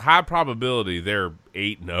a high probability they're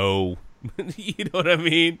 8-0. You know what I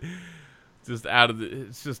mean? Just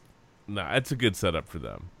it's a good setup for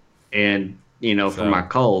them. And for my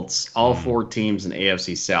Colts, all 4 teams in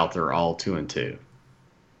AFC South are all 2-2.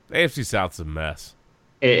 AFC South's a mess.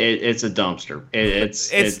 It's a dumpster.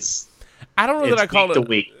 It's I don't know that I call it the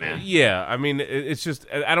week, man. Yeah, I mean, it's just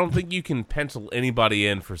I don't think you can pencil anybody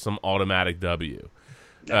in for some automatic W.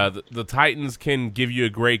 The Titans can give you a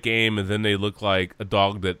great game, and then they look like a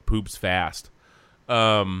dog that poops fast.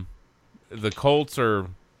 The Colts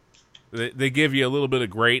they give you a little bit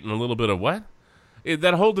of great and a little bit of what?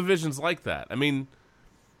 That whole division's like that. I mean,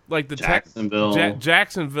 like the Jacksonville.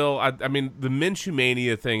 Jacksonville. I mean, the Minshew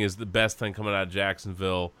mania thing is the best thing coming out of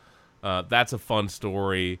Jacksonville. That's a fun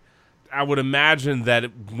story. I would imagine that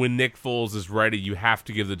when Nick Foles is ready, you have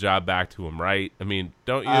to give the job back to him, right? I mean,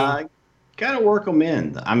 don't you? Got to work him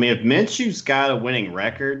in. I mean, if Minshew's got a winning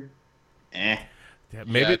record, Yeah,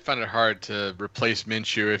 maybe I'd find it hard to replace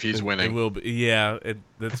Minshew if he's winning. It will be. Yeah,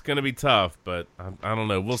 it's going to be tough, but I don't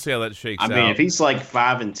know. We'll see how that shakes out. I mean, if he's like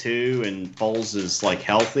 5-2 and Foles is like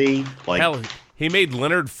healthy, hell, he made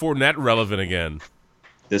Leonard Fournette relevant again.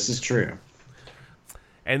 This is true.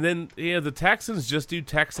 And then, the Texans just do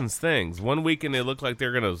Texans things. One weekend they look like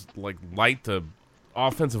they're going to light the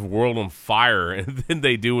offensive world on fire, and then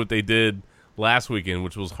they do what they did last weekend,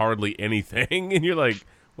 which was hardly anything. And you're like,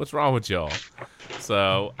 what's wrong with y'all?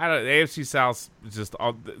 So, the AFC South, just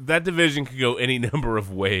that division could go any number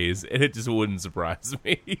of ways, and it just wouldn't surprise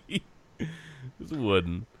me. Just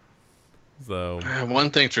wouldn't. So,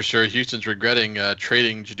 one thing's for sure, Houston's regretting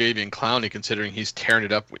trading Jadeveon Clowney, considering he's tearing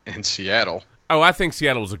it up in Seattle. Oh, I think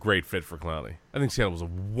Seattle was a great fit for Clowney. I think Seattle was a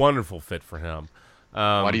wonderful fit for him.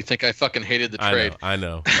 Why do you think I fucking hated the trade? I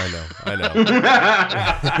know.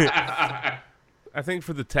 I think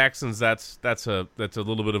for the Texans, that's a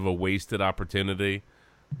little bit of a wasted opportunity.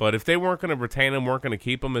 But if they weren't going to retain him, weren't going to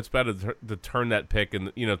keep him, it's better to turn that pick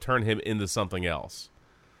and turn him into something else.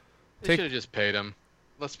 They should have just paid him.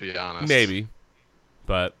 Let's be honest. Maybe,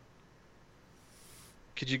 but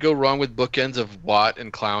could you go wrong with bookends of Watt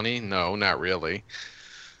and Clowney? No, not really.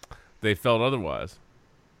 They felt otherwise.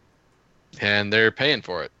 And they're paying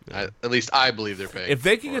for it. At least I believe they're paying. If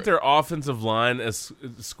they can get their offensive line as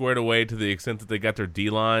squared away to the extent that they got their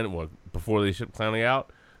D-line before they shipped Clowney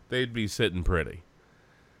out, they'd be sitting pretty.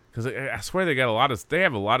 Because I swear they have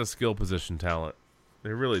a lot of skill position talent.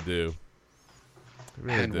 They really do.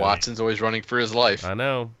 And Watson's always running for his life. I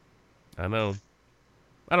know. I don't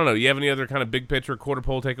know. You have any other kind of big picture quarter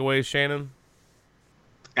pole takeaways, Shannon?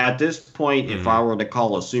 At this point, if I were to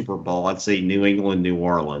call a Super Bowl, I'd say New England, New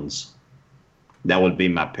Orleans. That would be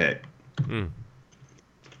my pick.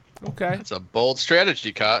 Okay. That's a bold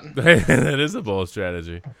strategy, Cotton. That is a bold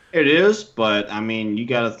strategy. It is, but, I mean, you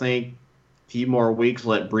got to think a few more weeks,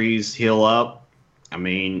 let Breeze heal up. I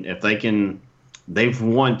mean, if they can... They've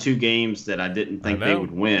won 2 games that I didn't think they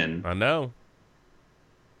would win. I know.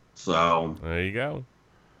 So... There you go.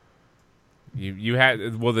 You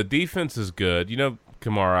had... Well, the defense is good.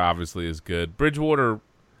 Kamara obviously is good. Bridgewater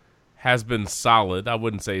has been solid. I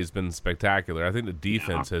wouldn't say he's been spectacular. I think the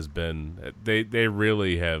defense has been... They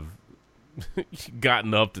really have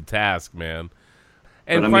gotten up to task, man.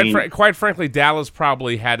 And quite frankly, Dallas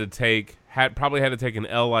probably had to take an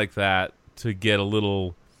L like that to get a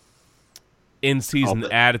little in-season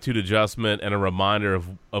attitude adjustment and a reminder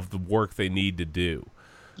of the work they need to do.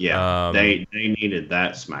 Yeah, they needed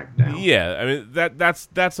that smackdown. Yeah, I mean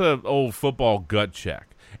that's a old football gut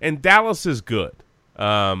check, and Dallas is good.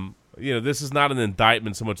 This is not an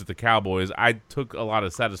indictment so much of the Cowboys. I took a lot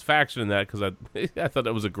of satisfaction in that because I thought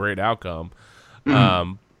that was a great outcome.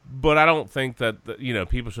 But I don't think that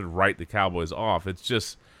people should write the Cowboys off. It's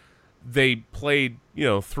just they played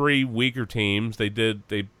 3 weaker teams. They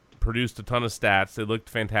produced a ton of stats. They looked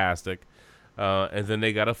fantastic, and then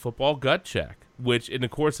they got a football gut check. Which in the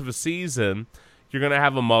course of a season, you're going to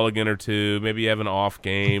have a mulligan or two. Maybe you have an off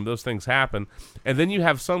game. Those things happen, and then you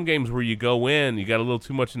have some games where you go in, you got a little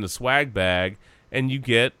too much in the swag bag, and you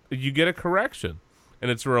get a correction, and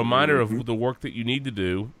it's a reminder of the work that you need to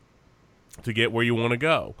do to get where you want to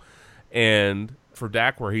go. And for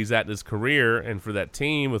Dak, where he's at in his career, and for that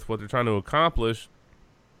team with what they're trying to accomplish,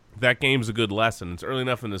 that game's a good lesson. It's early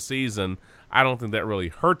enough in the season. I don't think that really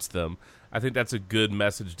hurts them. I think that's a good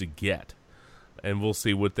message to get, and we'll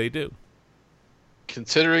see what they do.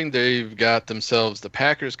 Considering they've got themselves the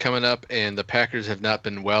Packers coming up, and the Packers have not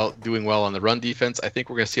been doing well on the run defense, I think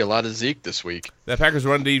we're going to see a lot of Zeke this week. That Packers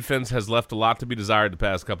run defense has left a lot to be desired the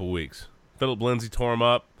past couple weeks. Phillip Lindsay tore him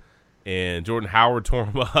up, and Jordan Howard tore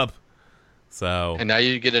him up. So, and now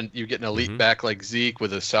you get an elite back like Zeke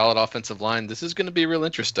with a solid offensive line. This is going to be real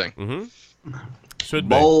interesting. Should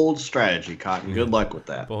be. Bold strategy, Cotton. Good luck with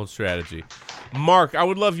that. Bold strategy. Mark, I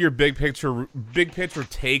would love your big picture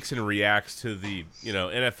takes and reacts to the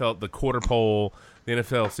NFL, the quarter poll, the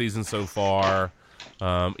NFL season so far.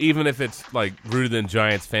 Even if it's like rooted in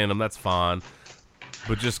Giants fandom, that's fine.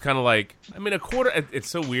 But just kind of like, a quarter. It's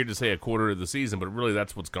so weird to say a quarter of the season, but really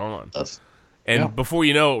that's what's gone. Before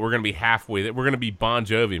you know it, we're gonna be halfway. We're gonna be Bon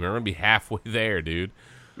Jovi. We're gonna be halfway there, dude.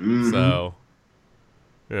 So,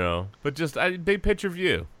 but just big picture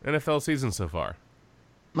view, NFL season so far.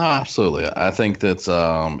 No, absolutely. I think that's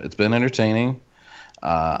it's been entertaining.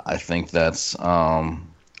 I think that's a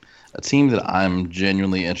team that I'm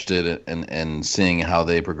genuinely interested in seeing how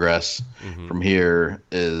they progress from here.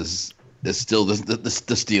 Is still the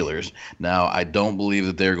Steelers. Now, I don't believe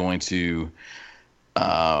that they're going to.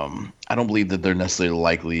 I don't believe that they're necessarily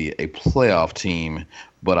likely a playoff team,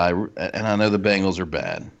 but I know the Bengals are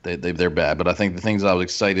bad. They're bad, but I think the things I was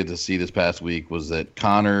excited to see this past week was that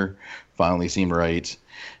Connor finally seemed right.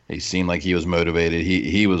 He seemed like he was motivated.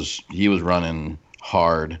 He was running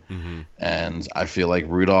hard, and I feel like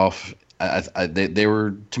Rudolph. They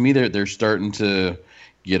were, to me, they're starting to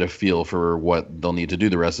get a feel for what they'll need to do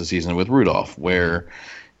the rest of the season with Rudolph, where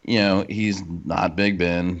he's not Big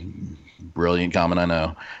Ben. Brilliant comment, I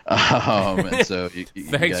know. And so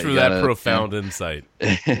thanks for that profound insight.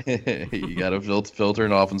 You got to filter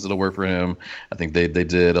an offense that'll work for him. I think they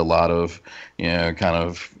did a lot of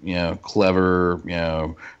clever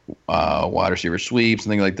wide receiver sweeps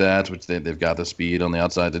and things like that, which they've got the speed on the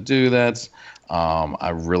outside to do that.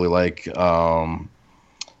 I really like. Of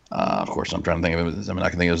course, I'm trying to think of it. I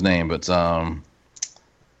can think of his name, but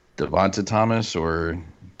Devonta Thomas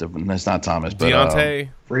it's not Thomas, but Deontay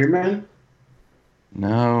Freeman.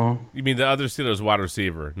 No, you mean the other Steelers wide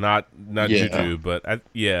receiver, not Juju, but I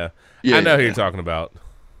know who you're talking about.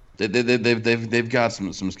 They've got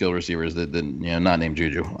some skill receivers that not named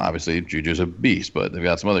Juju. Obviously, Juju's a beast, but they've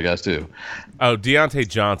got some other guys too. Oh, Deontay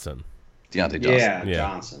Johnson. Yeah.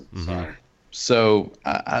 Johnson. Sorry. So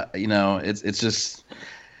it's just.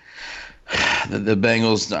 The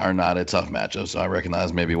Bengals are not a tough matchup, so I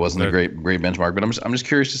recognize maybe it wasn't a great benchmark, but I'm just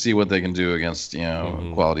curious to see what they can do against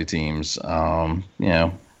quality teams. Again,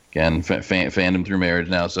 fandom through marriage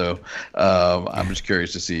now, so I'm just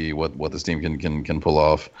curious to see what this team can pull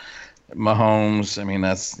off. Mahomes,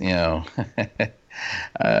 that's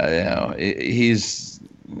he's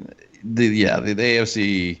the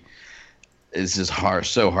AFC. It's just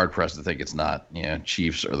so hard pressed to think it's not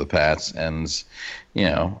Chiefs or the Pats, and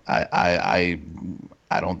I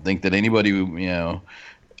don't think that anybody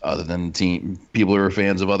other than people who are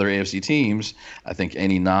fans of other AFC teams, I think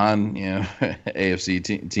any non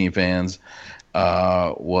AFC team fans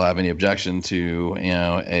will have any objection to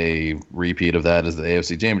a repeat of that as the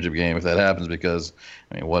AFC Championship game if that happens, because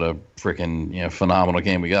what a freaking phenomenal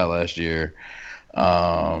game we got last year.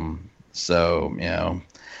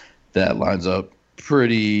 That lines up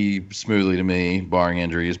pretty smoothly to me, barring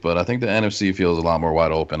injuries. But I think the NFC feels a lot more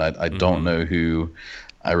wide open. I don't know who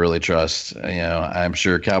I really trust. I'm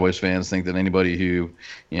sure Cowboys fans think that anybody who,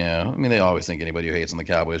 they always think anybody who hates on the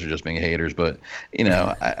Cowboys are just being haters. But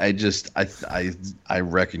I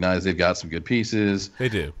recognize they've got some good pieces. They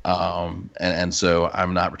do. And so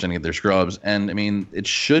I'm not pretending that they're scrubs. And I mean, it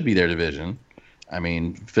should be their division. I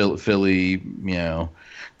mean, Philly,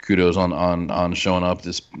 kudos on showing up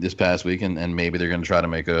this past week, and maybe they're going to try to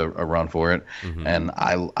make a run for it. Mm-hmm. And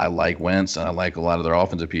I like Wentz, and I like a lot of their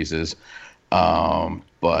offensive pieces.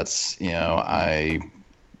 But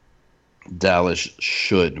Dallas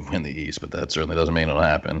should win the East, but that certainly doesn't mean it'll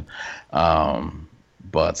happen.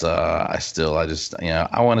 But I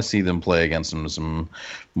want to see them play against some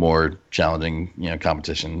more challenging,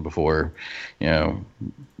 competition before,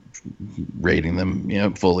 rating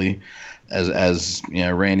them, fully. As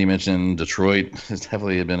Randy mentioned, Detroit has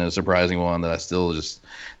definitely been a surprising one that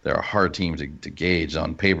they're a hard team to gauge.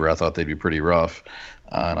 On paper, I thought they'd be pretty rough.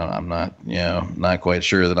 I'm not quite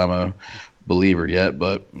sure that I'm a believer yet,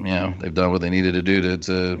 but they've done what they needed to do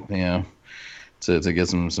to get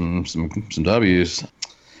some W's.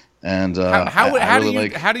 And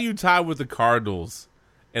how do you tie with the Cardinals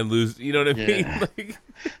and lose? You know what I mean? Like,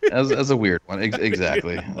 as a weird one,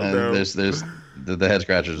 exactly. There's the head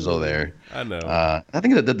scratchers are still there. I know. I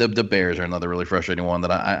think that the Bears are another really frustrating one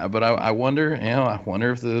that I wonder. I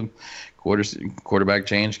wonder if the quarterback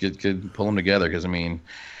change could pull them together, because I mean,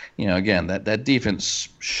 again, that defense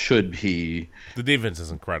should be, the defense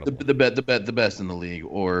is incredible, the best in the league,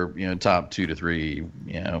 or top 2 to 3,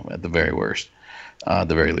 at the very worst, the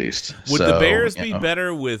very least. Would the Bears be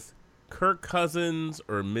better with Kirk Cousins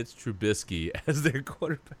or Mitch Trubisky as their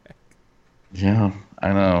quarterback? Yeah,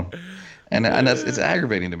 I know, and it's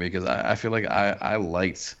aggravating to me, because I feel like I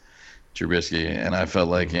liked Trubisky, and I felt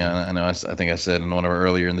like, I think I said in one of our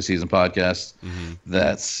earlier in the season podcasts,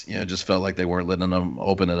 that's just felt like they weren't letting them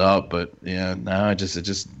open it up, but now it just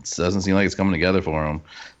doesn't seem like it's coming together for them.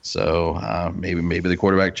 So maybe the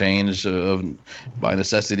quarterback change by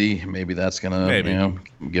necessity, maybe that's gonna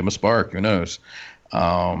give them a spark. Who knows?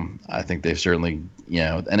 I think they've certainly,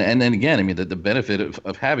 and then again, I mean, the benefit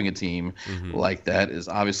of having a team like that is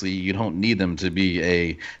obviously you don't need them to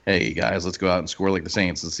be hey guys, let's go out and score like the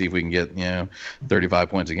Saints and see if we can get 35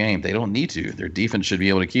 points a game. They don't need to. Their defense should be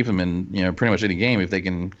able to keep them in pretty much any game. If they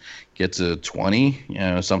can get to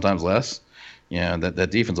 20, sometimes less, that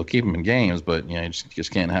defense will keep them in games. But you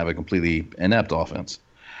just can't have a completely inept offense.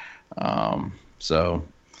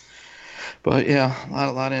 But yeah,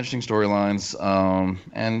 a lot of interesting storylines,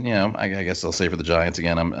 and I guess I'll say for the Giants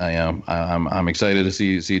again, I'm excited to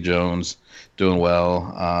see Jones doing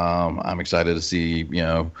well. I'm excited to see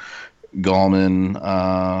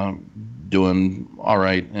Gallman doing all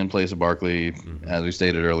right in place of Barkley. As we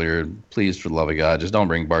stated earlier, please, for the love of God, just don't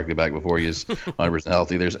bring Barkley back before he is 100%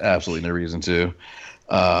 healthy. There's absolutely no reason to,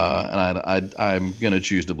 and I'm gonna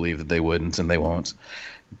choose to believe that they wouldn't, and they won't.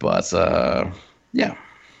 But yeah.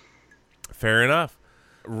 Fair enough.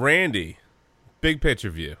 Randy, big picture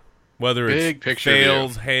view, whether it's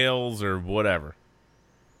fails, hails, or whatever.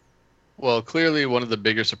 Well, clearly one of the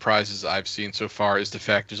bigger surprises I've seen so far is the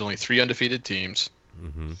fact there's only 3 undefeated teams.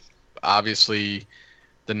 Obviously,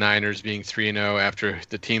 the Niners being 3-0 after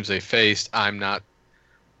the teams they faced, I'm not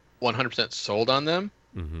 100% sold on them.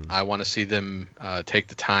 I want to see them take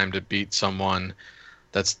the time to beat someone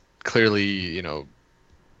that's clearly, a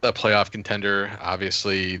playoff contender.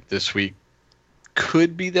 Obviously, this week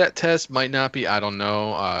could be that test, might not be. I don't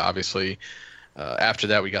know. Obviously, after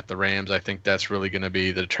that, we got the Rams. I think that's really going to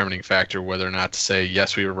be the determining factor, whether or not to say,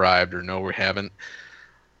 yes, we arrived, or no, we haven't.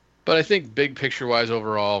 But I think big picture-wise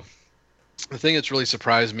overall, the thing that's really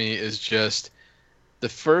surprised me is just the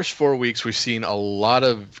first 4 weeks we've seen a lot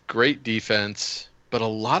of great defense, but a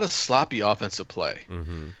lot of sloppy offensive play.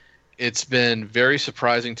 It's been very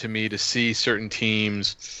surprising to me to see certain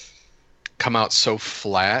teams come out so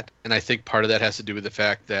flat, and I think part of that has to do with the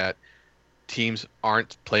fact that teams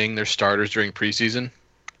aren't playing their starters during preseason.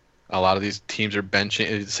 A lot of these teams are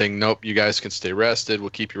benching, saying, nope, you guys can stay rested, we'll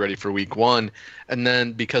keep you ready for week 1. And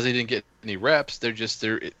then because they didn't get any reps, they're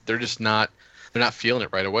not feeling it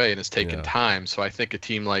right away, and it's taking time. So I think a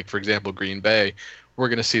team like, for example, Green Bay, we're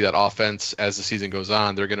going to see that offense as the season goes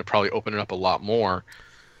on. They're going to probably open it up a lot more,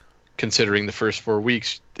 considering the first 4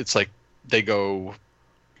 weeks, it's like they go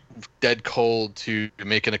dead cold to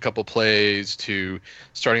making a couple plays to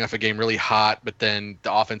starting off a game really hot, but then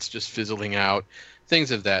the offense just fizzling out,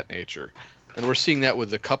 things of that nature. And we're seeing that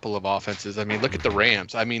with a couple of offenses. I mean, look at the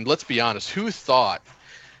Rams. I mean, let's be honest. Who thought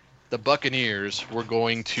the Buccaneers were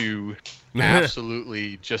going to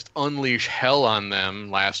absolutely just unleash hell on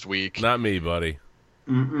them last week? Not me, buddy.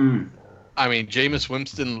 I I mean, Jameis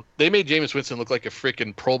Winston. They made Jameis Winston look like a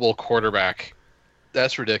freaking Pro Bowl quarterback.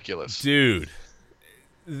 That's ridiculous, dude.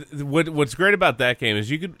 What's great about that game is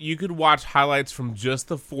you could watch highlights from just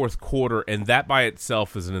the fourth quarter, and that by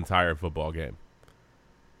itself is an entire football game.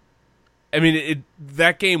 I mean,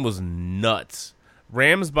 that game was nuts.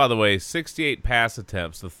 Rams, by the way, 68 pass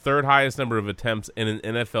attempts, the third highest number of attempts in an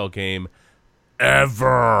NFL game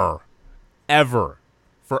ever.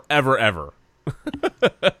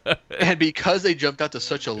 And because they jumped out to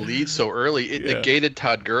such a lead so early, it negated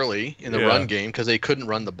Todd Gurley in the run game because they couldn't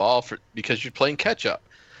run the ball because you're playing catch up.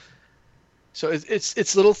 So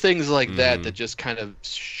it's little things like that just kind of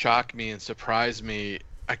shock me and surprise me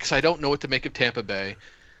because I don't know what to make of Tampa Bay.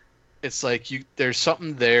 It's like there's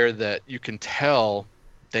something there that you can tell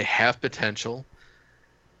they have potential.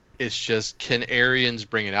 It's just, can Arians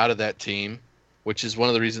bring it out of that team, which is one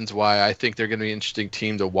of the reasons why I think they're going to be an interesting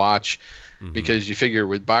team to watch, because you figure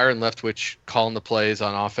with Byron Leftwich calling the plays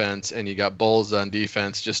on offense and you got Bowles on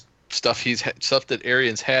defense, just stuff that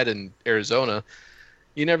Arians had in Arizona,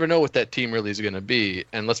 you never know what that team really is going to be.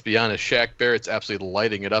 And let's be honest, Shaq Barrett's absolutely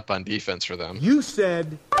lighting it up on defense for them. You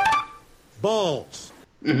said balls.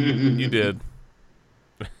 You did.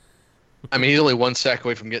 I mean, he's only one sack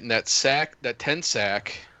away from getting that 10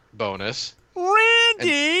 sack bonus.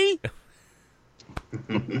 Randy!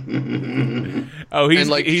 Oh,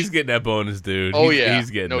 he's getting that bonus, dude. Oh,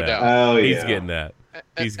 he's getting no that. doubt. Oh, yeah. He's getting that.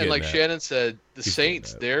 And like Shannon said, the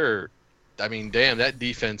Saints, I mean, damn, that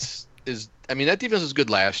defense is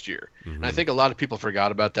good last year. And I think a lot of people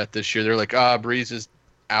forgot about that this year. They're like, Breeze is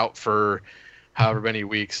out for however many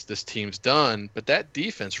weeks, this team's done. But that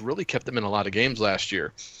defense really kept them in a lot of games last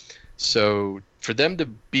year. So for them to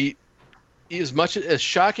beat, as much as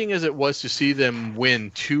shocking as it was to see them win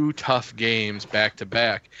 2 tough games back to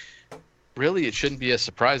back, really it shouldn't be as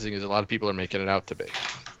surprising as a lot of people are making it out to be.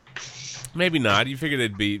 Maybe not. You figure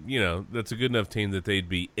they'd be, that's a good enough team that they'd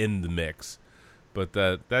be in the mix. But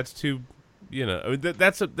that's too,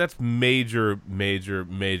 that's major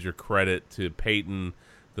credit to Peyton,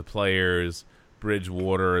 the players,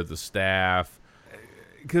 Bridgewater, the staff.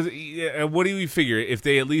 Because what do you figure? If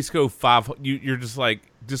they at least go 5, you're just like,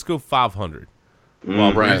 just go 500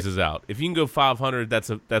 while Breeze is out. If you can go 500,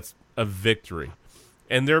 that's a victory,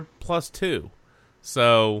 and they're +2,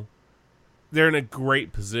 so they're in a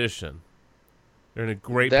great position.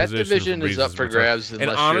 That division is up for grabs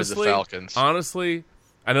unless you're the Falcons. Honestly,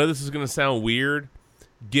 I know this is going to sound weird.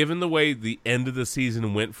 Given the way the end of the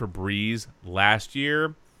season went for Breeze last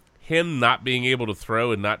year, him not being able to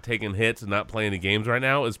throw and not taking hits and not playing the games right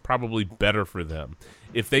now is probably better for them.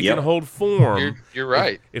 If they can hold form, you're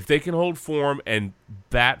right. If they can hold form and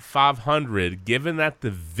bat 500, given that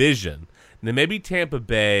division, then maybe Tampa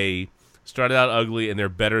Bay started out ugly and they're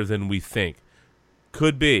better than we think.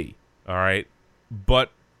 Could be, all right.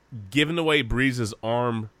 But given the way Breeze's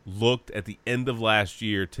arm looked at the end of last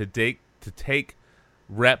year, to take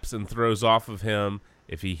reps and throws off of him,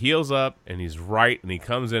 if he heals up and he's right and he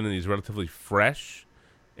comes in and he's relatively fresh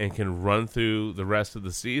and can run through the rest of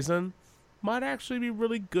the season, might actually be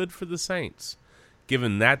really good for the Saints.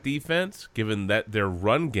 Given that defense, given that their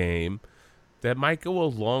run game, that might go a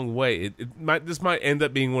long way. This might end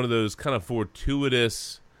up being one of those kind of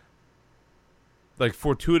fortuitous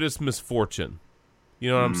misfortune. You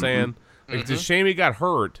know what I'm saying? Like, it's a shame he got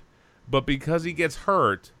hurt, but because he gets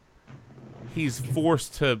hurt, he's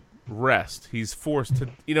forced to rest. He's forced to,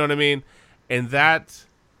 you know what I mean? And that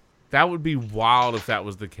would be wild if that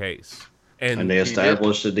was the case. And they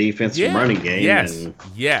established a defensive running game.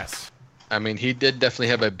 Yes. I mean, he did definitely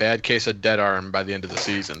have a bad case of dead arm by the end of the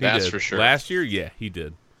season. That's for sure. Last year, he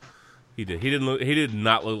did. He did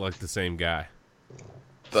not look like the same guy.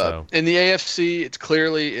 But in the AFC,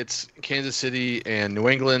 it's Kansas City and New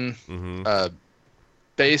England.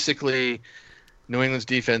 Basically, New England's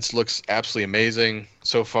defense looks absolutely amazing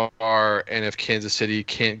so far, and if Kansas City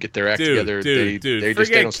can't get their act together, they just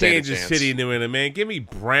don't stand a chance. Kansas City, New England, man. Give me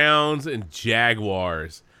Browns and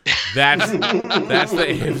Jaguars. That's the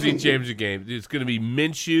AFC Championship game. It's going to be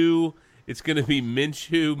Minshew. It's going to be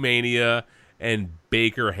Minshew mania and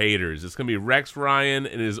Baker haters. It's going to be Rex Ryan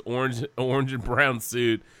in his orange and brown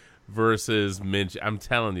suit versus Minshew. I'm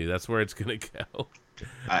telling you, that's where it's going to go.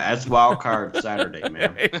 That's wild card Saturday,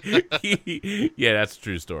 man. Yeah, that's a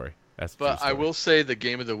true story. But I will say the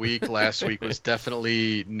game of the week last week was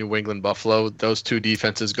definitely New England Buffalo. Those two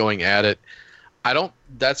defenses going at it.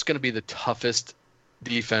 That's going to be the toughest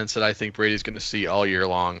defense that I think Brady's going to see all year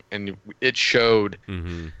long, and it showed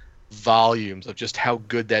volumes of just how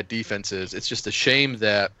good that defense is. It's just a shame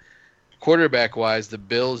that quarterback-wise, the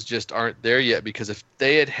Bills just aren't there yet, because if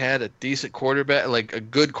they had had a decent quarterback, like a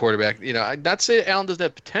good quarterback, I'd not say Allen doesn't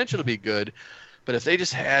have potential to be good, but if they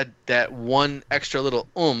just had that one extra little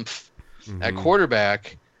oomph at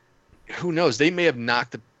quarterback, who knows? They may have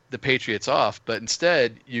knocked the Patriots off, but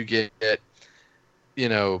instead you get,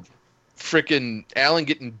 frickin' Allen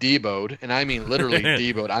getting deboed, and I mean literally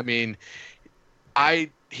deboed. I mean,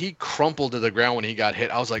 he crumpled to the ground when he got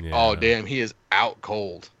hit. I was like, oh, damn, he is out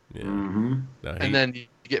cold. Yeah. Mm-hmm. And then you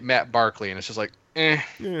get Matt Barkley, and it's just like,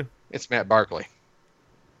 it's Matt Barkley.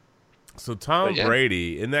 So Tom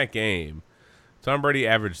Brady, in that game, Tom Brady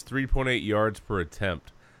averaged 3.8 yards per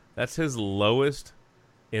attempt. That's his lowest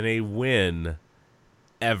in a win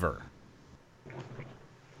ever.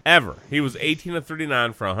 Ever. He was 18 of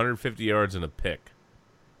 39 for 150 yards and a pick.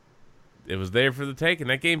 It was there for the taking.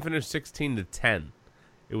 That game finished 16-10.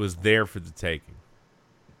 It was there for the taking.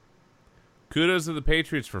 Kudos to the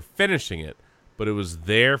Patriots for finishing it, but it was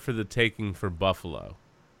there for the taking for Buffalo,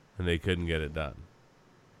 and they couldn't get it done.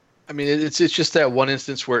 I mean, it's just that one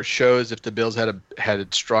instance where it shows if the Bills had a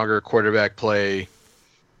stronger quarterback play,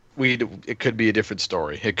 it could be a different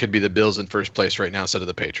story. It could be the Bills in first place right now instead of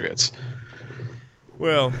the Patriots.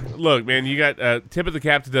 Well, look, man, you got tip of the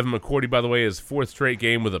cap to Devin McCourty, by the way, his fourth straight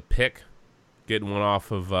game with a pick, getting one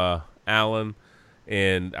off of Allen.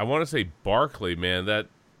 And I want to say Barkley, man, that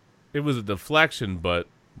it was a deflection, but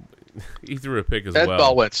he threw a pick as well. That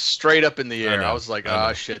ball went straight up in the air. I was like,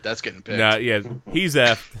 shit, that's getting picked. Nah, yeah, he's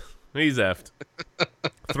effed. He's effed.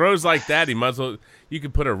 Throws like that, he might as well. You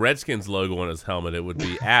could put a Redskins logo on his helmet. It would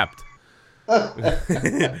be apt.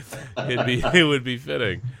 It would be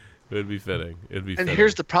fitting. It would be fitting. And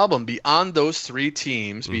here's the problem: beyond those three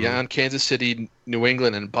teams, beyond Kansas City, New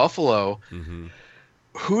England, and Buffalo,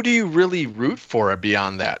 who do you really root for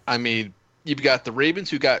beyond that? I mean, you've got the Ravens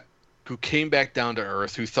who came back down to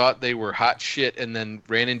earth, who thought they were hot shit, and then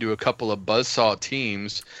ran into a couple of buzzsaw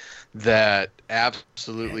teams that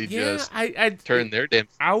absolutely turned their damn.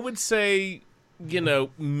 I would say,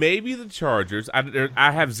 maybe the Chargers.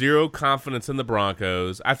 I have zero confidence in the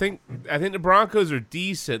Broncos. I think the Broncos are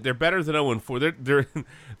decent. They're better than 0-4.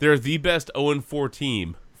 They're the best 0-4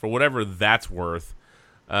 team for whatever that's worth.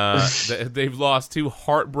 They've lost two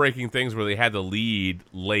heartbreaking things where they had the lead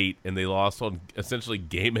late and they lost on essentially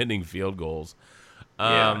game-ending field goals.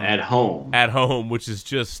 At home, which is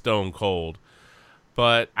just stone cold.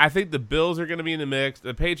 But I think the Bills are going to be in the mix.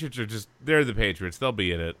 The Patriots they're the Patriots. They'll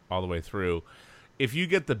be in it all the way through. If you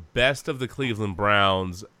get the best of the Cleveland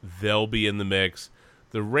Browns, they'll be in the mix.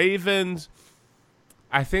 The Ravens,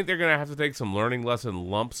 I think they're going to have to take some learning lesson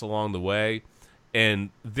lumps along the way, and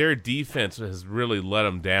their defense has really let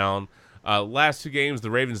them down. Last two games, the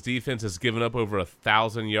Ravens' defense has given up over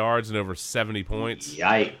 1,000 yards and over 70 points.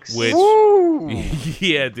 Yikes. Which,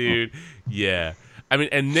 yeah, dude, yeah. I mean,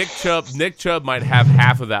 and Nick Chubb might have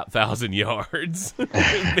half of that 1,000 yards,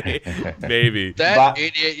 maybe. That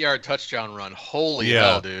 88-yard touchdown run, holy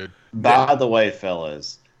hell, dude! By the way,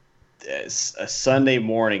 fellas, a Sunday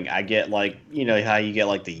morning, I get how you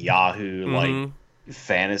get the Yahoo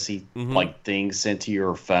fantasy thing sent to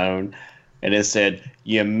your phone, and it said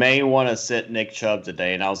you may want to sit Nick Chubb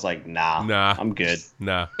today, and I was like, nah, I'm good.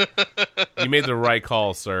 Nah, you made the right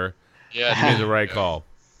call, sir. Yeah, you made the right call.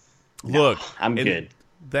 Look, I'm good.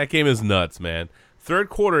 That game is nuts, man. Third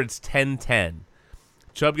quarter, it's 10-10.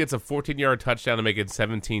 Chubb gets a 14-yard touchdown to make it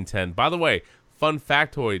 17-10. By the way, fun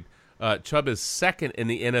factoid, Chubb is second in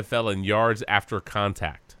the NFL in yards after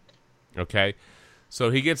contact. Okay? So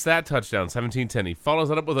he gets that touchdown, 17-10. He follows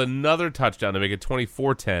that up with another touchdown to make it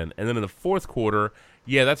 24-10. And then in the fourth quarter,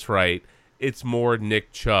 yeah, that's right, it's more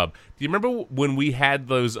Nick Chubb. Do you remember when we had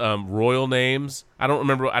those royal names? I don't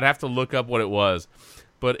remember. I'd have to look up what it was.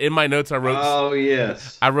 But in my notes, I wrote. Oh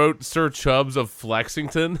yes. I wrote Sir Chubbs of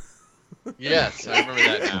Flexington. Yes, I remember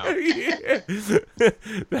that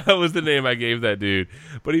now. That was the name I gave that dude.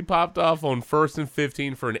 But he popped off on 1st and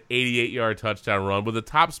 15 for an 88-yard touchdown run with a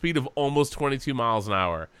top speed of almost 22 miles an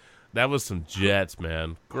hour. That was some jets,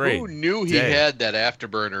 man. Great. Who knew he had that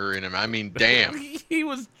afterburner in him? I mean, damn. He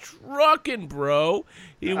was trucking, bro.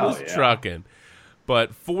 He was trucking.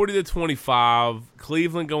 But 40-25,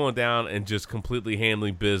 Cleveland going down and just completely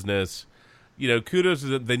handling business. Kudos to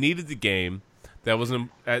them. They needed the game. That was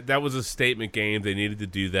a statement game. They needed to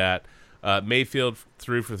do that. Mayfield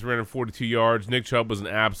threw for 342 yards. Nick Chubb was an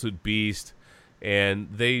absolute beast, and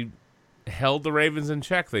they held the Ravens in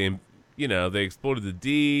check. They exploited the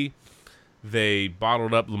D. They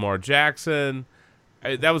bottled up Lamar Jackson.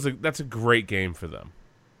 That's a great game for them.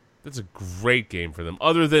 That's a great game for them.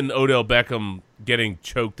 Other than Odell Beckham getting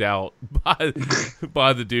choked out by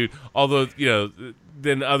the dude. Although,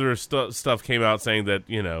 then other stuff came out saying that,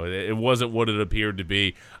 it wasn't what it appeared to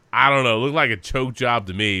be. I don't know. It looked like a choke job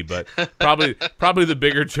to me, but probably the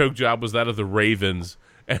bigger choke job was that of the Ravens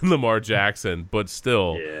and Lamar Jackson. But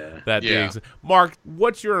still, being Mark,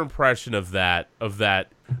 what's your impression of that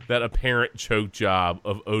apparent choke job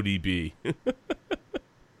of ODB?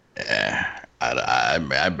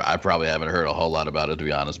 I probably haven't heard a whole lot about it, to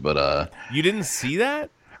be honest. But you didn't see that?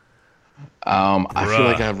 I feel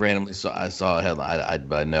like I saw a headline.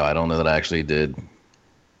 But no, I don't know that I actually did.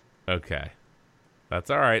 Okay,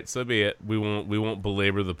 that's all right. So be it. We won't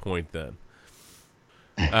belabor the point then.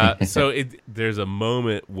 So there's a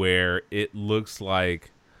moment where it looks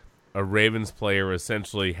like a Ravens player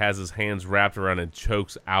essentially has his hands wrapped around and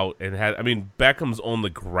chokes out, and Beckham's on the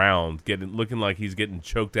ground looking like he's getting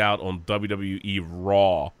choked out on WWE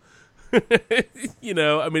Raw.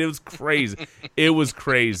 It was crazy. It was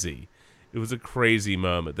crazy. It was a crazy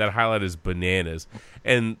moment. That highlight is bananas,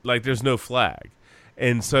 and there's no flag,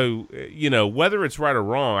 and so whether it's right or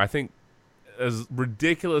wrong, I think as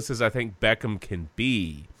ridiculous as I think Beckham can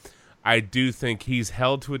be, I do think he's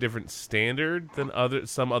held to a different standard than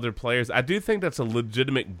some other players. I do think that's a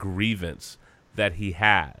legitimate grievance that he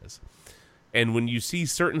has. And when you see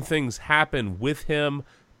certain things happen with him,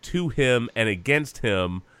 to him, and against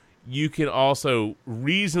him, you can also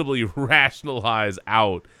reasonably rationalize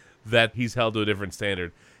out that he's held to a different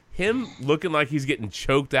standard. Him looking like he's getting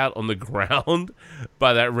choked out on the ground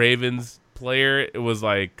by that Ravens player, it was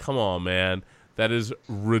like, come on, man. That is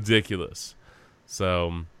ridiculous.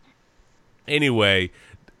 So anyway,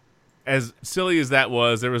 as silly as that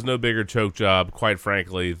was, there was no bigger choke job, quite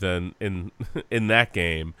frankly, than in that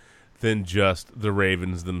game than just the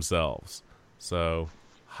Ravens themselves. So,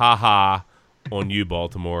 ha-ha on you,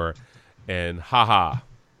 Baltimore, and ha-ha,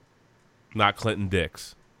 not Clinton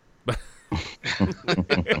Dix.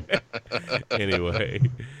 Anyway.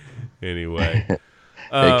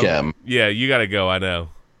 Hey, Cam. Yeah, you got to go, I know.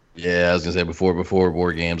 Yeah, I was gonna say before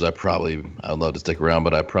war games, I'd love to stick around,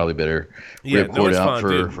 but I probably better ripcord out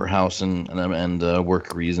for house and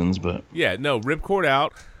work reasons. But ripcord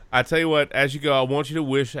out. I tell you what, as you go, I want you to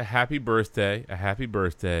wish a happy birthday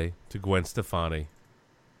to Gwen Stefani.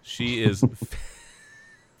 She is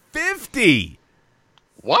 50.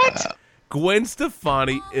 What? Gwen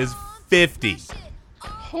Stefani is 50.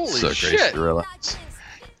 Holy so shit! Great to realize.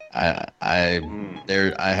 I have.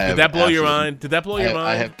 Did that blow your mind?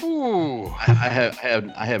 I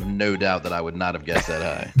have no doubt that I would not have guessed that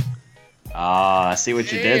high. Oh, I see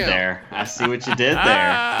what you did there.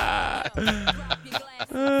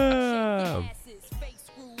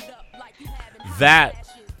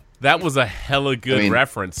 That was a hella good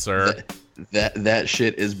reference, sir. That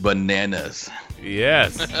shit is bananas.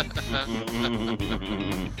 Yes.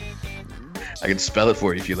 I can spell it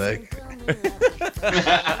for you if you like.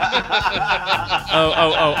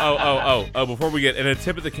 Before we get in a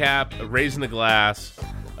tip of the cap, raising the glass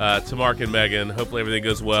to Mark and Megan. Hopefully everything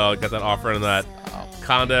goes well. Got that offer on that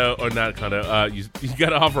condo, or not condo. You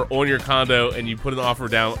got an offer on your condo, and you put an offer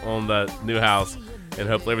down on the new house, and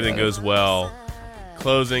hopefully everything goes well.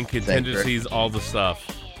 Closing, contingencies, all the stuff.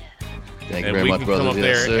 Thank you very much, brother. And we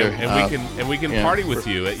can come up there, and we can party with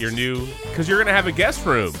you at your new, because you're gonna have a guest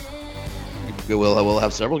room. We'll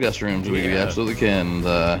have several guest rooms. We absolutely can.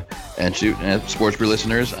 And Sports Brew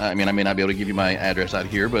listeners, I may not be able to give you my address out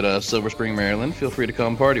here, but Silver Spring, Maryland, feel free to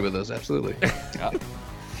come party with us. Absolutely.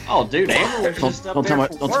 Oh, dude, Amber was just up there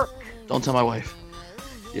for work. Don't tell my wife.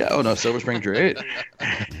 Yeah, oh no, Silver Spring's great.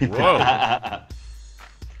 Whoa.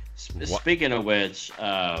 Speaking of which,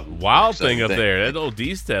 wild thing up there. That old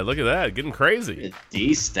D-Stead. Look at that, getting crazy.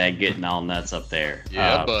 D-Stead getting all nuts up there.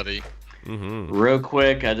 Yeah, buddy. Mm-hmm. Real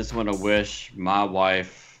quick, I just want to wish my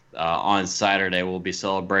wife on Saturday we'll be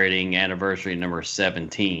celebrating anniversary number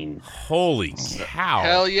 17. Holy cow!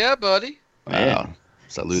 Hell yeah, buddy! Wow.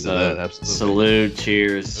 Salute to that. Absolutely. Salute.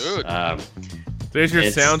 Cheers. There's your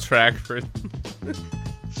soundtrack for.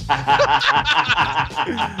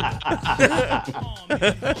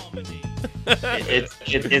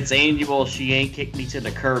 It's annual. She ain't kicked me to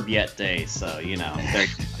the curb yet day, so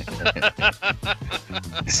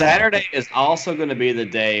Saturday is also going to be the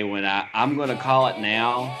day when I'm going to call it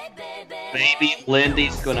now. Baby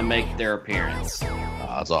Linde's going to make their appearance.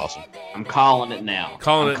 Oh, that's awesome. I'm calling it now.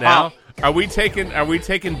 Now? Are we taking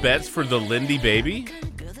bets for the Linde baby?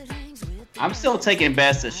 I'm still taking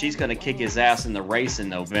bets that she's going to kick his ass in the race in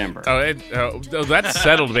November. That's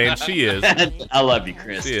settled, man. She is. I love you,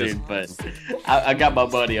 Chris, dude, but I got my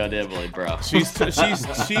buddy on Emily, bro. She's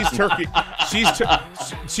turkey.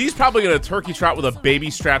 She's probably going to turkey trot with a baby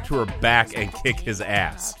strapped to her back and kick his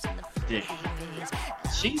ass.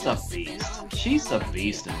 She's a beast. She's a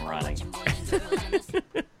beast in running.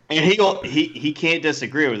 And he can't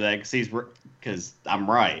disagree with that because I'm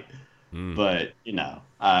right. But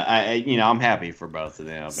I'm happy for both of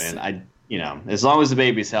them, and as long as the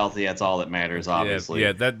baby's healthy, that's all that matters. Obviously,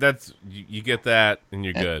 yeah. That's you get that, and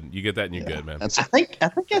you're good. You get that, and you're good, man. I think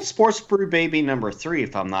that's Sports Brew baby number 3,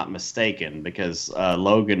 if I'm not mistaken, because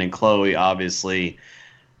Logan and Chloe, obviously,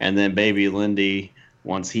 and then baby Linde,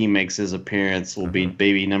 once he makes his appearance, will be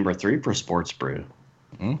baby number 3 for Sports Brew.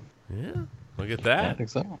 Yeah, look at that. I think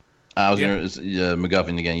so. I was going to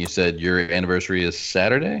McGuffin again. You said your anniversary is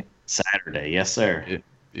Saturday. Saturday, yes, sir.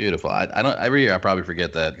 Beautiful. I don't. Every year I probably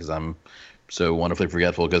forget that because I'm so wonderfully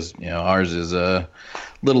forgetful. Because ours is a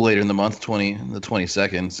little later in the month, the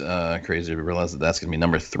 22nd. Crazy to realize that's going to be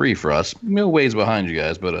number 3 for us. Ways behind you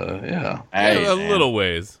guys, but yeah. Hey, a little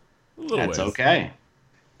ways. That's okay.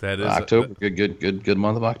 That is October. Good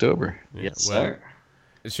month of October. Yeah, yes, sir.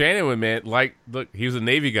 Shannon, man, look, he was a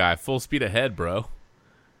Navy guy, full speed ahead, bro.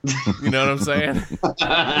 You know what I'm saying?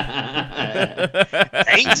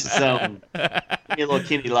 Danger zone. Give me a little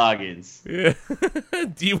Kenny Loggins. Yeah.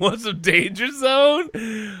 Do you want some Danger Zone?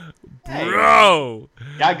 Bro.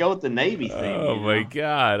 Gotta go with the Navy thing. Oh, my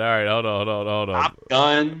God. All right, hold on. Top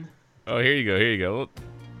Gun. Oh, here you go.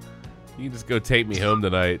 You can just go take me home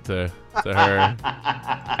tonight to her.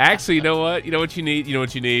 Actually, you know what? You know what you need?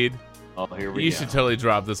 Oh, here we go. You should totally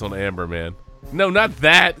drop this on Amber, man. No, not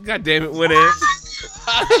that. God damn it, win it.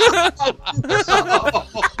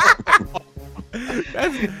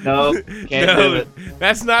 No, can't do it.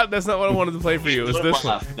 That's not what I wanted to play for you. It was this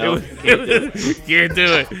one. No, can't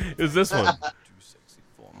do it. It was this one.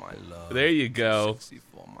 There you go. You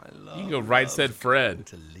can go Right Said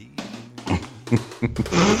Fred.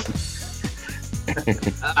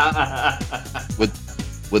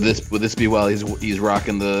 Would this be while he's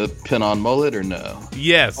rocking the pin-on mullet or no?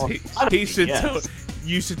 Yes, he should. Yes.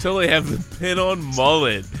 You should totally have the pin-on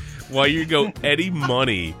mullet while you go Eddie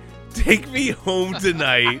Money. Take me home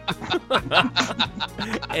tonight,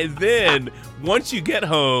 and then once you get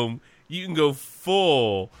home, you can go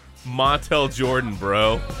full Montel Jordan,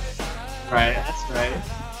 bro. Right, that's right.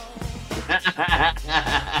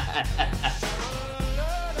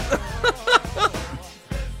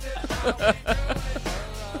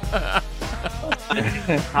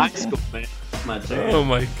 High school, man. Oh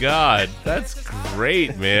my God, that's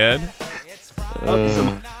great, man.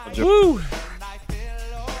 Woo!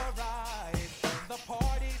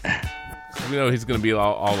 You know he's gonna be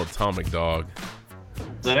all atomic dog.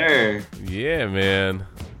 Sir. Yeah, man.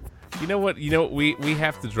 You know what? We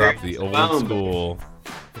have to drop the old school.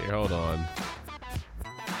 Here, hold on.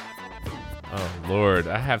 Oh Lord,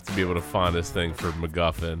 I have to be able to find this thing for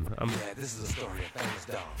MacGuffin. This is a story of famous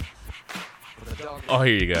dog. Oh,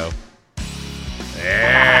 here you go.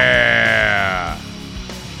 Yeah.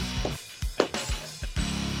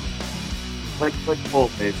 Click, pull,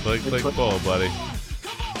 baby. Click, pull, buddy.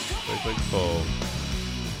 Click, pull.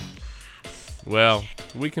 Well,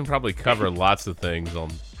 we can probably cover lots of things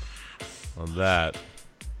on that.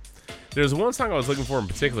 There's one song I was looking for in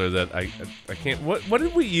particular that I can't. What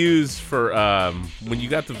did we use for when you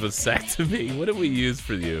got the vasectomy? What did we use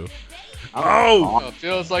for you? Oh, it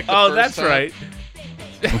feels like the first that's time. right.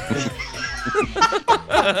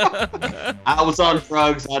 I was on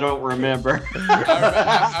drugs. I don't remember.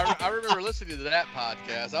 I remember listening to that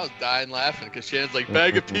podcast. I was dying laughing because Shannon's like,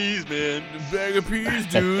 bag of peas, man. Bag of peas,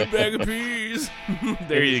 dude. Bag of peas.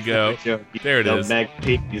 There you go. There it is. Bag of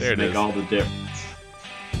peas there it make is. all the difference.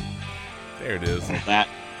 There it is. That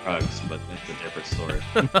drugs, but that's a different story.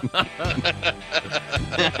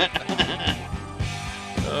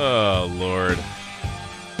 Oh, Lord.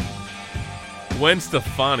 Gwen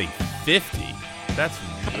Stefani, 50. That's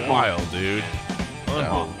wild, dude.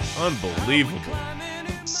 Unbelievable.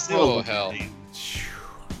 Oh, hell.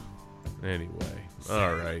 Anyway,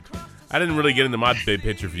 all right. I didn't really get into my big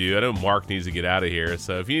picture view. I know Mark needs to get out of here,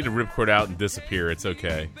 so if you need to ripcord out and disappear, it's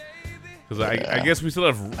okay. Because I guess we still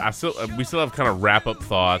have kind of wrap up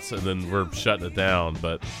thoughts, and then we're shutting it down.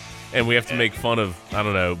 And we have to make fun of, I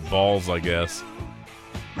don't know, balls, I guess.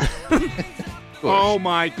 Oh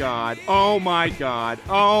my God! Oh my God!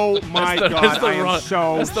 Oh my God! I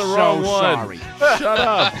am that's the wrong one. Sorry. Shut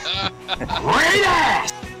up. Great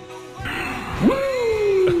ass!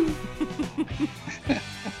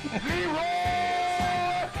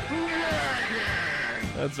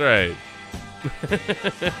 That's right.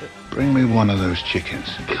 Bring me one of those chickens,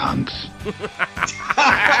 cunts.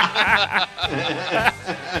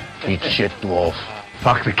 Eat shit, dwarf.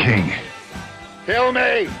 Fuck the king. Kill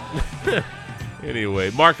me! Anyway,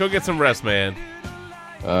 Mark, go get some rest, man.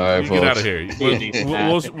 All right, you folks. get out of here.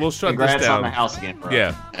 We'll shut Congrats this down. on the house again, bro.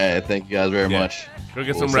 Yeah. Hey, thank you guys very much. Go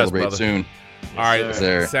get We'll some rest, celebrate brother. soon. All right. Yes,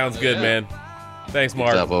 sir. Sounds good, man. Thanks, Mark.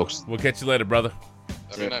 What's up, folks? We'll catch you later, brother.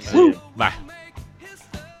 Have a good night, man. Bye.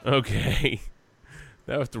 Okay.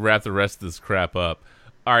 Now I have to wrap the rest of this crap up.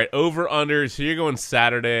 All right, over-under. So you're going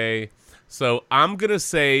Saturday. So I'm going to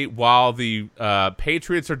say while the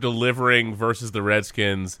Patriots are delivering versus the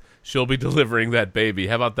Redskins, she'll be delivering that baby.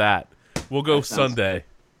 How about that? We'll go Sunday.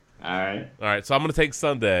 All right. So I'm going to take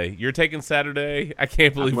Sunday. You're taking Saturday? I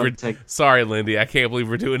can't believe Sorry, Linde. I can't believe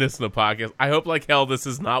we're doing this in the podcast. I hope like hell this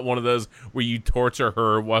is not one of those where you torture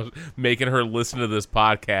her while making her listen to this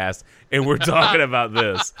podcast and we're talking about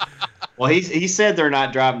this. Well, he said they're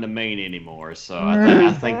not driving to Maine anymore, so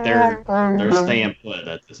I think they're staying put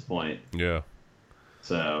at this point. Yeah.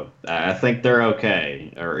 So I think they're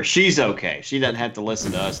okay, or she's okay. She doesn't have to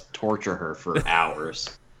listen to us torture her for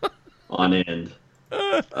hours on end.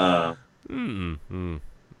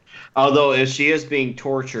 Although if she is being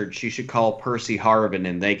tortured, she should call Percy Harvin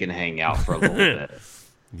and they can hang out for a little bit.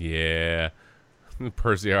 Yeah.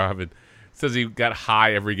 Percy Harvin says he got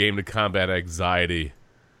high every game to combat anxiety.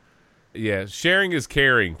 Yeah, sharing is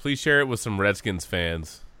caring. Please share it with some Redskins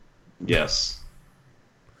fans. Yes.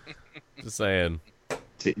 Just saying.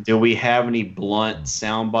 Do we have any blunt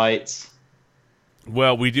sound bites?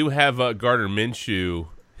 Well, we do have Gardner Minshew.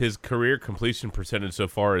 His career completion percentage so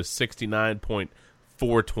far is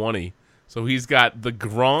 69.420. So he's got the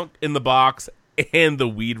Gronk in the box and the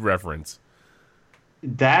weed reference.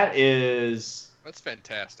 That's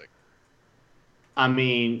fantastic. I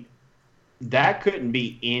mean, that couldn't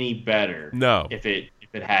be any better. No. If it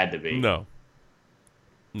had to be. No.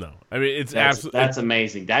 I mean, that's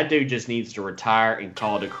amazing. That dude just needs to retire and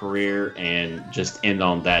call it a career and just end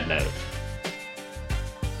on that note.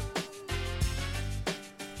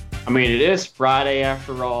 I mean, it is Friday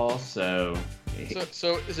after all, so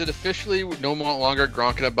is it officially no longer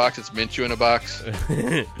Gronk in a box? It's Minshew in a box.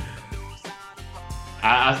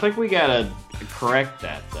 I think we gotta correct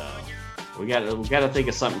that though. We gotta think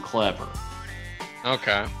of something clever.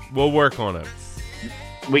 Okay, we'll work on it.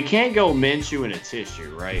 We can't go Minshew in a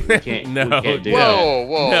tissue, right? We can't. No, we can't do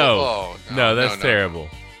whoa, no, that's terrible.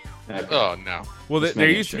 Okay. Oh no. Well, there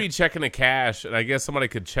used to be checking the cash, and I guess somebody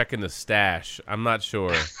could check in the stash. I'm not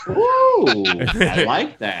sure. Ooh, I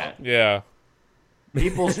like that. Yeah.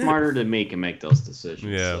 People smarter than me can make those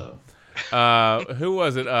decisions. Yeah. So. Who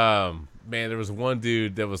was it? Man, there was one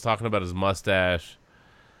dude that was talking about his mustache.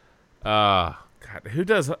 God, who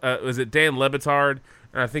does? Was it Dan Lebitard?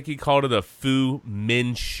 And I think he called it a Fu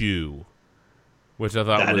Minshew, which I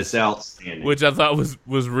thought is outstanding. Which I thought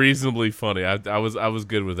was reasonably funny. I was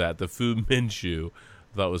good with that. The Fu Minshew,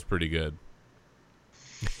 I thought was pretty good.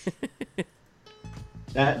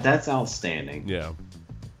 That's outstanding. Yeah.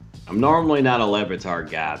 I'm normally not a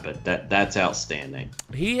Lebitard guy, but that's outstanding.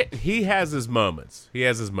 He has his moments. He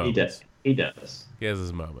has his moments. He does. He has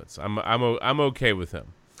his moments. I'm okay with him.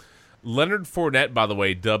 Leonard Fournette, by the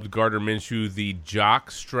way, dubbed Gardner Minshew the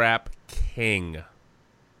jockstrap king.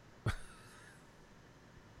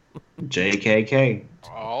 JKK.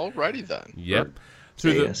 Alrighty then. Yep.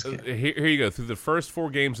 Here you go. Through the first 4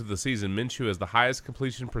 games of the season, Minshew has the highest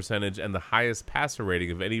completion percentage and the highest passer rating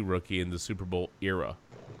of any rookie in the Super Bowl era.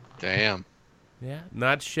 Damn. Yeah,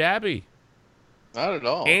 not shabby. Not at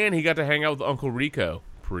all. And he got to hang out with Uncle Rico.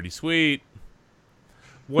 Pretty sweet.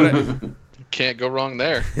 Can't go wrong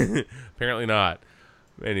there. Apparently not.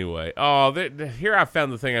 Anyway, here I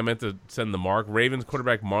found the thing I meant to send the Mark. Ravens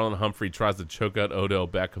quarterback Marlon Humphrey tries to choke out Odell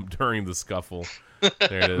Beckham during the scuffle. There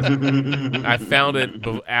it is. I found it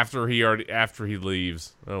after he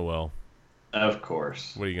leaves. Oh well. Of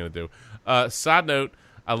course. What are you gonna do? Side note: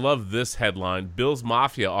 I love this headline. Bills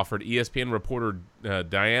Mafia offered ESPN reporter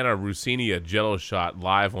Diana Rossini a Jello shot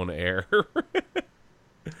live on air.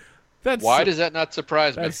 Why does that not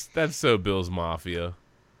surprise me? That's so Bills Mafia.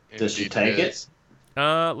 Does she take it?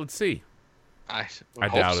 Let's see. I doubt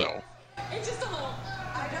hope so. it. It's just a little.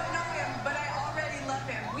 I don't know him, but I already love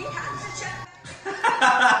him. We have to check.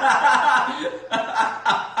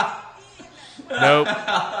 Nope.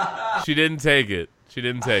 She didn't take it.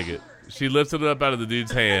 She lifted it up out of the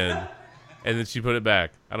dude's hand, and then she put it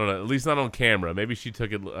back. I don't know. At least not on camera. Maybe she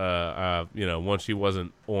took it. Once she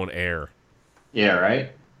wasn't on air. Yeah.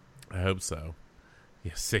 Right. I hope so.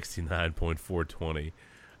 Yeah, 69.420.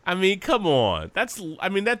 I mean, come on.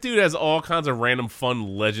 That dude has all kinds of random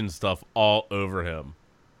fun legend stuff all over him.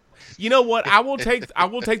 You know what? I will take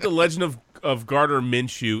the legend of Gardner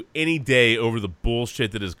Minshew any day over the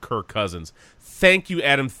bullshit that is Kirk Cousins. Thank you,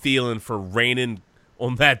 Adam Thielen, for raining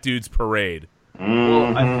on that dude's parade.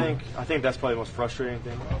 Well, I think that's probably the most frustrating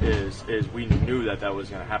thing is we knew that was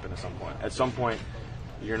going to happen at some point. At some point,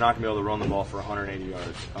 you're not going to be able to run the ball for 180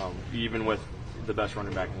 yards, even with the best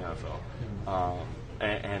running back in the NFL.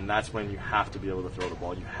 And that's when you have to be able to throw the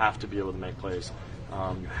ball. You have to be able to make plays.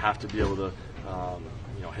 You have to be able to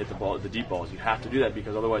hit the ball, the deep balls. You have to do that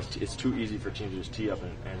because otherwise it's too easy for teams to just tee up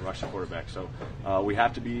and rush the quarterback. So we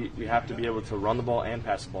have to be able to run the ball and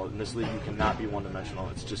pass the ball. In this league, you cannot be one-dimensional.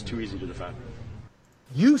 It's just too easy to defend.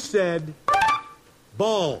 You said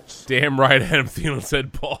balls. Damn right, Adam Thielen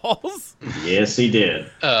said balls. Yes, he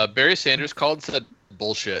did. Barry Sanders called and said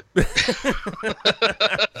bullshit.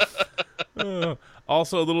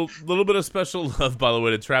 Also, a little bit of special love, by the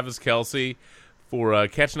way, to Travis Kelce for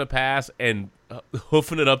catching a pass and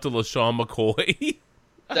hoofing it up to LaShawn McCoy.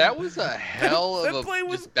 That was a hell of a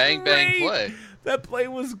just bang play. That play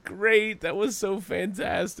was great. That was so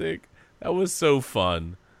fantastic. That was so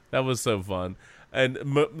fun. And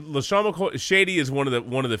LaShawn McCoy, Shady is one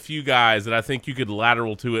of the few guys that I think you could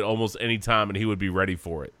lateral to it almost any time and he would be ready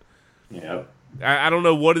for it. Yeah. I don't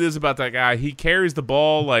know what it is about that guy. He carries the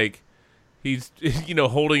ball like he's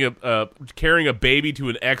holding carrying a baby to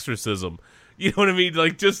an exorcism. You know what I mean?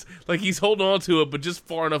 Like just like he's holding on to it, but just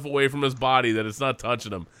far enough away from his body that it's not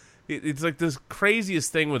touching him. It's like this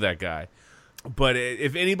craziest thing with that guy. But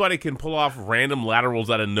if anybody can pull off random laterals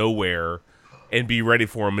out of nowhere and be ready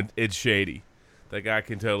for him, it's Shady. That guy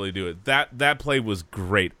can totally do it. That play was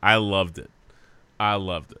great. I loved it.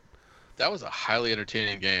 That was a highly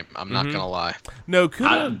entertaining game. I'm not gonna lie. No,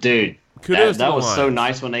 kudos. Dude, kudos. That was so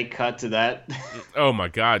nice when they cut to that. Oh my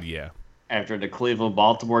God, yeah. After the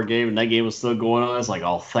Cleveland-Baltimore game, and that game was still going on, it's like,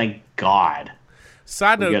 oh, thank God.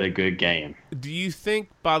 Side note, we got a good game. Do you think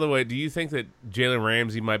that Jalen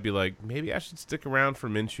Ramsey might be like, maybe I should stick around for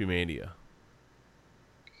Minshew Mania?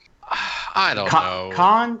 I don't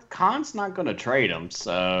know. Khan's not going to trade him,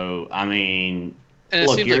 so I mean, and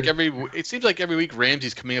it seems like every week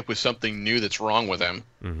Ramsey's coming up with something new that's wrong with him.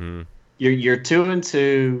 Mm-hmm. You're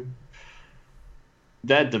 2-2.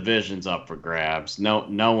 That division's up for grabs.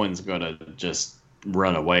 No one's going to just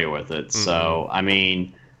run away with it. Mm-hmm. So I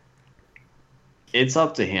mean, it's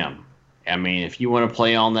up to him. I mean, if you want to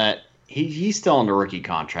play on that, he's still on the rookie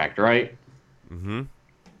contract, right? Mm-hmm.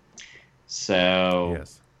 So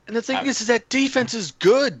yes. And the thing is that defense is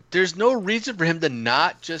good. There's no reason for him to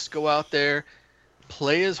not just go out there,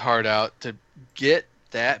 play his heart out to get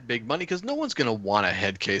that big money because no one's going to want a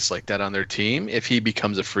head case like that on their team if he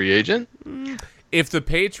becomes a free agent. If the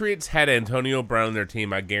Patriots had Antonio Brown on their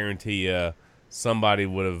team, I guarantee you somebody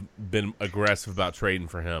would have been aggressive about trading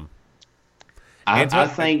for him. I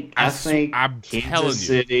think Kansas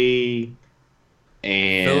City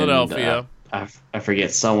and Philadelphia. I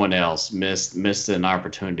forget someone else missed an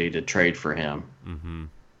opportunity to trade for him. Mm-hmm.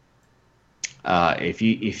 If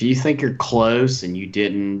you think you're close and you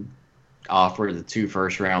didn't offer the 2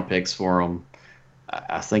 first-round picks for him,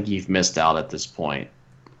 I think you've missed out at this point.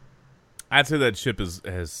 I'd say that ship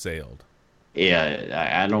has sailed.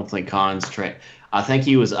 Yeah, I don't think Khan's trade. I think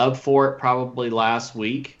he was up for it probably last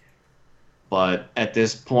week, but at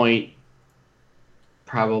this point,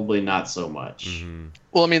 probably not so much. Mm-hmm.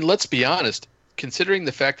 Well, I mean, let's be honest. Considering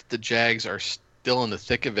the fact that the Jags are still in the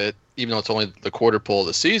thick of it, even though it's only the quarter pole of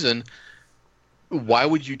the season, why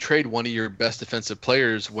would you trade one of your best defensive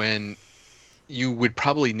players when you would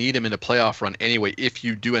probably need him in a playoff run anyway if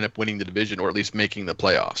you do end up winning the division or at least making the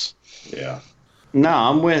playoffs? Yeah. No,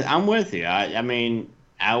 I'm with you. I mean,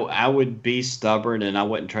 I would be stubborn and I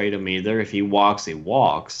wouldn't trade him either. If he walks, he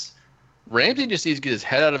walks. Ramsey just needs to get his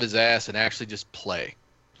head out of his ass and actually just play.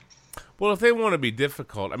 Well, if they want to be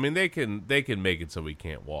difficult, I mean, they can make it so he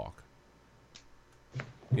can't walk.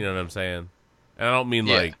 You know what I'm saying? And I don't mean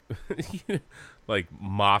like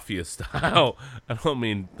mafia style. I don't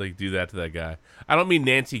mean like do that to that guy. I don't mean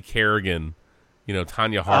Nancy Kerrigan,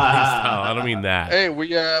 Tanya Harding style. I don't mean that. Hey,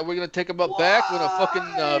 we're gonna take him up back. We're gonna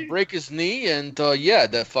fucking break his knee, and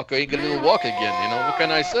that fucker ain't gonna be able to walk again. What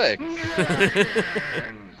can I say?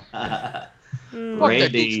 Fuck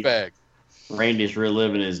that douchebag. Randy's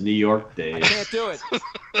reliving his New York days. I can't do it.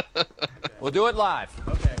 We'll do it live.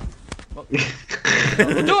 Okay. We'll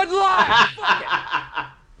do it live. Fuck it.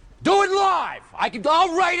 Do it live.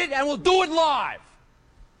 I'll write it and we'll do it live.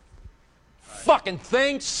 Fucking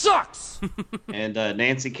thing sucks. And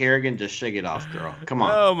Nancy Kerrigan, just shake it off, girl. Come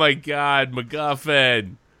on. Oh my God,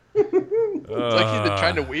 McGuffin. It's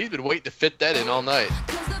like he's been waiting to fit that in all night.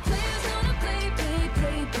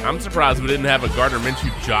 I'm surprised we didn't have a Gardner Minshew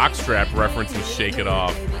jockstrap reference and shake it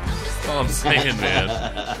off. That's all I'm saying, man.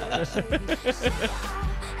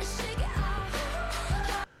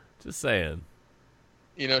 Just saying.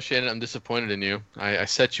 Shannon, I'm disappointed in you. I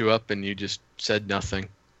set you up and you just said nothing.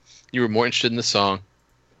 You were more interested in the song.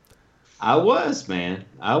 I was, man.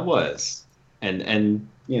 I was. And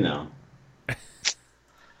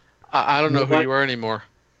I don't know who you are anymore.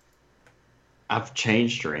 I've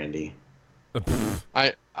changed, Randy.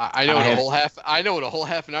 I know what a whole half. I know what a whole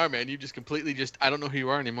half an hour, man. You just completely I don't know who you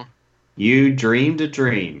are anymore. You dreamed a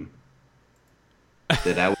dream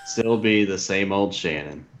that I would still be the same old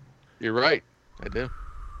Shannon. You're right. I do.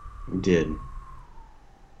 You did.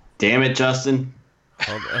 Damn it, Justin.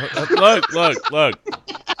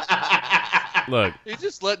 Look. He's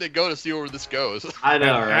just letting it go to see where this goes. I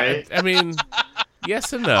know, right? I mean,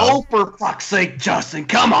 yes and no. Oh, for fuck's sake, Justin,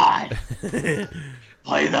 come on.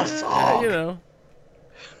 Play the song.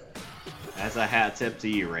 That's a hat tip to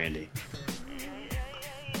you, Randy.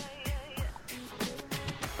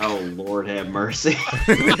 Oh, Lord have mercy.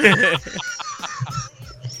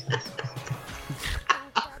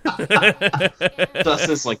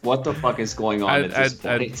 Justin's like, what the fuck is going on at this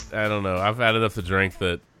point? I don't know. I've had enough to drink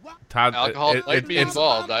that Todd. Alcohol might be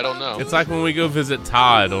involved. I don't know. It's like when we go visit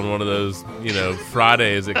Todd on one of those,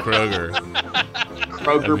 Fridays at Kroger.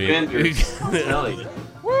 Benders. I'll tell you.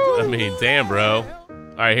 I mean, damn, bro. All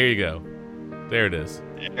right, here you go. There it is.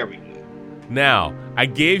 There we go. Now, I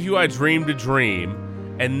gave you I Dreamed a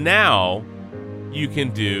Dream, and now you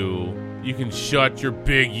can shut your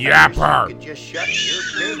big yapper. You can just shut your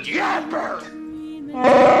big yapper.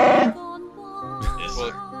 Well,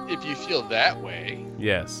 if you feel that way.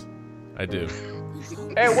 Yes, I do.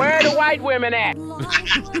 Hey, where are the white women at?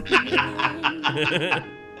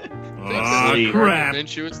 Crap.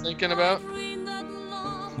 Minshew was thinking about?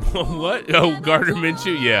 What? Oh, Gardner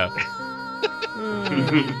Minshew? Yeah.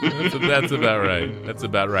 That's about right. That's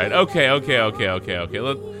about right. Okay.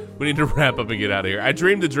 We need to wrap up and get out of here. I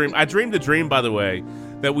dreamed a dream, by the way,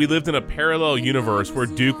 that we lived in a parallel universe where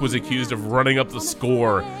Duke was accused of running up the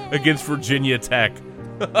score against Virginia Tech.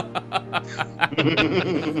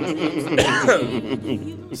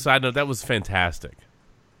 Side note, that was fantastic.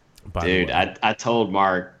 Dude, I told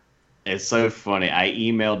Mark, it's so funny. I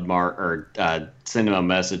emailed Mark or sent him a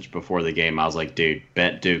message before the game. I was like, dude,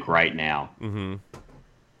 bet Duke right now. Mm-hmm.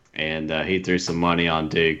 And he threw some money on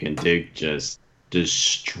Duke, and Duke just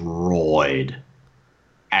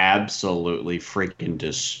absolutely freaking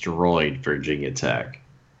destroyed Virginia Tech.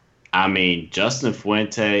 I mean, Justin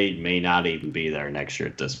Fuente may not even be there next year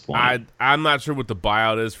at this point. I'm not sure what the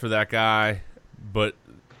buyout is for that guy, but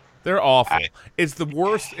they're awful. It's the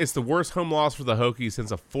worst. It's the worst home loss for the Hokies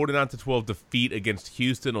since a 49-12 defeat against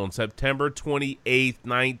Houston on September 28th,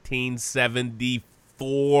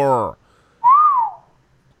 1974.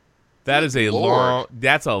 That is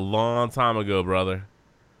that's a long time ago, brother.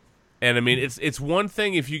 And I mean, it's one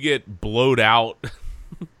thing if you get blowed out,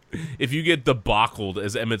 if you get debacled,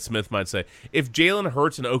 as Emmitt Smith might say. If Jalen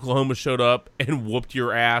Hurts in Oklahoma showed up and whooped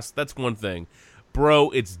your ass, that's one thing. Bro,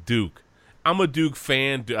 it's Duke. I'm a Duke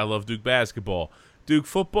fan. I love Duke basketball. Duke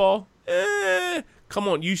football? Come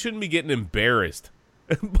on, you shouldn't be getting embarrassed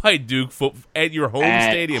by Duke at your home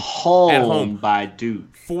stadium. At home by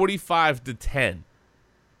Duke. 45-10.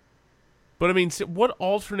 But, I mean, what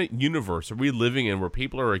alternate universe are we living in where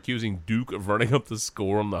people are accusing Duke of running up the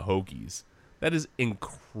score on the Hokies? That is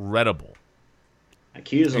incredible.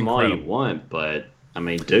 Accuse them all you want, but, I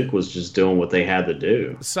mean, Duke was just doing what they had to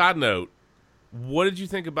do. Side note, what did you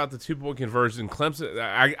think about the 2-point conversion? Clemson,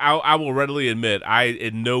 I will readily admit, I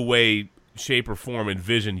in no way, shape, or form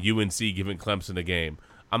envisioned UNC giving Clemson a game.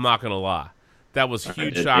 I'm not going to lie. That was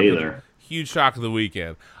huge shock of the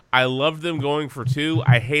weekend. I loved them going for 2.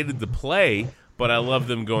 I hated the play, but I loved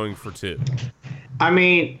them going for 2. I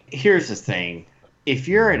mean, here's the thing. If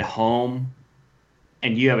you're at home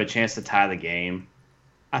and you have a chance to tie the game,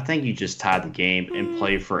 I think you just tie the game and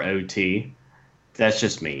play for OT. That's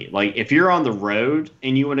just me. Like, if you're on the road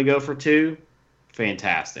and you want to go for 2,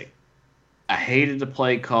 fantastic. I hated the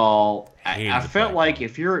play call. I felt like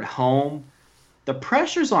if you're at home, the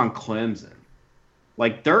pressure's on Clemson.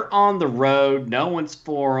 Like, they're on the road. No one's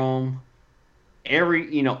for them.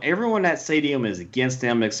 Everyone in that stadium is against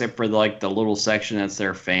them except for, like, the little section that's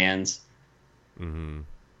their fans. Mm-hmm.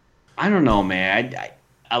 I don't know, man.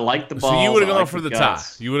 I like the ball. So you would have gone for the tie.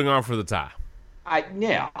 You would have gone for the tie.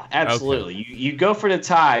 Yeah, absolutely. Okay. You go for the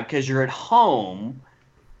tie because you're at home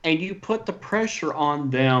and you put the pressure on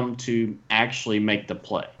them to actually make the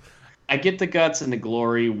play. I get the guts and the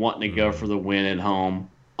glory wanting to go for the win at home.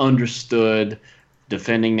 Understood.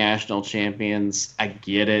 Defending national champions. I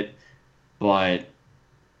get it. But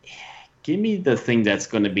give me the thing that's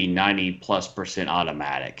going to be 90+%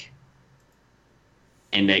 automatic.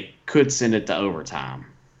 And they could send it to overtime.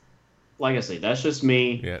 like I say, that's just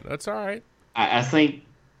me. Yeah, that's all right. I think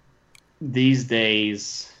these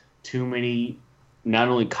days, too many, not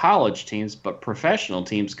only college teams, but professional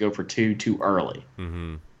teams go for two too early.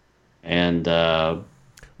 Mm-hmm. And,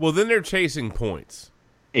 well, then they're chasing points.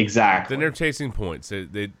 Exactly. Then they're chasing points.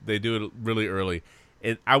 They do it really early.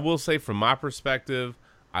 And I will say, from my perspective,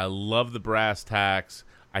 I love the brass tacks.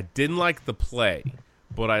 I didn't like the play,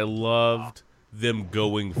 but I loved them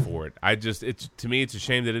going for it. To me, it's a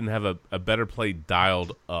shame they didn't have a better play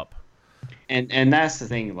dialed up. And that's the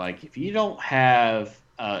thing. Like, if you don't have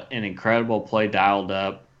an incredible play dialed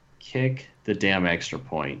up, kick the damn extra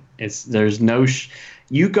point.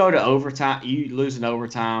 You go to overtime, you lose in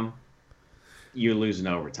overtime, you lose in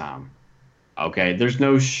overtime. Okay, there's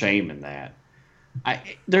no shame in that.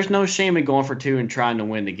 There's no shame in going for two and trying to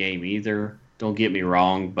win the game either. Don't get me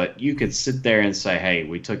wrong, but you could sit there and say, hey,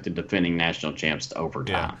 we took the defending national champs to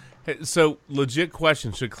overtime. Yeah. Hey, so, legit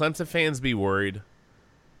question. Should Clemson fans be worried?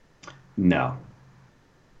 No.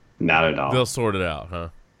 Not at all. They'll sort it out, huh?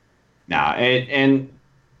 No, and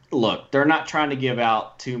look, they're not trying to give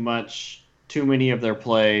out too many of their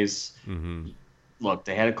plays. Mm-hmm. Look,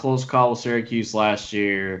 they had a close call with Syracuse last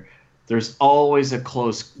year. There's always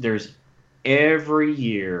every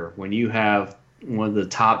year when you have one of the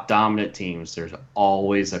top dominant teams, there's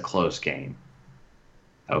always a close game.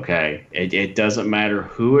 Okay? It doesn't matter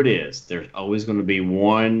who it is. There's always going to be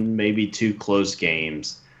one, maybe two close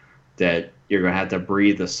games that you're going to have to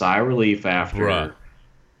breathe a sigh of relief after. Bruh.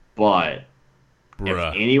 But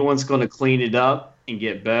if anyone's going to clean it up and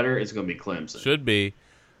get better, it's going to be Clemson. Should be.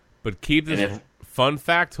 But keep this fun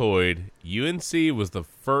factoid. UNC was the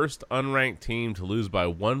first unranked team to lose by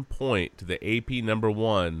 1 point to the AP number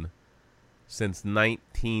 1 since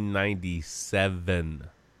 1997.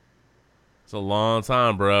 It's a long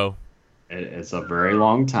time, bro. It's a very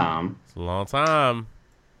long time. It's a long time.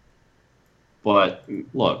 But,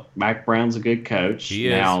 look, Mac Brown's a good coach. He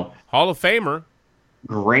is. Now, Hall of Famer.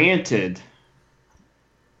 Granted,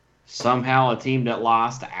 somehow a team that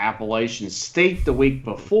lost to Appalachian State the week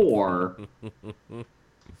before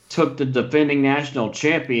took the defending national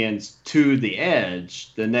champions to the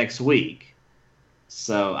edge the next week.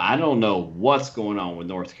 So I don't know what's going on with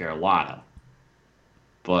North Carolina.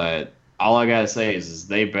 But all I got to say is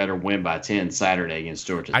they better win by 10 Saturday against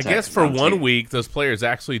Georgia Tech. I guess for 1 week, those players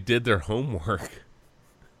actually did their homework.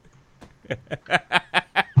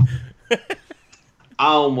 I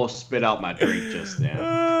almost spit out my drink just then.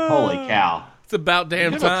 Holy cow. It's about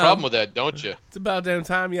damn time. You have a problem with that, don't you? It's about damn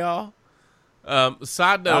time, y'all.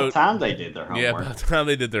 Side note. About time they did their homework. Yeah, about time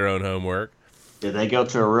they did their own homework. Did they go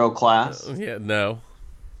to a real class? Yeah, no. Of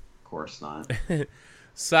course not.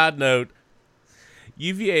 Side note.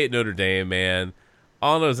 UVA at Notre Dame, man.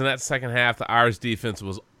 All I know is in that second half, the Irish defense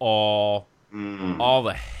was all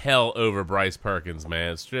the hell over Bryce Perkins,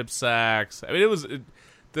 man. Strip sacks. I mean,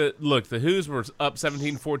 the Hoos were up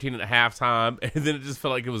 17-14 at halftime, and then it just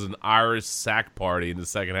felt like it was an Irish sack party in the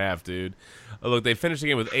second half, dude. Look, they finished the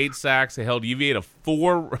game with 8 sacks. They held UVA to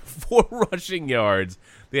 4 rushing yards.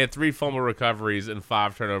 They had 3 fumble recoveries and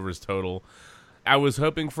 5 turnovers total. I was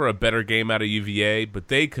hoping for a better game out of UVA, but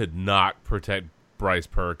they could not protect Bryce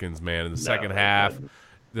Perkins, man. In the second half,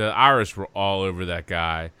 the Irish were all over that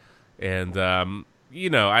guy. And,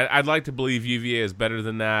 I'd like to believe UVA is better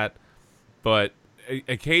than that, but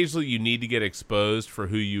occasionally you need to get exposed for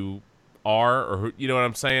who you are, or who, you know what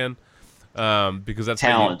I'm saying? Because that's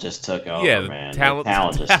talent just took over, yeah, man. Talent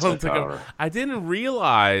just took over. I didn't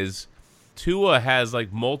realize Tua has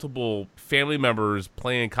like multiple family members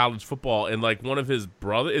playing college football, and like one of his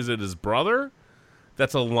brother, is it his brother?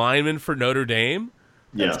 That's a lineman for Notre Dame?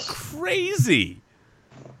 That's crazy.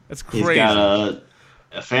 That's crazy. He's got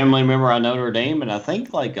a family member on Notre Dame, and I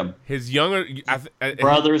think like his younger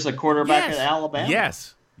brother's a quarterback at Alabama.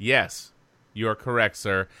 Yes. You are correct,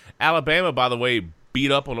 sir. Alabama, by the way,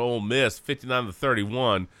 beat up on Ole Miss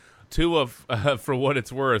 59-31. Tua, for what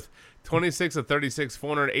it's worth, 26 of 36,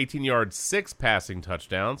 418 yards, 6 passing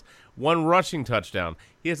touchdowns, 1 rushing touchdown.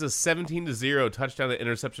 He has a 17-0 touchdown to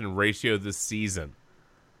interception ratio this season.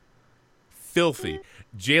 Filthy.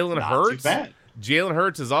 Jalen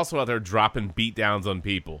Hurts is also out there dropping beatdowns on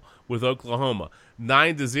people with Oklahoma.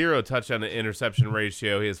 9-0 touchdown to interception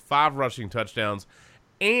ratio. He has 5 rushing touchdowns.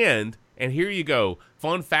 And here you go,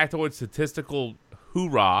 fun factoid statistical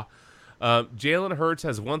hoorah. Jalen Hurts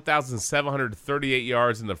has 1,738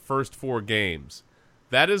 yards in the first 4 games.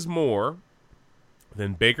 That is more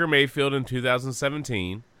than Baker Mayfield in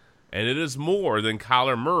 2017, and it is more than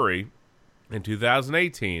Kyler Murray in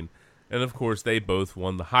 2018. And, of course, they both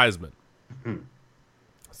won the Heisman.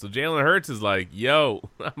 So Jalen Hurts is like, yo,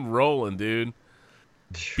 I'm rolling, dude.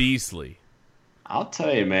 beastly. I'll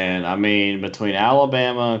tell you, man. I mean, between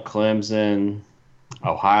Alabama, Clemson,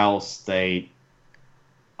 Ohio State,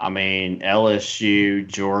 I mean, LSU,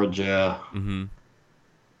 Georgia,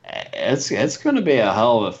 it's going to be a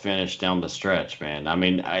hell of a finish down the stretch, man. I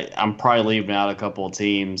mean, I'm probably leaving out a couple of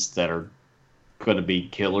teams that are going to be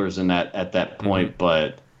killers in that at that point,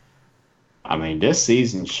 but I mean, this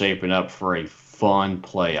season's shaping up for a fun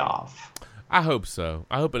playoff. I hope so.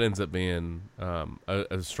 I hope it ends up being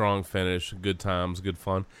a strong finish, good times, good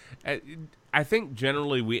fun. I think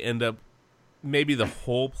generally we end up, maybe the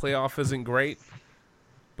whole playoff isn't great,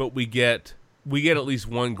 but we get at least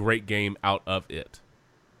one great game out of it.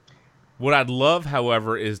 What I'd love,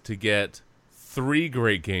 however, is to get 3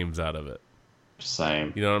 great games out of it.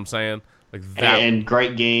 Same. You know what I'm saying? Like that, and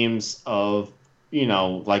great games of,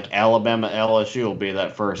 like Alabama, LSU will be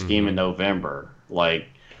that first game in November. Like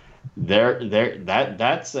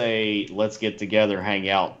that's a let's get together, hang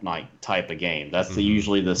out night type of game. That's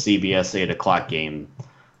usually the CBS 8:00 game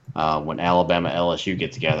when Alabama, LSU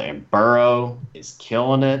get together. And Burrow is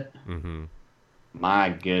killing it. My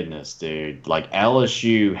goodness, dude. Like,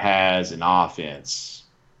 LSU has an offense.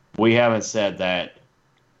 We haven't said that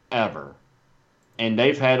ever. And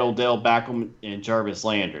they've had Odell Beckham and Jarvis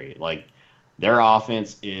Landry. Like, their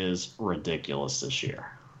offense is ridiculous this year.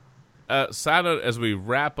 Side note, as we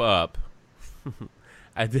wrap up,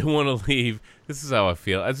 I did want to leave. This is how I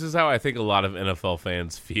feel. This is how I think a lot of NFL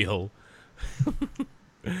fans feel.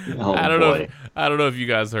 I don't know if you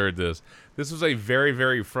guys heard this. This was a very,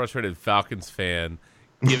 very frustrated Falcons fan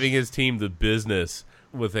giving his team the business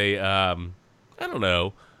with a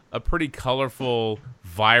pretty colorful,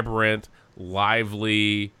 vibrant,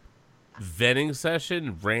 lively venting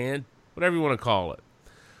session, rant, whatever you want to call it.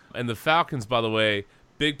 And the Falcons, by the way,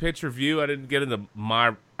 big picture view, I didn't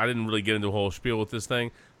really get into a whole spiel with this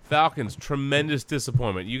thing. Falcons, tremendous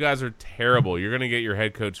disappointment. You guys are terrible. You're going to get your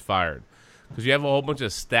head coach fired because you have a whole bunch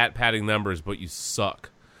of stat padding numbers, but you suck.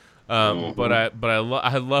 But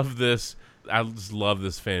I love this. I just love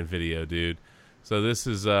this fan video, dude. So this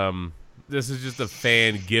is just a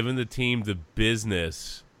fan giving the team the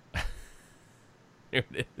business. Here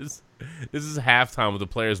it is. This is halftime with the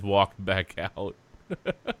players walking back out.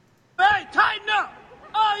 Hey, tighten up!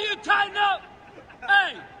 Oh, you tighten up!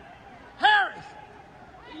 Hey, Harris,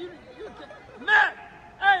 Matt,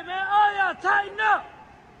 hey man, oh y'all tighten up!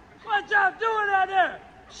 What y'all doing out there?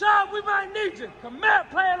 Sean, we might need you. Cause Matt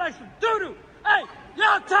playing like some doo-doo. Hey,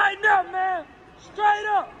 y'all tighten up, man. Straight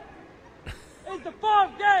up. It's the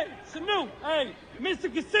 4th game. Sanu, hey,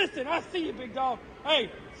 Mr. Consistent, I see you, big dog. Hey,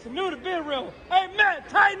 Sanu the been real. Hey, Matt,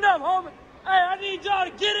 tighten up, homie. Hey, I need y'all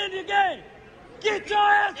to get in the game. Get your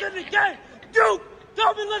ass in the game. Duke,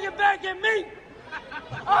 don't be looking back at me.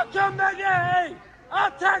 I'll come back there. Hey,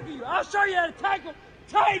 I'll tackle you. I'll show you how to tackle.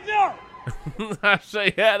 Tighten up. I'll show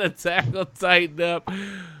you how to tackle, tighten up.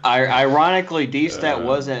 Ironically, D-Stat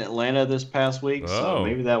was in Atlanta this past week, so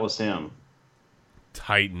maybe that was him.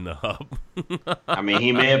 Tighten up. I mean,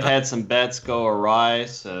 he may have had some bets go awry,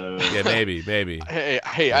 so... Yeah, maybe.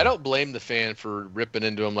 Hey, I don't blame the fan for ripping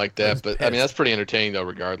into him like that, but, I mean, that's pretty entertaining, though,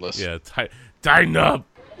 regardless. Yeah, tighten up.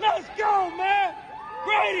 Let's go, man.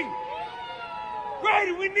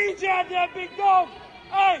 Brady, we need you out there, big dog.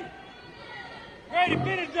 Hey, Brady,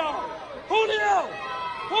 be the dog. Julio.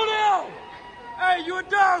 Hey, you a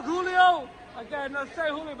dog, Julio. I got nothing to say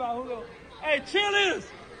about Julio. Hey, cheerleaders.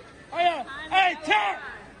 Oh, yeah. Hey, Tack.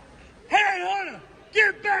 Hey, Hunter.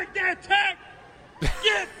 Get back there, Tack.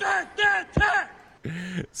 Get back there, Tack.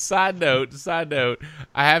 Side note.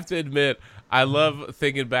 I have to admit, I love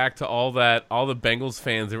thinking back to all the Bengals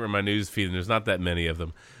fans that were in my news feed, and there's not that many of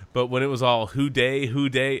them. But when it was all who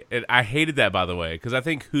day, and I hated that, by the way, because I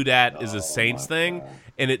think who dat is a Saints thing,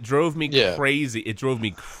 and it drove me crazy. It drove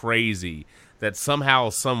me crazy that somehow,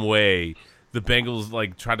 some way, the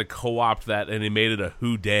Bengals tried to co-opt that and they made it a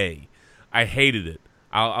who day. I hated it.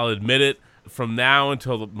 I'll admit it. From now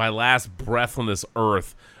until my last breath on this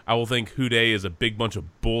earth, I will think who day is a big bunch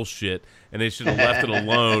of bullshit, and they should have left it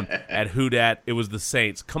alone at who dat. It was the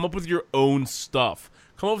Saints. Come up with your own stuff.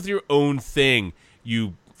 Come up with your own thing,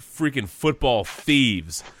 you freaking football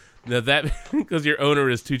thieves. Now that because your owner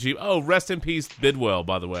is too cheap. Oh, rest in peace, Bidwell,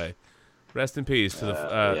 by the way. Rest in peace to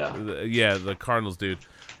the Cardinals dude.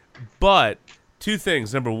 But 2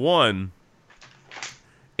 things. Number 1,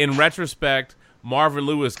 in retrospect, Marvin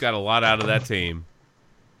Lewis got a lot out of that team.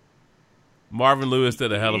 Marvin Lewis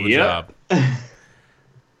did a hell of a job.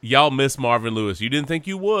 Y'all miss Marvin Lewis. You didn't think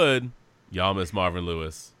you would. Y'all miss Marvin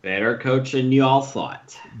Lewis. Better coach than y'all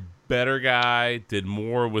thought. Better guy, did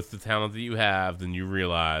more with the talent that you have than you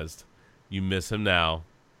realized. You miss him now.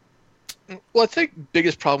 Well, I think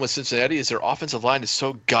biggest problem with Cincinnati is their offensive line is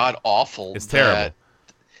so god awful. It's terrible.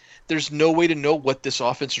 There's no way to know what this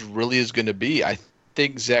offense really is going to be. I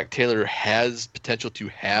think Zach Taylor has potential to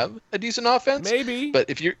have a decent offense. Maybe. But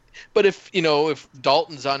if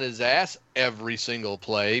Dalton's on his ass every single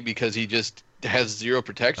play because he just has zero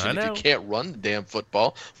protection, if you can't run the damn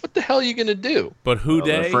football, what the hell are you going to do? But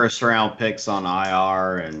the first round picks on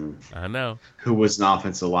IR, and I know who was an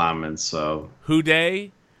offensive lineman. So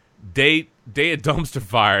Day a dumpster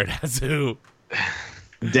fire. That's who.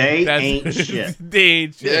 They ain't shit. They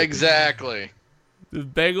ain't shit. Yeah, exactly. The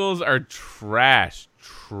Bengals are trash.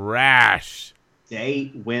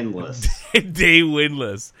 They winless. They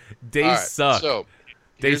winless. They All right, suck. So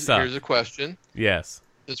here's a question. Yes.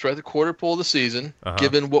 It's right at the quarter pole of the season.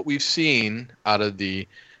 Given what we've seen out of the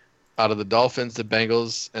Dolphins, the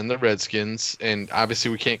Bengals, and the Redskins, and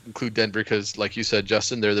obviously we can't include Denver because, like you said,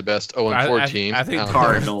 Justin, they're the best 0-4 team. I think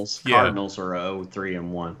Cardinals. Yeah. Cardinals are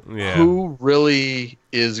 0-3-1. Yeah. Who really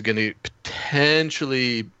is going to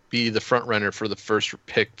potentially be the front runner for the first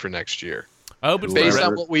pick for next year? I hope it's based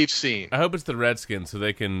on what we've seen. I hope it's the Redskins, so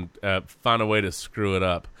they can find a way to screw it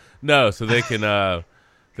up. No, so they can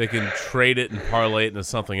trade it and parlay it into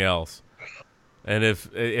something else. And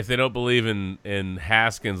if they don't believe in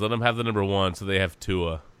Haskins, let them have the number 1 so they have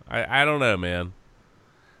Tua. I don't know, man.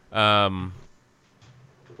 I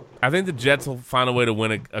think the Jets will find a way to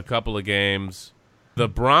win a couple of games. The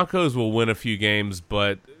Broncos will win a few games,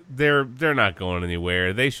 but they're not going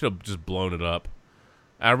anywhere. They should have just blown it up.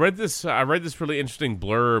 I read this really interesting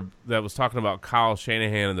blurb that was talking about Kyle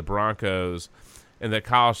Shanahan and the Broncos, and that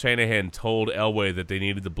Kyle Shanahan told Elway that they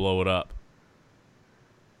needed to blow it up.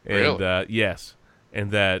 And really? Yes,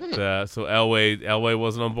 and that so Elway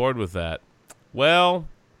wasn't on board with that. Well,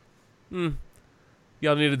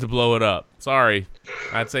 y'all needed to blow it up. Sorry,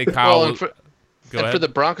 I'd say Kyle. And for the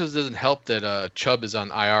Broncos, it doesn't help that Chubb is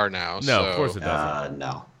on IR now. No, of course it doesn't.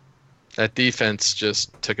 No, that defense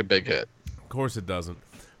just took a big hit. Of course it doesn't.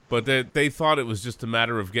 But they thought it was just a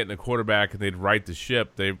matter of getting a quarterback and they'd right the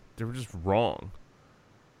ship. They were just wrong.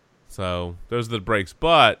 So those are the breaks.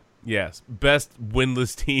 But yes, best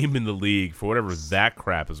winless team in the league for whatever that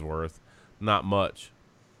crap is worth. Not much.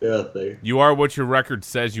 Yeah, you are what your record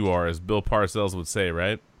says you are, as Bill Parcells would say,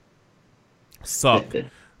 right? Suck.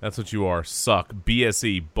 That's what you are. Suck.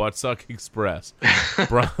 BSE. Buttsuck Express.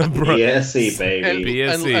 BSE, baby.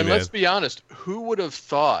 BSE, and let's be honest. Who would have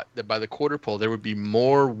thought that by the quarter pole there would be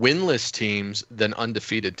more winless teams than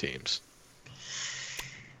undefeated teams?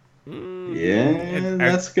 Yeah,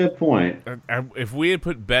 that's a good point. If we had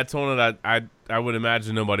put bets on it, I would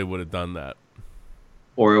imagine nobody would have done that.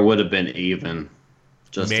 Or it would have been even,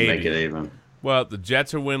 just Maybe. to make it even. Well, the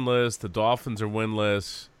Jets are winless. The Dolphins are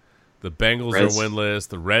winless. The Bengals are winless.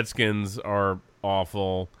 The Redskins are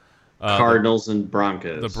awful. Cardinals and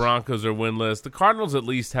Broncos. The Broncos are winless. The Cardinals at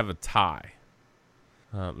least have a tie.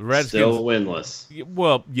 The Redskins still winless.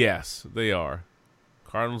 Well, yes, they are.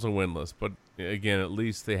 Cardinals are winless, but again, at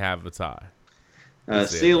least they have a tie.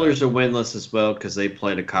 Steelers are winless as well because they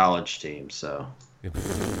played a college team. So,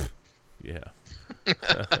 yeah,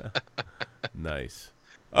 nice.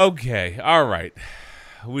 Okay, all right.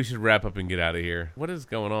 We should wrap up and get out of here. What is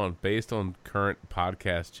going on based on current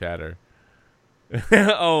podcast chatter?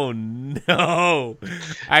 Oh no!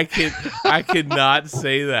 I could not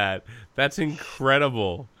say that. That's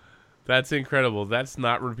incredible. That's incredible. That's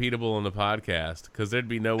not repeatable on the podcast because there'd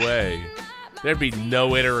be no way. There'd be no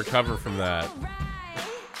way to recover from that.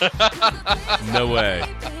 No way.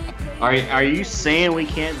 Are you saying we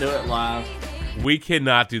can't do it live? We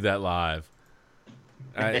cannot do that live.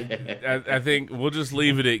 I think we'll just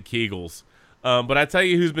leave it at Kegels. But I tell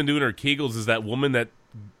you who's been doing her Kegels is that woman that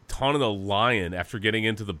taunted a lion after getting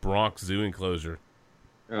into the Bronx Zoo enclosure.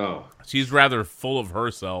 Oh. She's rather full of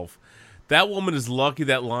herself. That woman is lucky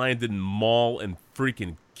that lion didn't maul and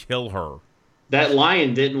freaking kill her. That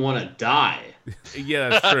lion didn't want to die. Yeah,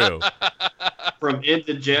 that's true. From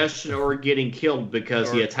indigestion or getting killed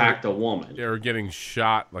because he attacked a woman. Or getting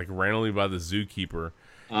shot like randomly by the zookeeper.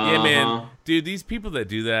 Yeah, man. Dude, these people that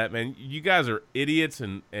do that, man, you guys are idiots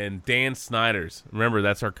and Dan Snyders. Remember,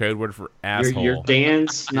 that's our code word for asshole. You're Dan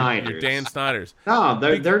Snyders. You're Dan Snyders. No,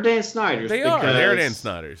 they're Dan Snyders. They are. They're Dan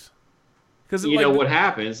Snyders. Because you know what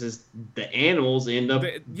happens is the animals end up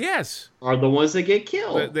are the ones that get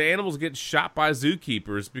killed. The animals get shot by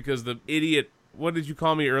zookeepers because the idiot. What did you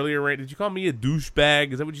call me earlier, Ray? Did you call me a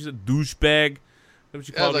douchebag? Is that what you said? Douchebag? Is that what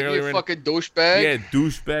you called me earlier? You fucking douchebag. Yeah,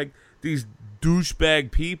 douchebag. These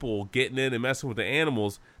douchebag people getting in and messing with the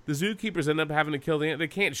animals. The zookeepers end up having to kill the animal. They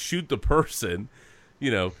can't shoot the person.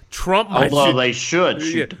 You know, Trump might Although they should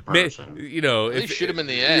shoot the person. You know, they shoot him in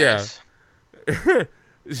the ass.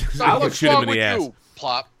 What's wrong with you?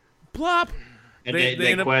 Plop. Plop. And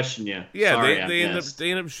they question you. Yeah, Sorry,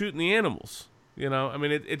 they end up shooting the animals. You know, I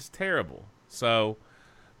mean, it's terrible. So,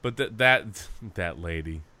 but that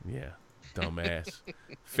lady, yeah, dumbass.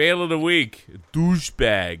 Fail of the week,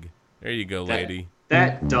 douchebag. There you go, lady.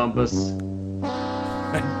 That dumbus.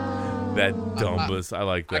 That dumbus. I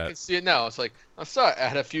like that. I can see it now. It's like, I'm sorry. I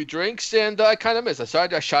had a few drinks and I kind of missed.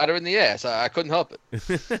 I shot her in the ass. I couldn't help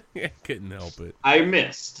it. Yeah, couldn't help it. I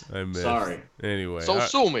missed. Sorry. Anyway. So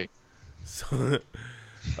sue me.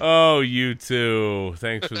 Oh, you too.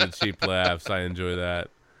 Thanks for the cheap laughs. I enjoy that.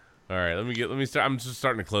 All right, let me start. I'm just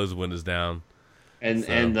starting to close the windows down. And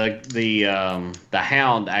the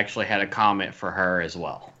Hound actually had a comment for her as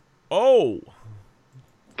well. Oh,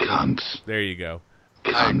 Cunts. there you go.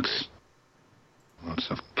 Cunts.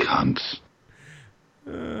 Lots of cunts.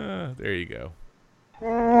 There you go.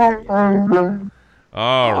 All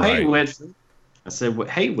Oh, right. hey, Whitfield. I said,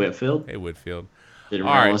 hey, Whitfield. Hey, Whitfield. Didn't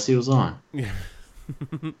All realize he was on.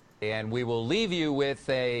 And we will leave you with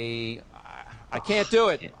a... I can't do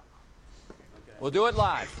it. We'll do it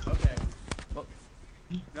live. Okay.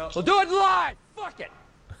 We'll do it live. Fuck it.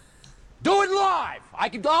 Do it live.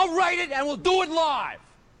 I'll write it and we'll do it live.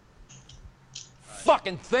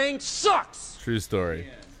 Fucking thing sucks. True story.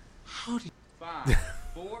 How do you... 5,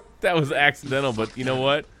 4... That was accidental, but you know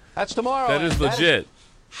what? That's tomorrow. That is legit.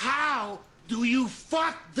 How do you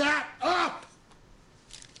fuck that up?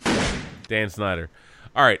 Dan Snyder.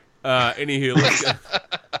 All right. Anywho,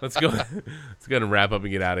 let's go and wrap up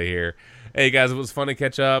and get out of here. Hey guys, it was fun to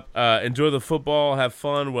catch up. Enjoy the football, have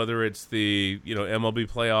fun, whether it's the MLB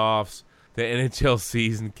playoffs, the NHL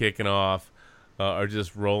season kicking off, or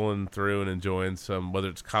just rolling through and enjoying some, whether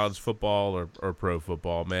it's college football or pro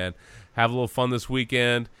football. Man, have a little fun this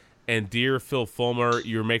weekend. And dear Phil Fulmer,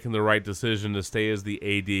 you're making the right decision to stay as the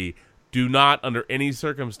AD. Do not, under any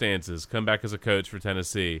circumstances, come back as a coach for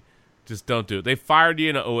Tennessee. Just don't do it. They fired you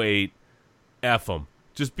in 2008. F them.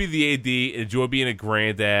 Just be the AD, enjoy being a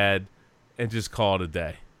granddad, and just call it a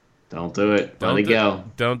day. Don't do it. Let it go.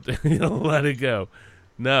 Don't let it go.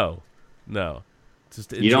 No.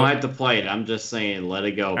 Just enjoy. You don't have to play it. I'm just saying, let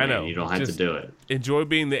it go, man. I know. You don't have to do it. Enjoy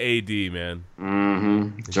being the AD, man.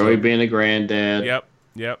 Mm-hmm. Enjoy being a granddad.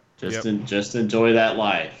 Yep. Just enjoy that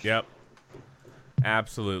life. Yep.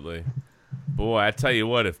 Absolutely. Boy, I tell you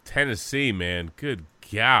what, if Tennessee, man, good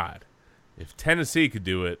God. If Tennessee could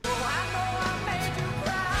do it.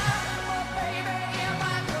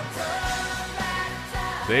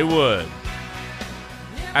 They would.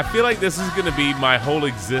 I feel like this is going to be my whole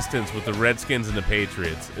existence with the Redskins and the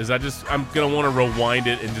Patriots. I'm going to want to rewind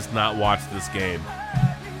it and just not watch this game.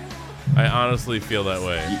 I honestly feel that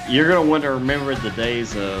way. You're going to want to remember the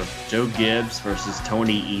days of Joe Gibbs versus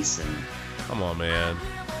Tony Eason. Come on, man.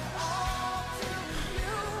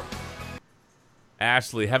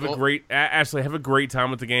 Ashley, have a great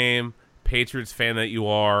time with the game. Patriots fan that you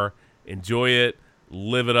are. Enjoy it.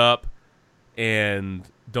 Live it up. And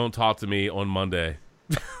don't talk to me on Monday.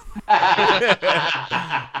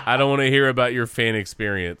 I don't want to hear about your fan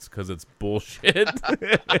experience because it's bullshit.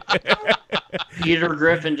 Peter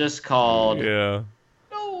Griffin just called. Yeah.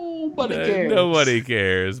 Nobody cares. Nobody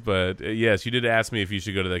cares. But yes, you did ask me if you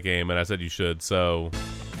should go to that game, and I said you should. So.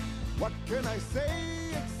 What can I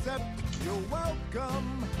say except you're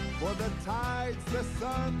welcome for the tides, the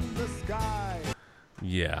sun, the sky.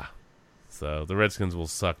 Yeah. So the Redskins will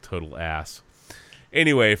suck total ass.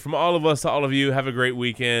 Anyway, from all of us to all of you, have a great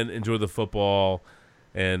weekend. Enjoy the football.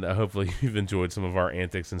 And hopefully you've enjoyed some of our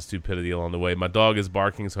antics and stupidity along the way. My dog is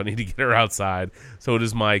barking, so I need to get her outside. So it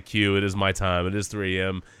is my cue. It is my time. It is 3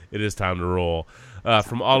 a.m. It is time to roll.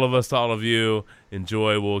 From all of us to all of you,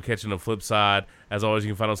 enjoy. We'll catch you on the flip side. As always,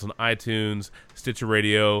 you can find us on iTunes, Stitcher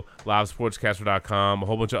Radio, LiveSportscaster.com, a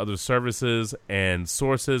whole bunch of other services and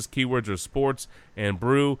sources. Keywords are sports and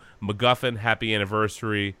brew. MacGuffin, happy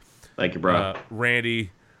anniversary. Thank you, bro.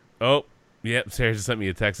 Randy. Oh, yep. Sarah just sent me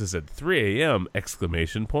a text that said 3 a.m. !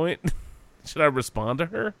 Should I respond to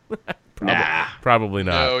her? Probably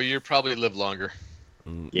not. No, you probably live longer.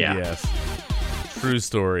 Yeah. Yes. True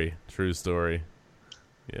story.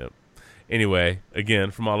 Yep. Anyway, again,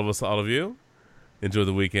 from all of us to all of you, enjoy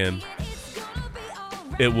the weekend.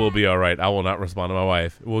 It will be all right. I will not respond to my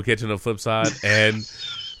wife. We'll catch you on the flip side. And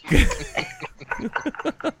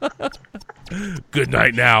good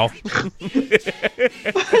night now.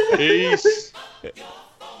 Peace.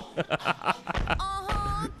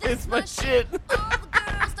 It's my shit.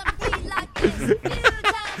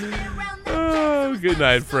 Oh, good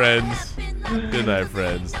night, friends. Good night,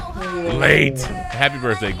 friends. Late. Happy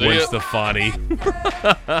birthday, Gwen Stefani.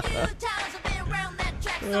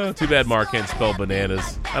 Too bad Mark can't spell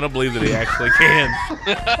bananas. I don't believe that he actually can.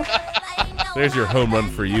 There's your home run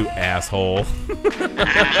for you, asshole.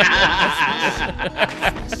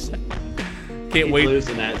 Can't wait.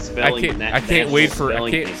 I can't wait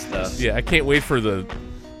for the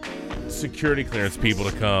security clearance people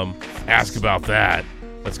to come ask about that.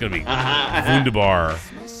 That's gonna be wunderbar.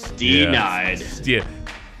 Denied. Yeah.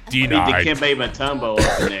 Denied. Need Dikembe Mutombo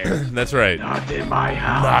up in there. That's right. Not in my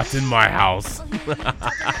house. Not in my house.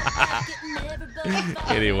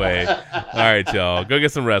 Anyway, all right, y'all. Go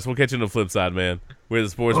get some rest. We'll catch you on the flip side, man. We're the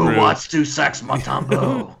Sports Brew. Who wants to sex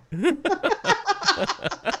Mutombo?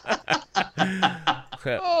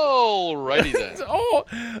 Alrighty then.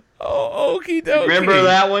 Okie dokie. Remember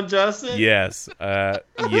that one, Justin? Yes.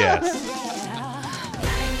 Yes.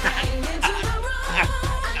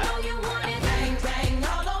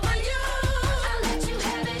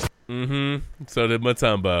 So did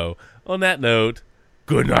Mutombo. On that note,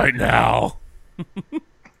 good night now.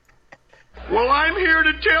 Well, I'm here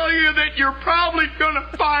to tell you that you're probably going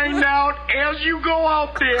to find out as you go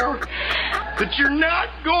out there that you're not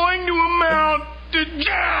going to amount to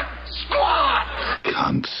jack squat.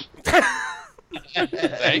 Cunts.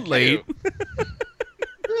 Thank Late. you.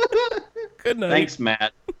 Good night. Thanks,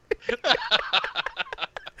 Matt.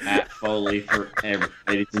 Matt Foley for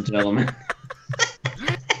ladies and gentlemen.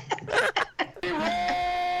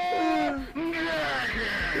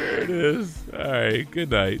 There it is. All right.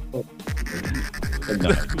 Good night.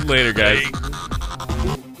 Later, guys.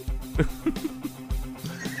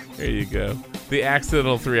 There you go. The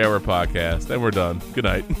accidental 3-hour podcast. And we're done. Good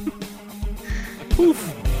night.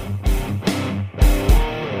 Poof.